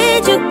 Where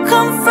did you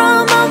come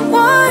from? I'm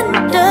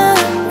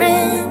wondering.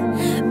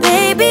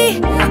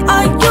 Baby,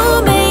 are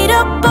you made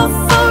up of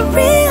for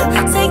real?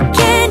 Say,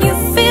 can you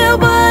feel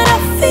what I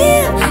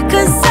feel?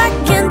 'Cause I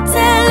can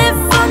tell if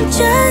I'm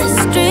just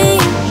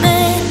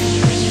dreaming.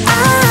 I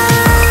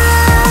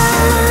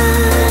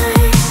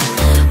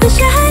wish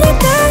I had a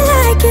girl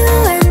like you,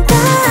 and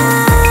I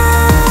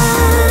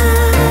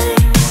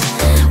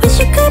wish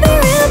you could be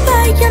real,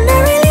 but you're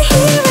not really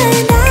here.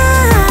 And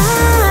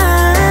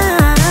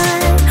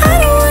I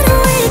don't wanna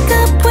wake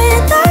up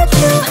without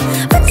you,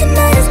 but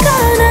tonight is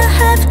gonna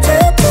have to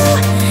do.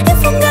 If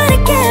I'm gonna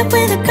get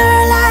with a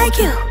girl like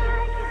you,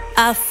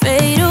 I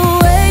fade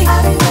away,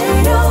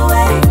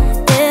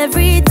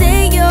 every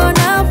day you're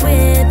not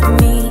with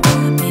me.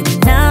 Maybe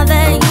now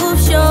that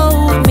you've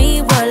showed me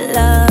what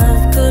love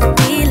could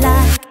be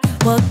like,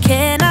 what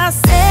can I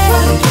say?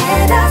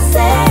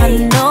 I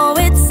know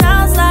it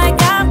sounds like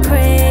I'm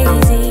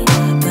crazy,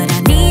 but I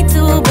need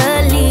to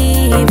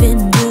believe in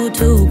you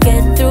to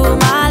get through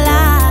my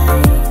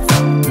life.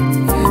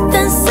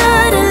 Then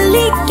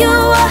suddenly you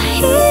are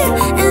here,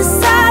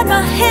 inside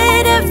my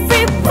head,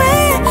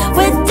 everywhere.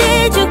 Where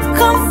did you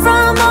come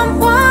from? I'm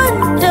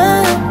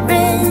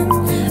wondering.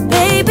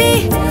 Baby,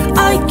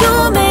 are you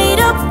made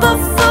up of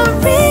for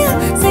real?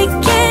 Say,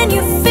 can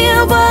you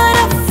feel what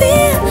I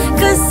feel?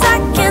 'Cause I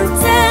can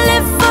tell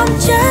if I'm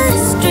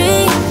just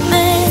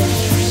dreaming.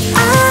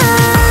 I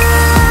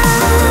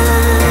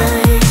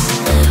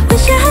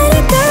wish I had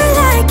a girl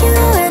like you,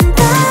 and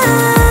I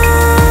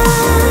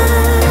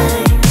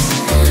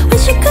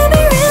wish you could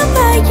be real,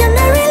 but you're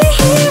not really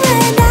here.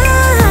 And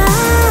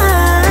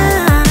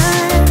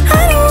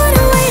I don't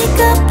wanna wake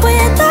up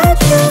without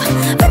you,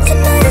 but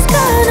tonight is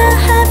gonna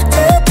have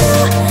to do.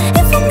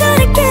 If I'm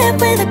gonna get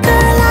with a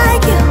girl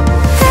like you,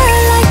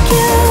 girl like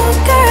you,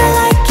 girl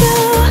like you.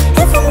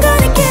 If I'm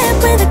gonna get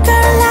with a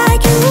girl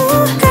like you,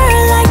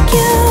 girl like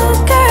you,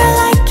 girl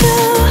like you.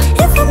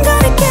 If I'm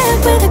gonna get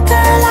with a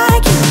girl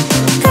like you,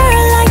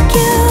 girl like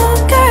you,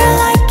 girl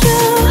like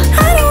you.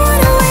 I don't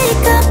wanna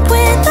wake up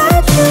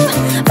without you,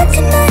 but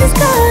tonight is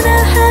gonna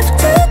have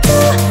to do.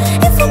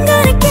 If I'm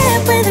gonna get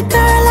with a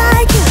girl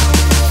like you.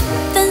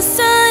 Then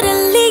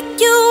suddenly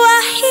you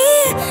are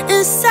here,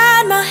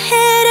 inside my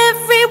head,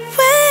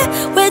 everywhere.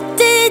 Where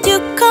did you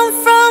come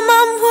from?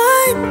 I'm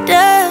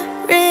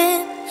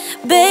wondering.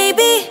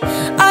 Baby,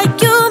 are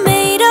you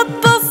made up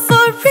of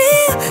for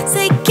real?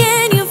 Say,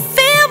 can you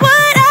feel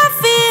what I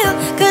feel?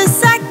 'Cause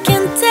I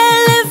can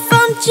tell if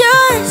I'm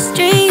just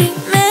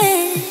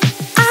dreaming.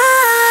 I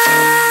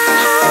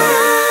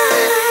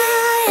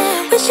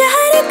wish I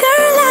had a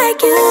girl like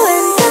you,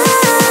 and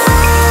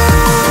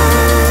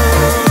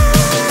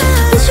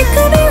I wish you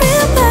could be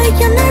real, but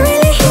you're not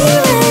really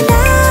here. And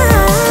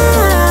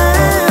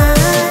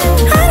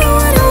I don't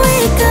wanna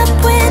wake up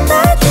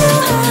without you,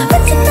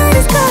 but tonight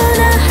is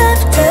gonna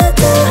have to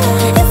do.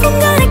 If I'm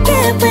gonna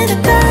get with a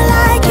girl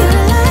like you,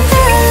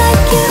 girl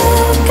like you,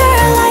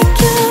 girl like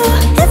you.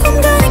 If I'm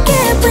gonna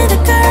get with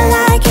a girl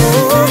like you,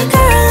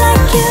 girl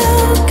like you,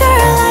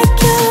 girl like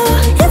you.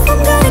 If I'm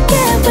gonna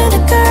get with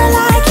a girl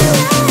like you,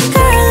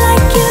 girl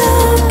like you,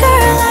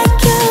 girl like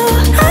you.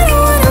 I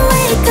don't wanna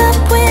wake up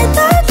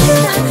without you,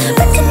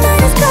 but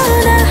tonight is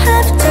gonna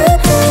have to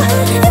do.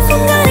 If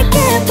I'm gonna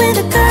get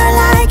with a girl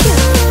like you.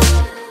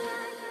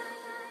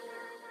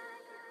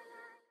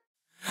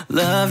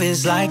 Love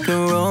is like a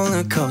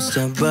roller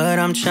coaster, but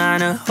I'm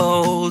trying to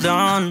hold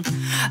on.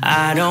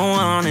 I don't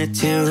want it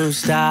to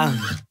stop.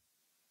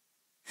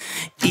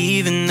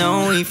 Even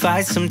though we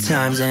fight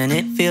sometimes and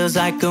it feels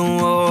like a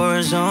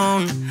war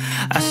zone,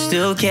 I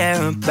still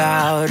care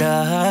about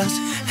us.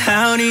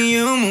 How do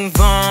you move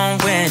on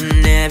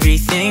when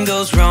everything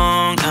goes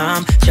wrong?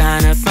 I'm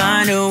trying to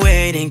find a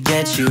way to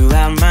get you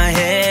out my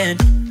head.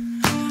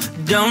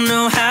 Don't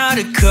know how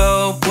to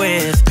cope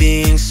with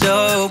being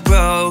so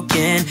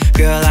broken.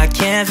 Girl, I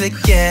can't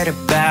forget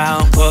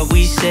about what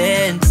we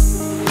said.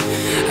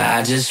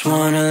 I just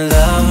wanna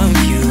love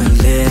you a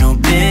little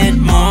bit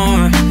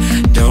more.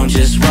 Don't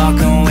just walk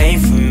away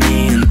from me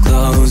and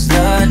close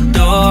the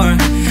door.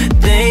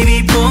 Baby,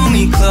 pull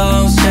me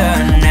closer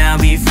now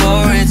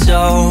before it's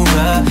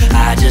over.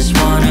 I just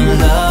wanna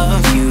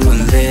love you a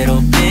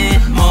little bit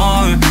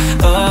more.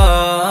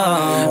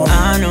 Oh,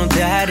 I know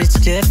that it's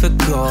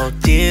difficult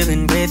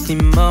dealing with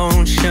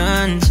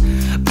emotions,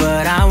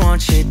 but I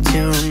want you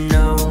to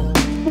know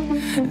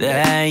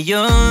that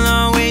you'll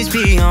always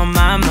be on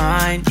my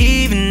mind.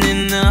 Even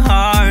in the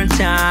hard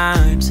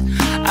times,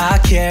 I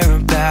care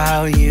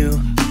about you.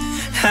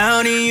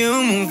 How do you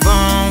move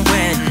on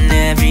when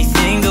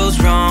everything goes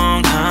wrong?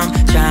 I'm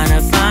trying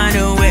to find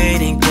a way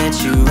to get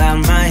you out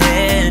my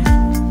head.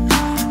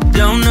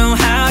 Don't know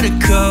how to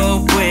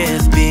cope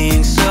with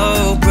being so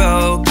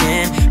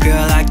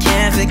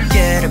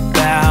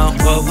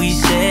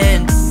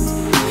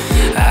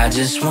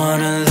just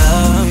wanna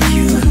love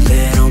you a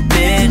little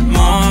bit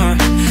more.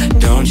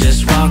 Don't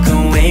just walk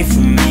away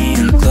from me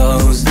and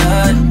close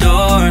the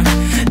door.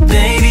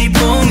 Baby,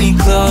 pull me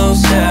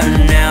closer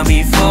now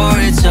before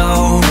it's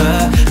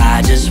over.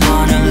 I just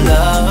wanna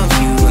love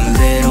you a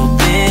little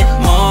bit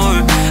more.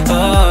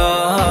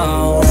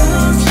 Oh,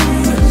 love you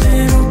a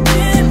little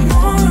bit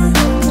more.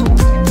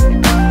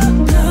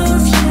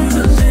 Love you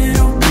a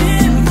little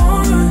bit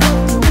more.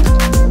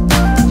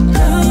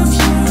 Love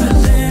you a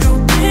little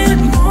bit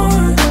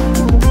more.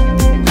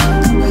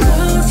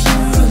 Love you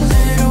a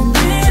little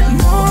bit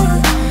more.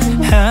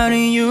 How do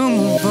you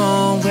move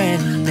on when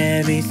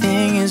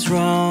everything is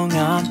wrong?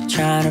 I'm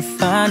trying to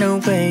find a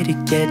way to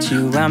get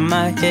you out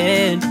my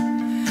head.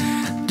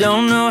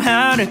 Don't know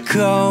how to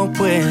cope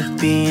with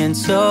being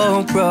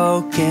so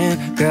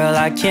broken. Girl,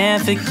 I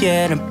can't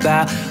forget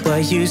about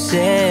what you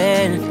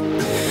said.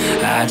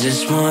 I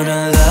just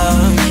wanna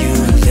love you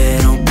a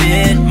little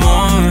bit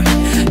more.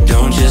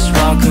 Don't just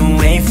walk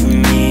away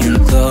from me and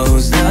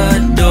close the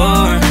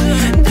door.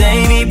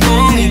 Baby,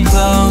 pull me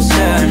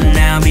closer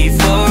now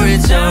before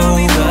it's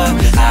over.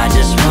 I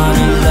just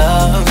wanna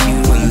love you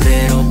a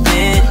little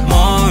bit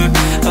more.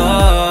 Oh,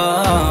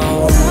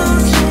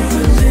 love you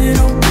a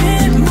little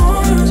bit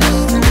more.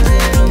 Just a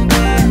little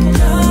bit.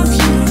 Love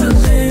you a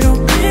little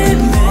bit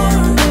more.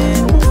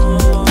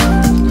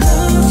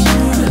 Love you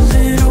a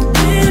little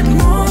bit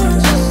more.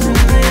 Just a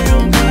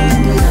little bit.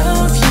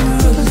 Love you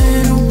a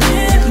little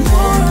bit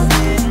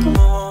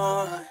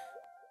more.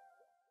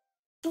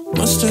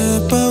 One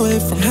step away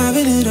from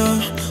having it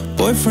all.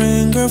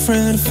 Boyfriend,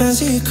 girlfriend,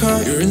 fancy car.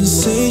 You're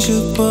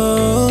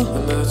insatiable,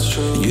 and that's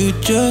true. You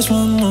just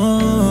want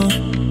more.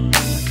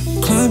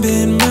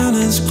 Climbing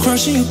mountains,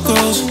 crushing your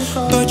goals,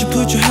 but you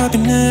put your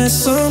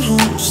happiness on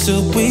hold.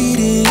 Still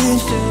waiting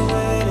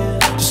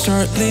to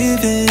start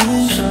living.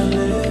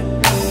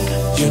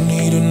 You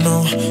need to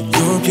know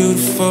you're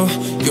beautiful,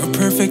 you're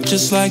perfect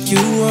just like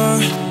you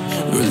are.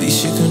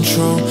 Release your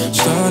control,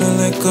 start to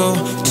let go.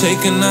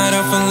 Take a night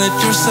off and let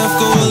yourself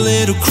go a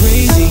little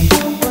crazy.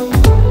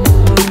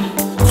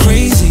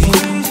 Crazy,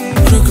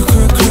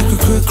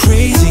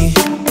 crazy.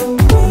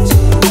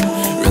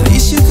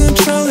 Release your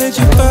control, let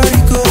your body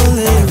go a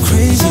little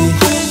crazy.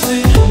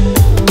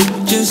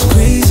 Just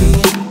crazy,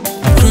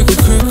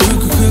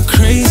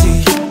 crazy.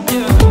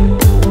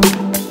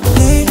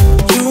 Let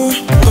your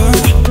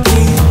body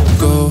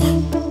go.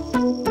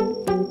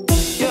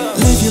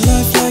 Live your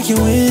life like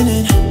you're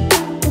winning.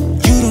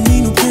 You don't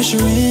need no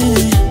pressure in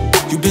it.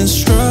 You've been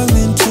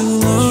struggling too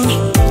long.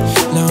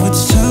 Now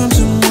it's time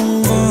to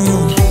move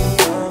on.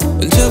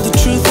 And tell the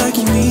truth like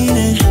you mean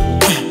it.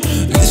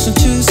 Listen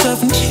to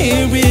yourself and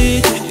hear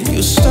it. And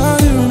you'll start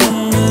to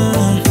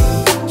remember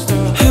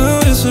how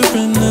to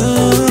surrender.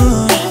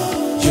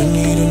 You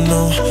need to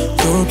know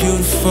you're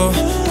beautiful,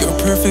 you're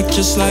perfect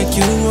just like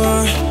you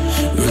are.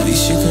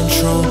 Release your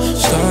control,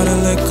 start to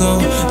let go.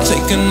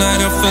 Take a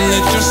night off and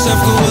let yourself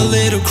go a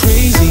little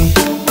crazy.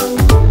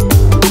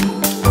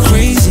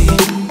 Crazy,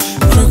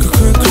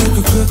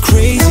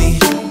 crazy.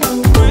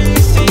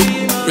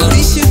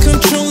 Release your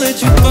control, let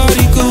your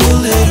body go a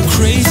little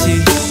crazy.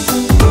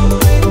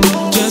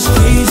 Just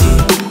crazy,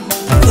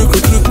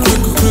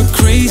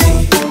 crazy.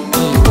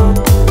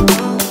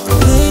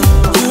 Let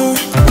your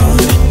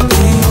body.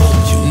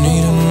 You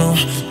need to know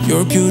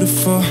you're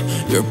beautiful,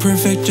 you're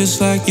perfect just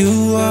like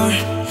you are.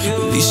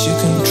 Release your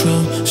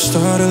control,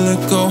 start to let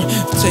go.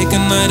 Take a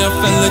night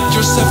off and let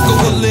yourself go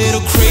a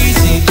little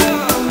crazy.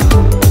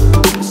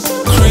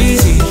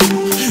 Crazy,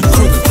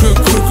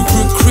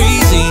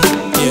 crazy.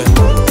 Yeah.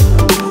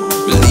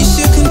 Release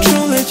your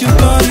control, let your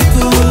body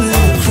go a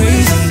little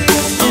crazy.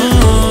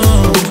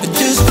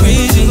 Just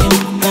crazy.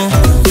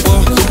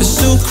 It's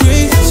so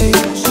crazy.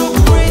 Let your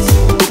body go.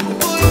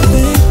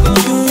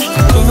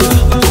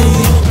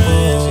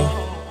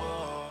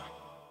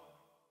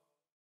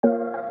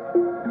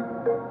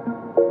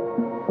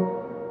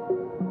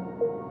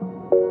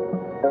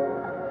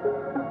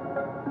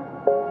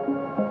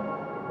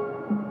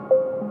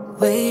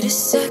 Wait a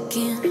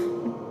second,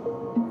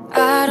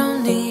 I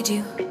don't need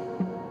you.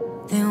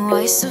 Then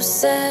why so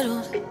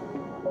settled?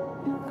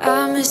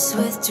 I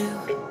miswithdrew.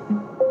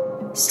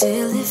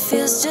 Still it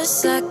feels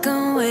just like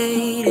I'm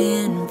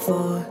waiting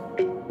for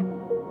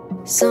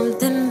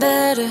something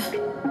better.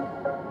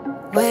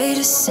 Wait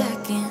a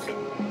second,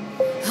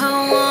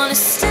 I wanna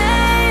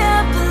stay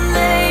up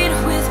late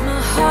with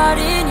my heart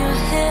in your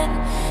head.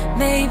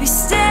 Maybe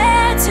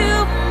stare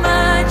too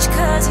much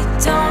cause you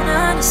don't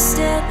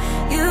understand.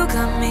 You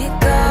got me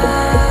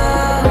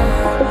gone.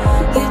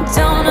 You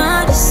don't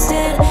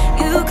understand.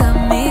 You got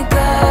me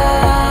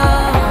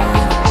gone.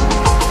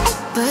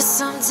 But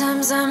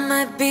sometimes I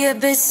might be a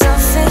bit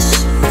selfish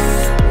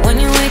when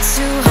you're way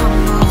too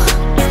humble.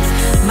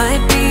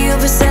 Might be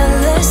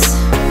overzealous,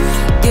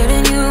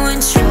 getting you in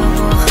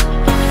trouble.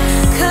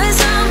 Cause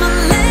I'm a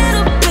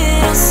little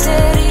bit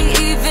unsteady,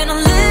 even a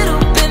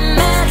little bit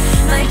mad.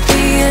 Might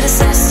be a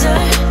disaster.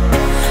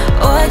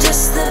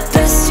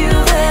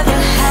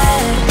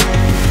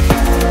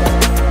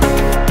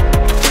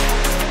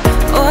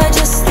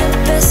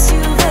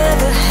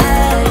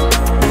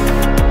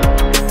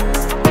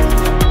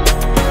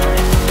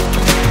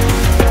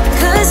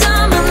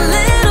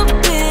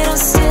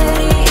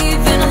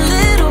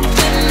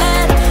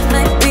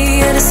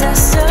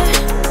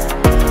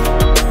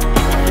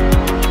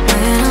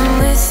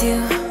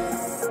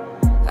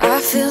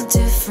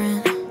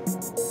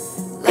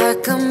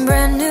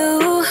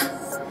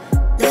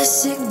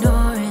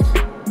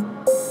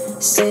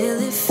 Still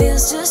it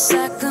feels just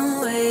like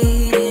I'm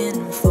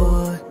waiting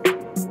for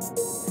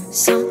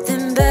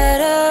something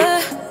better.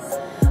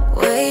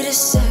 Wait a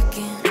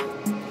second,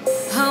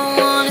 I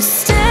wanna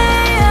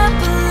stay up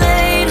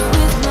late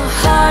with my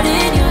heart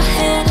in your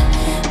hand.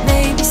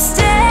 Maybe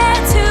stay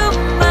too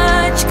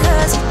much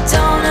cause you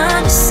don't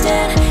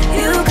understand.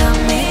 You got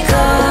me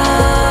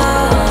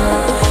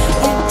gone.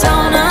 You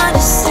don't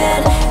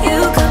understand. You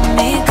got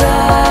me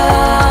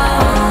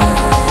gone.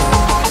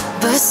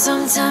 But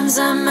sometimes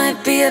I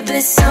might be a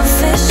bit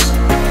selfish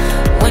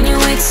when you're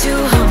way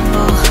too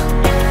humble.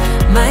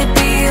 Might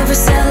be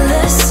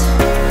overzealous,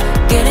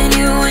 getting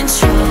you in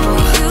trouble.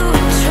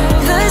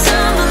 Cause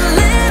I'm a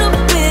little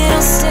bit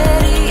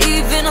unsteady,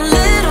 even a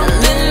little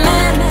bit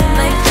mad.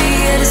 Might be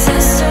a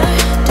disaster,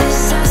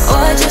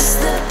 or just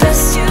the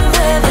best you've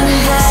ever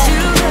had.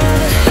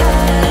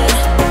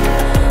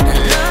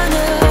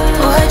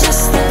 Or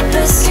just the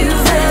best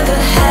you've ever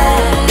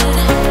had.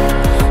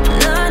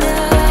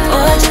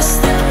 Or just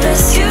the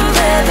best you've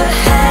ever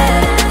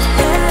had.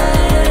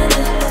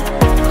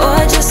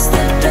 Or just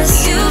the best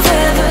you've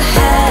ever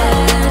had.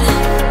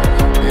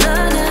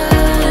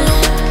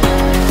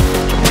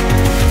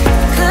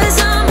 Cause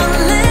I'm a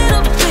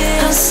little bit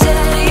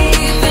unsteady,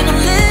 even a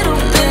little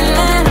bit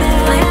mad.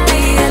 Might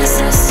be a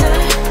disaster,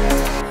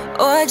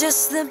 or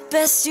just the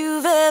best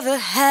you've ever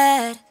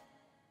had.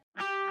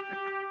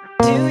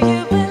 Do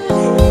you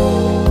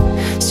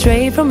believe?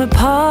 Straight from a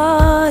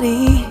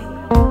party,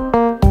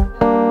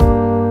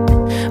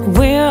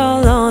 we're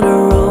all on a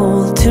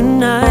roll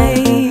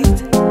tonight.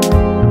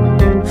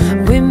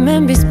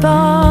 Women be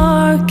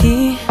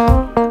sparky,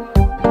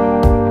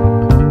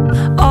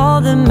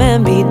 all the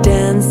men be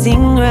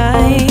dancing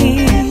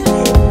right.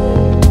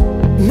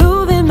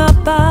 Moving my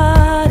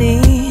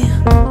body,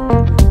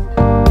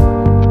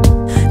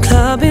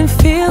 clubbing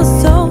feels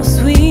so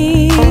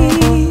sweet.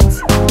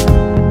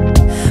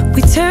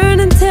 We turn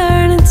and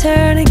turn and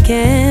turn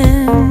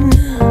again.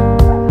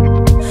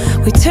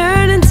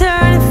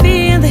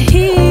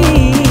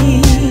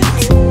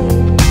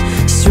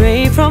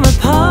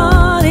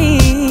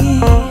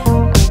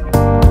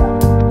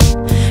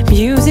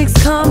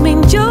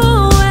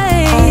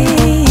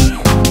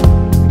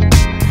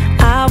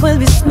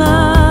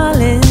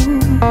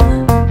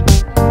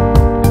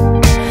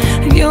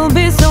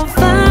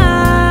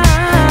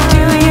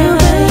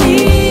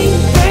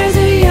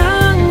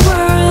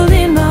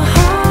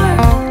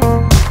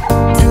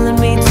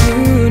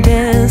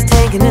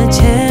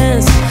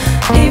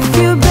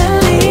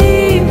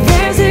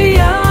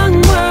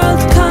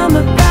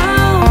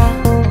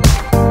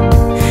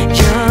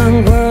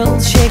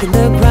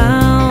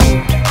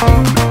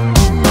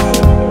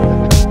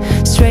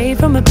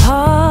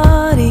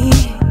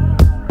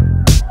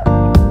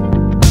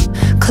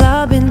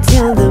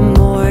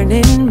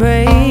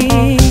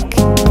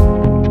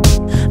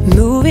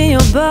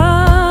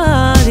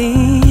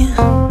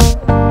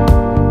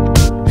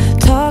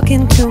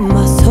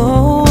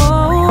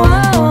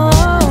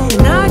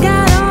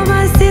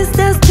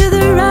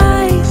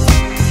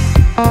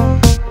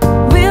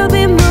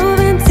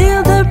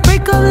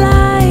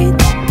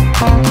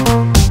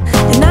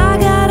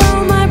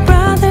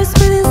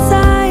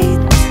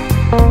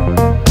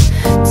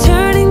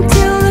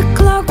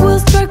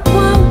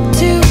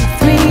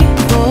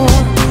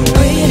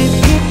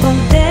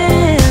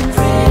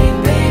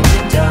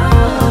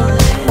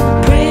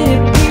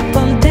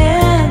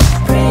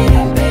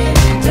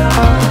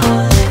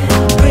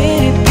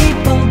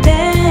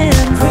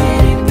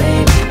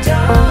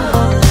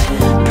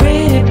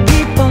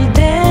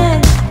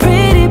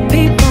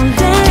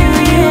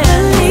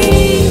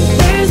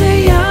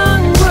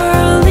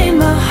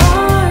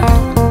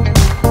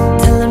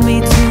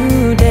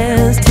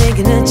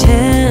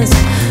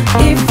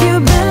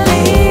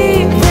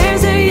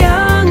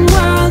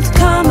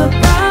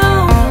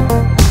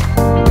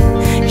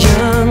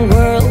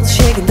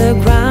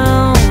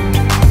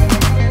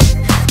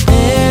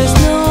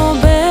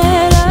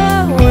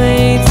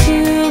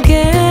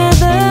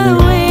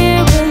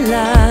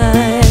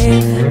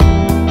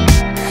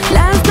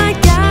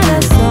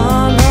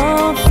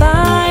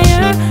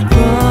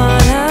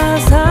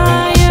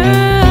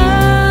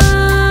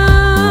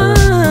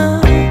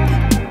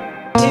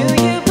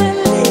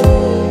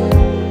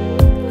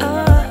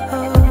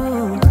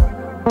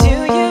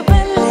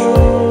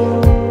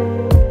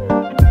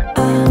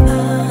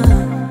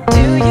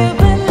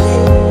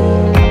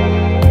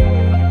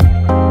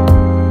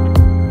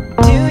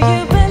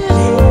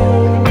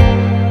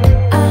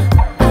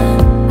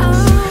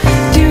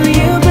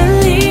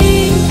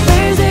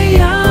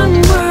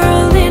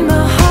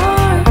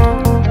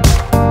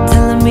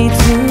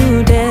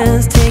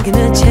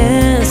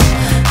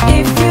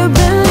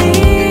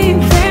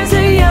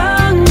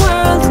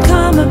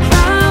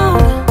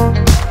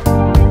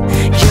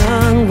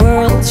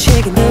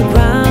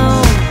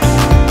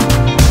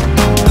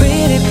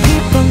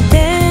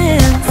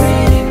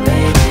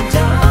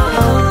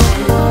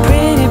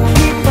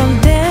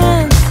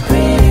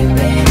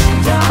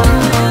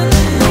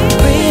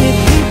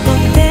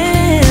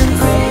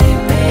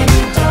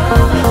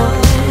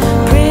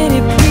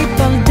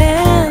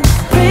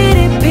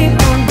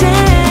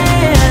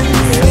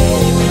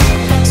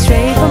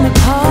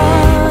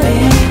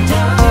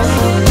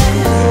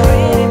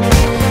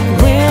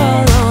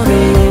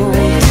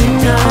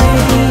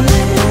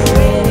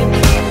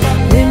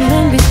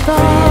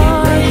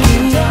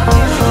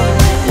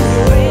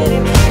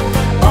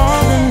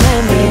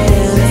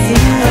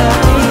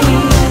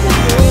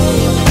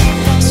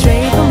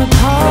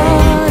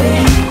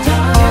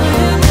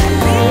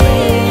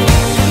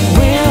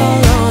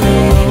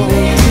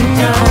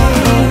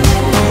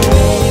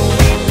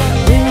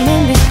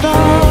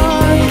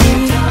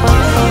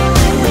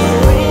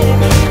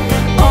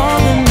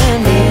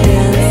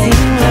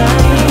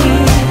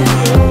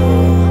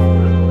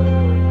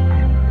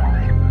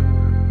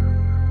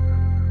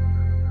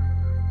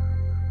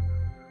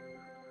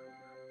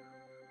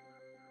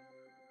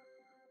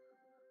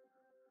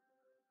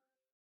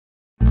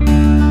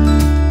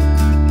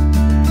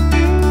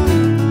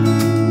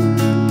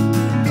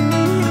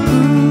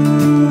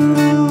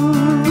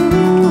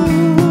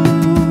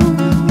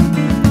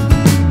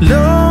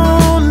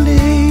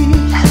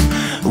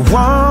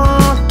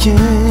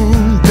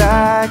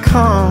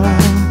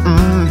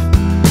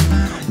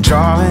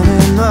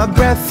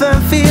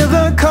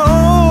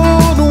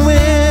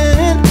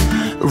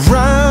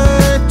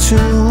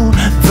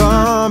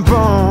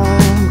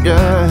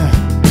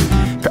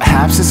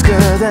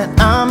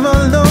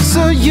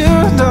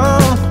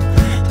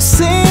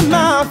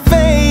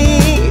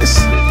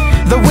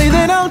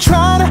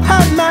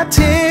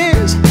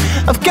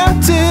 I've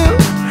got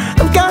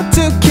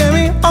to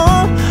carry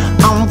on.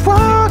 I'm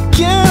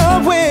walking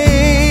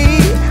away.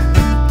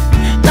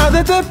 Now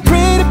that the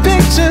pretty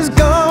picture's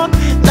gone,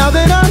 now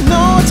that I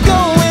know what's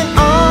going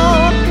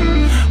on.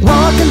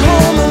 Walking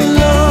home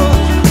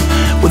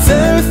alone with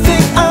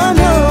everything I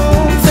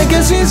know,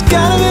 thinking she's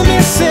gotta be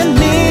missing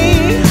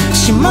me.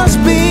 She must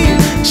be.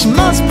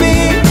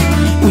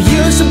 We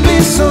used to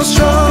be so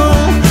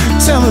strong.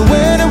 Tell me,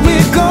 where did we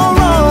go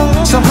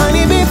wrong? So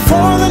honey,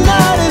 before the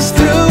night is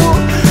through,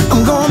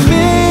 I'm gonna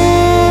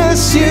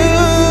miss you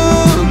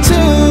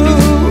too.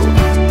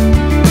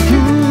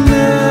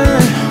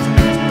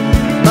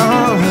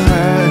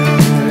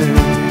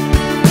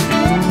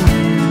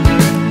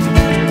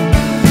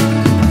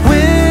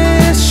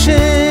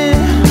 Wishing,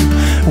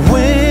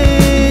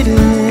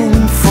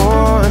 waiting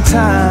for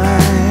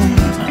time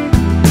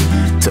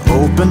to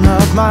open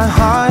up my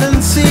heart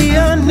and see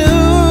a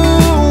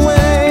new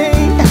way,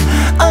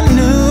 a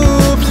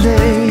new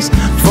place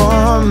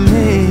for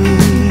me.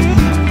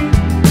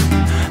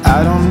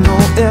 I don't know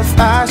if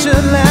I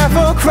should laugh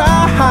or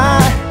cry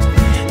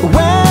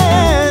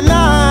when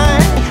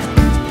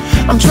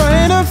I'm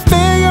trying to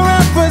figure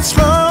out what's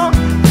wrong.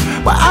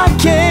 But I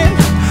can't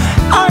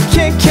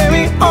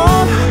carry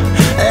on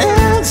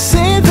and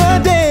see the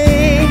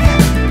day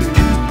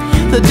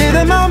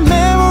that my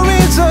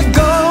memories are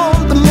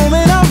gone, the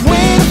moment I've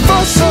waited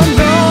for so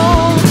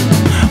long.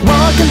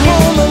 Walking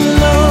home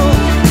alone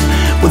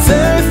with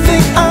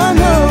everything I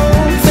know,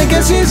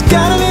 thinking she's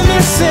gotta be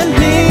missing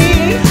me.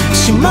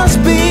 She must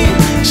be.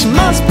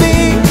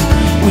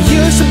 We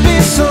used to be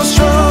so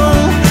strong.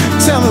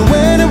 Tell me,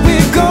 where did we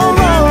go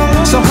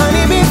wrong? So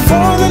honey,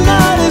 before the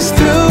night is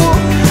through,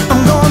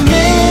 I'm gonna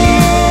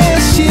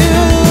miss you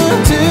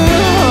too.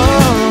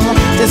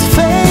 This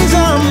phase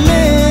I'm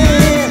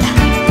in,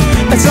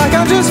 it's like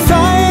I'm just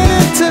flying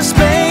into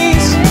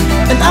space,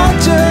 and I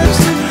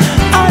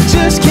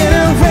just can't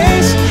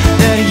erase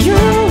that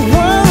you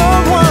were the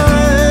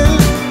one.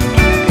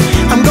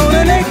 I'm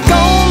gonna let go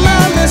of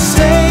my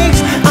mistakes.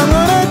 I'm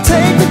gonna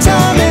take the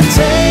time it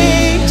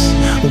takes.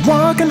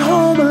 Walking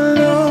home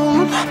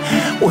alone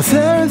with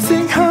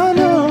everything I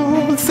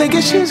know,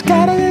 thinking she's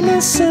gotta be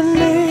missing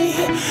me.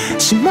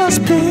 She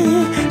must be.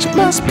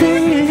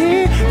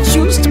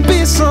 Used to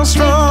be so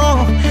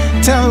strong.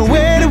 Tell me,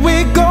 where did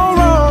we go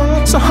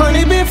wrong? So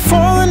honey,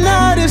 before the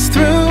night is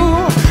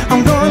through,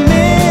 I'm gonna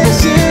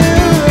miss you.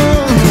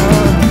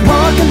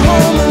 Walking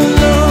home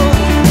alone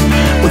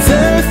with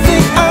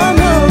everything I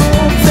know,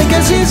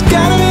 thinking she's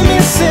gotta be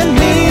missing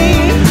me.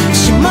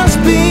 She must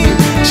be.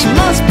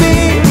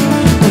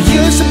 We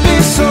used to be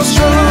so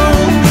strong.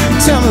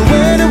 Tell me,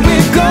 where did we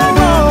go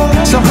wrong?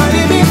 So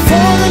honey,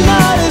 before the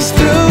night is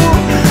through,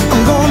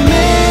 I'm gonna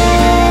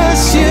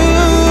miss you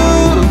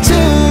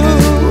too.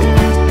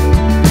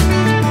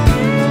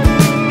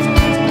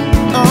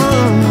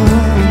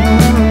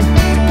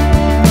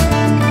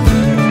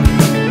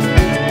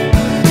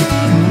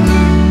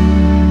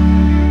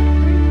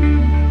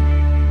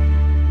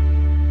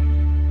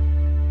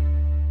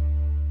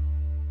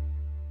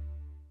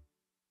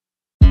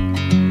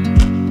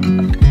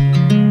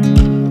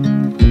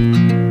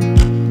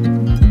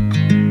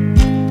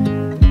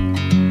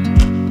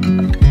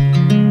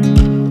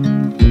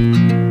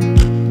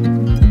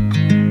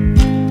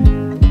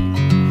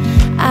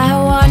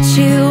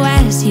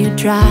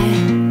 Dry.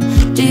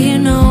 Do you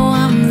know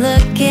I'm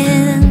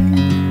looking,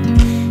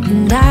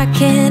 and I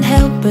can't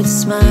help but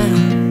smile?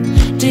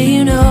 Do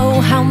you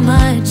know how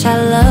much I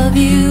love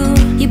you?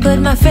 You put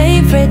my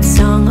favorite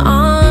song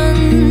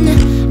on,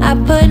 I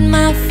put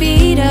my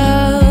feet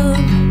up,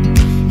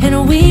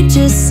 and we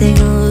just sing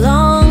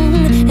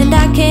along. And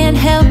I can't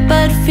help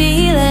but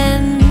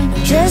feeling,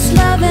 just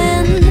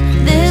loving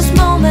this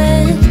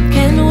moment.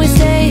 Can we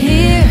stay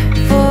here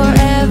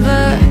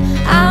forever?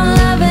 I'm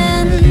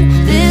loving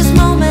this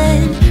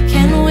moment.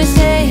 Can we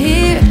stay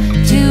here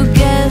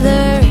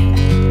together?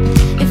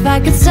 If I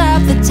could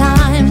stop the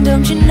time,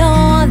 don't you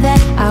know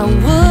that I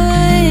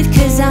would?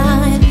 'Cause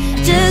I'm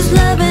just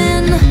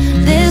loving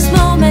this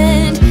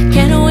moment.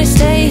 Can we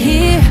stay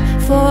here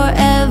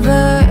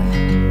forever?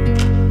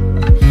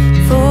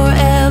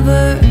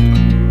 Forever.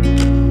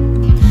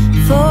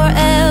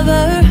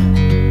 Forever.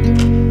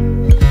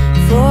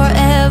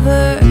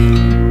 Forever.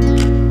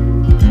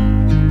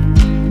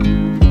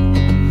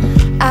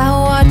 I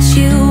watch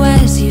you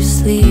as you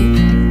sleep.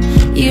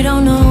 You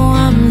don't know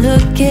I'm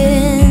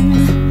looking.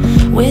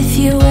 With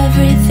you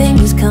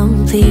everything's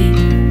complete.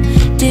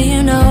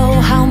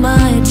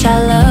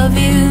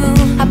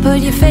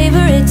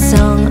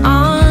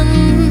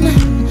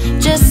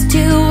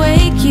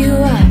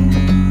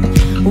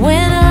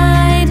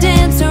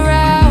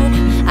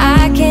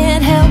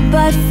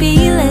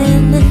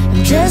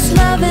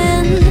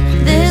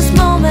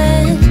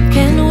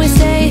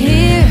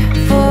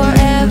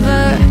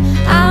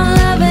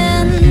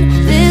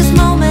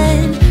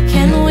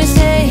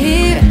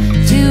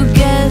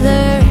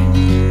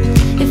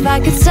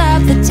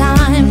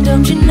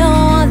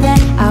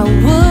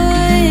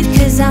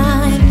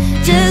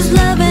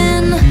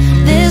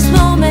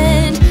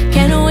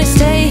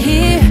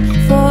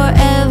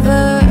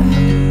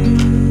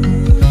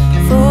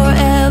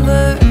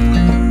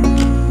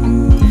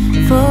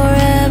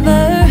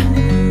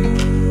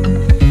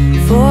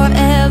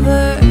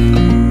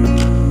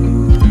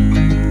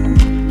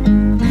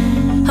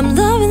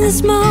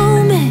 this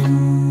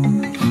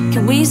moment.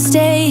 Can we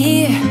stay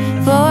here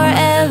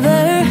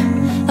forever?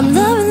 I'm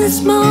loving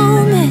this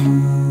moment.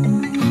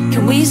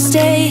 Can we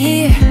stay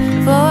here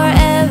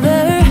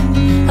forever?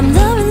 I'm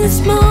loving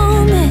this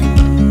moment.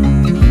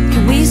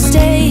 Can we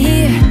stay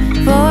here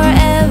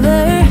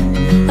forever?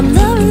 I'm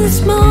loving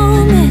this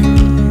moment.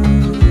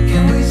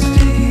 Can we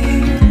stay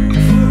here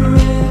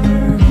forever?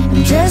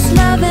 I'm just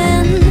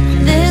loving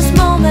this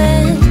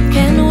moment.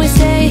 Can we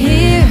stay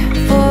here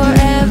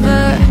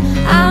forever?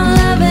 I'm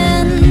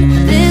loving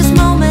this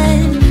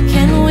moment.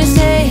 Can we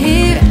stay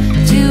here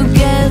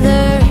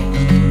together?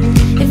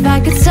 If I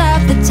could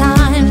stop the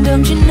time,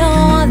 don't you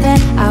know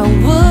that I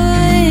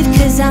would?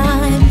 'Cause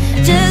I'm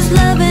just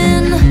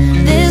loving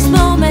this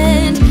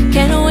moment.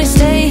 Can we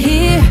stay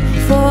here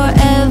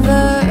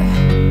forever?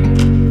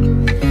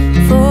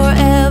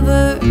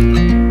 Forever.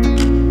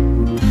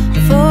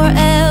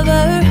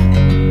 Forever.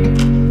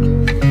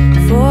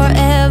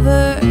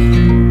 Forever.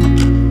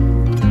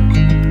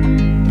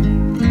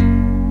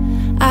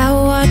 I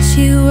watch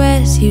you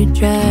as you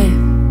drive.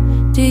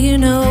 Do you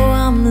know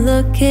I'm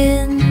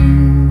looking?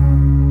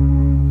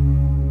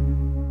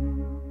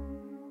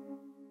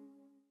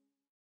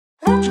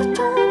 Let you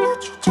down,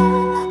 let you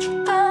down, let you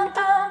down,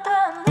 down,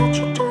 down. Let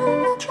you down,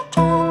 let you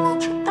down,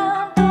 let you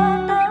down, down,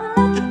 down.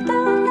 Let you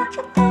down, let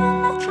you down,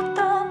 let you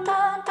down,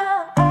 down,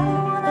 down. I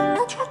don't wanna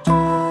let you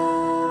down.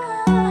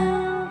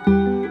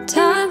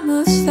 Time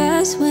moves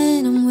fast when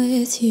I'm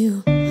with you.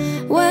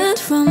 Went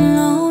from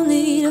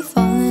lonely to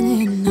falling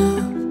in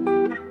love.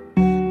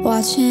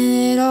 Watching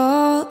it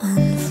all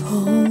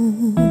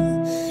unfold.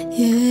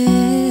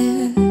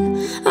 Yeah,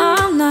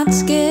 I'm not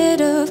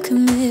scared of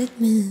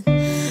commitment.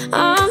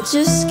 I'm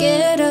just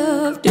scared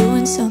of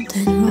doing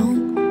something wrong.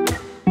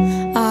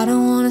 I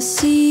don't wanna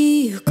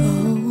see you go.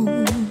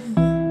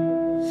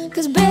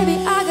 'Cause baby,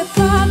 I got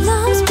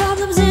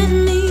problems in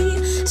me.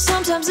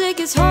 Sometimes it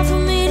gets hard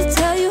for me to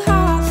tell you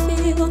how I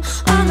feel.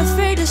 I'm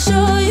afraid to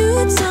show you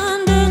what's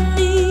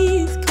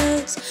underneath.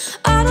 'Cause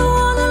I don't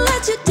wanna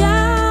let you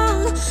down.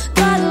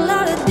 Got a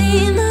lot of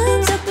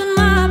demons up in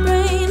my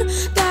brain.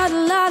 Got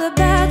a lot of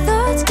bad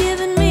thoughts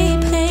giving me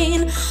pain.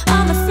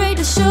 I'm afraid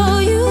to show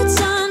you what's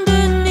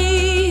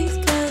underneath.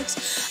 'Cause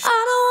I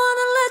don't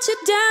wanna let you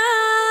down.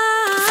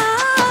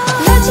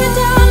 Let you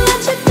down,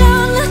 let you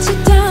down, let you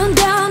down,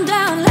 down,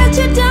 down. Let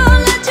you down,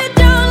 let you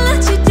down,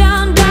 let you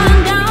down, down,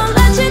 down.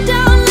 Let you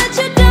down, let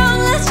you down,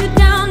 let you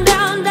down,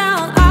 down,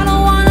 down. I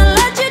don't wanna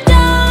let you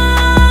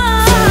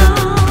down.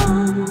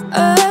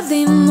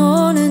 Early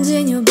mornings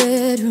in your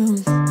bedroom,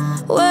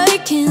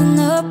 waking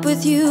up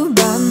with you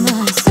by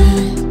my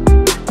side,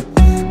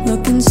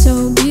 looking so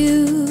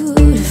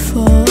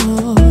beautiful.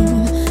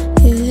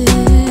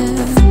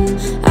 Yeah,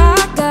 I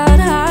got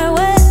high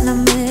when I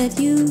met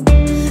you.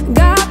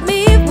 Got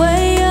me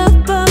way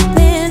up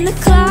in the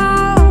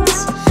clouds,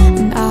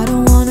 and I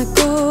don't wanna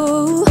go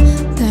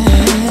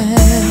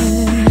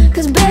back.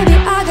 'Cause baby,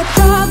 I got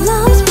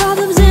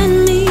problems in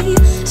me.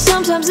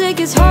 Sometimes it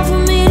gets hard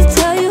for me to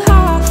tell you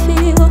how I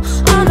feel.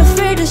 I'm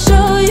afraid to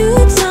show you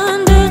what's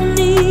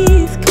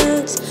underneath.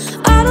 'Cause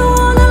I don't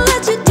wanna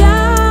let you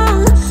down.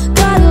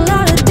 Got a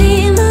lot of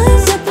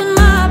demons up in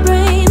my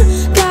brain.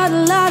 Got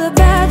a lot of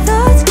bad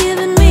thoughts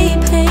giving me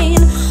pain.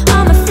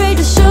 I'm afraid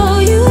to show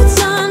you what's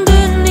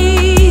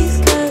underneath.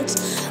 'Cause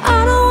I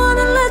don't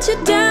wanna let you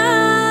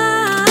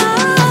down.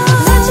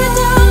 Let you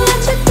down,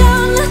 let you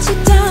down, let you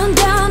down,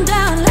 down,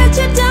 down. Let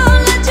you down,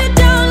 let you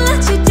down,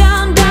 let you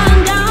down, down,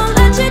 down.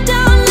 Let you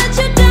down, let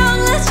you down,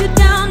 let you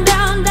down,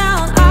 down,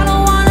 down. I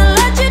don't wanna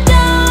let you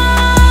down.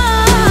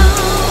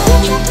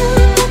 Let you down,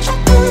 let you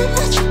down,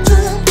 let you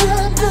down,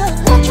 down, down.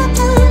 Let you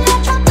down,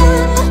 let you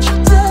down, let you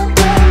down,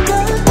 down,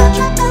 down. Let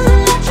you down,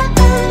 let you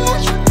down,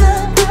 let you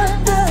down, down,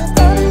 down.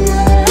 I don't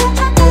wanna let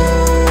you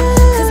down.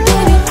 'Cause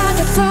baby, I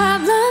got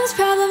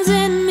problems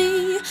in me.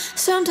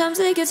 Sometimes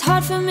it gets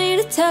hard for me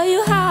to tell you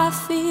how I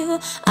feel.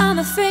 I'm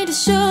afraid to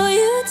show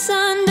you what's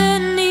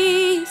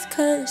underneath.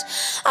 'Cause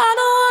I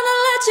don't wanna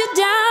let you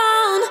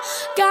down.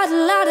 Got a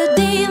lot of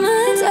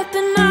demons up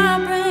in my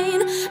brain.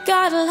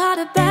 Got a lot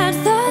of bad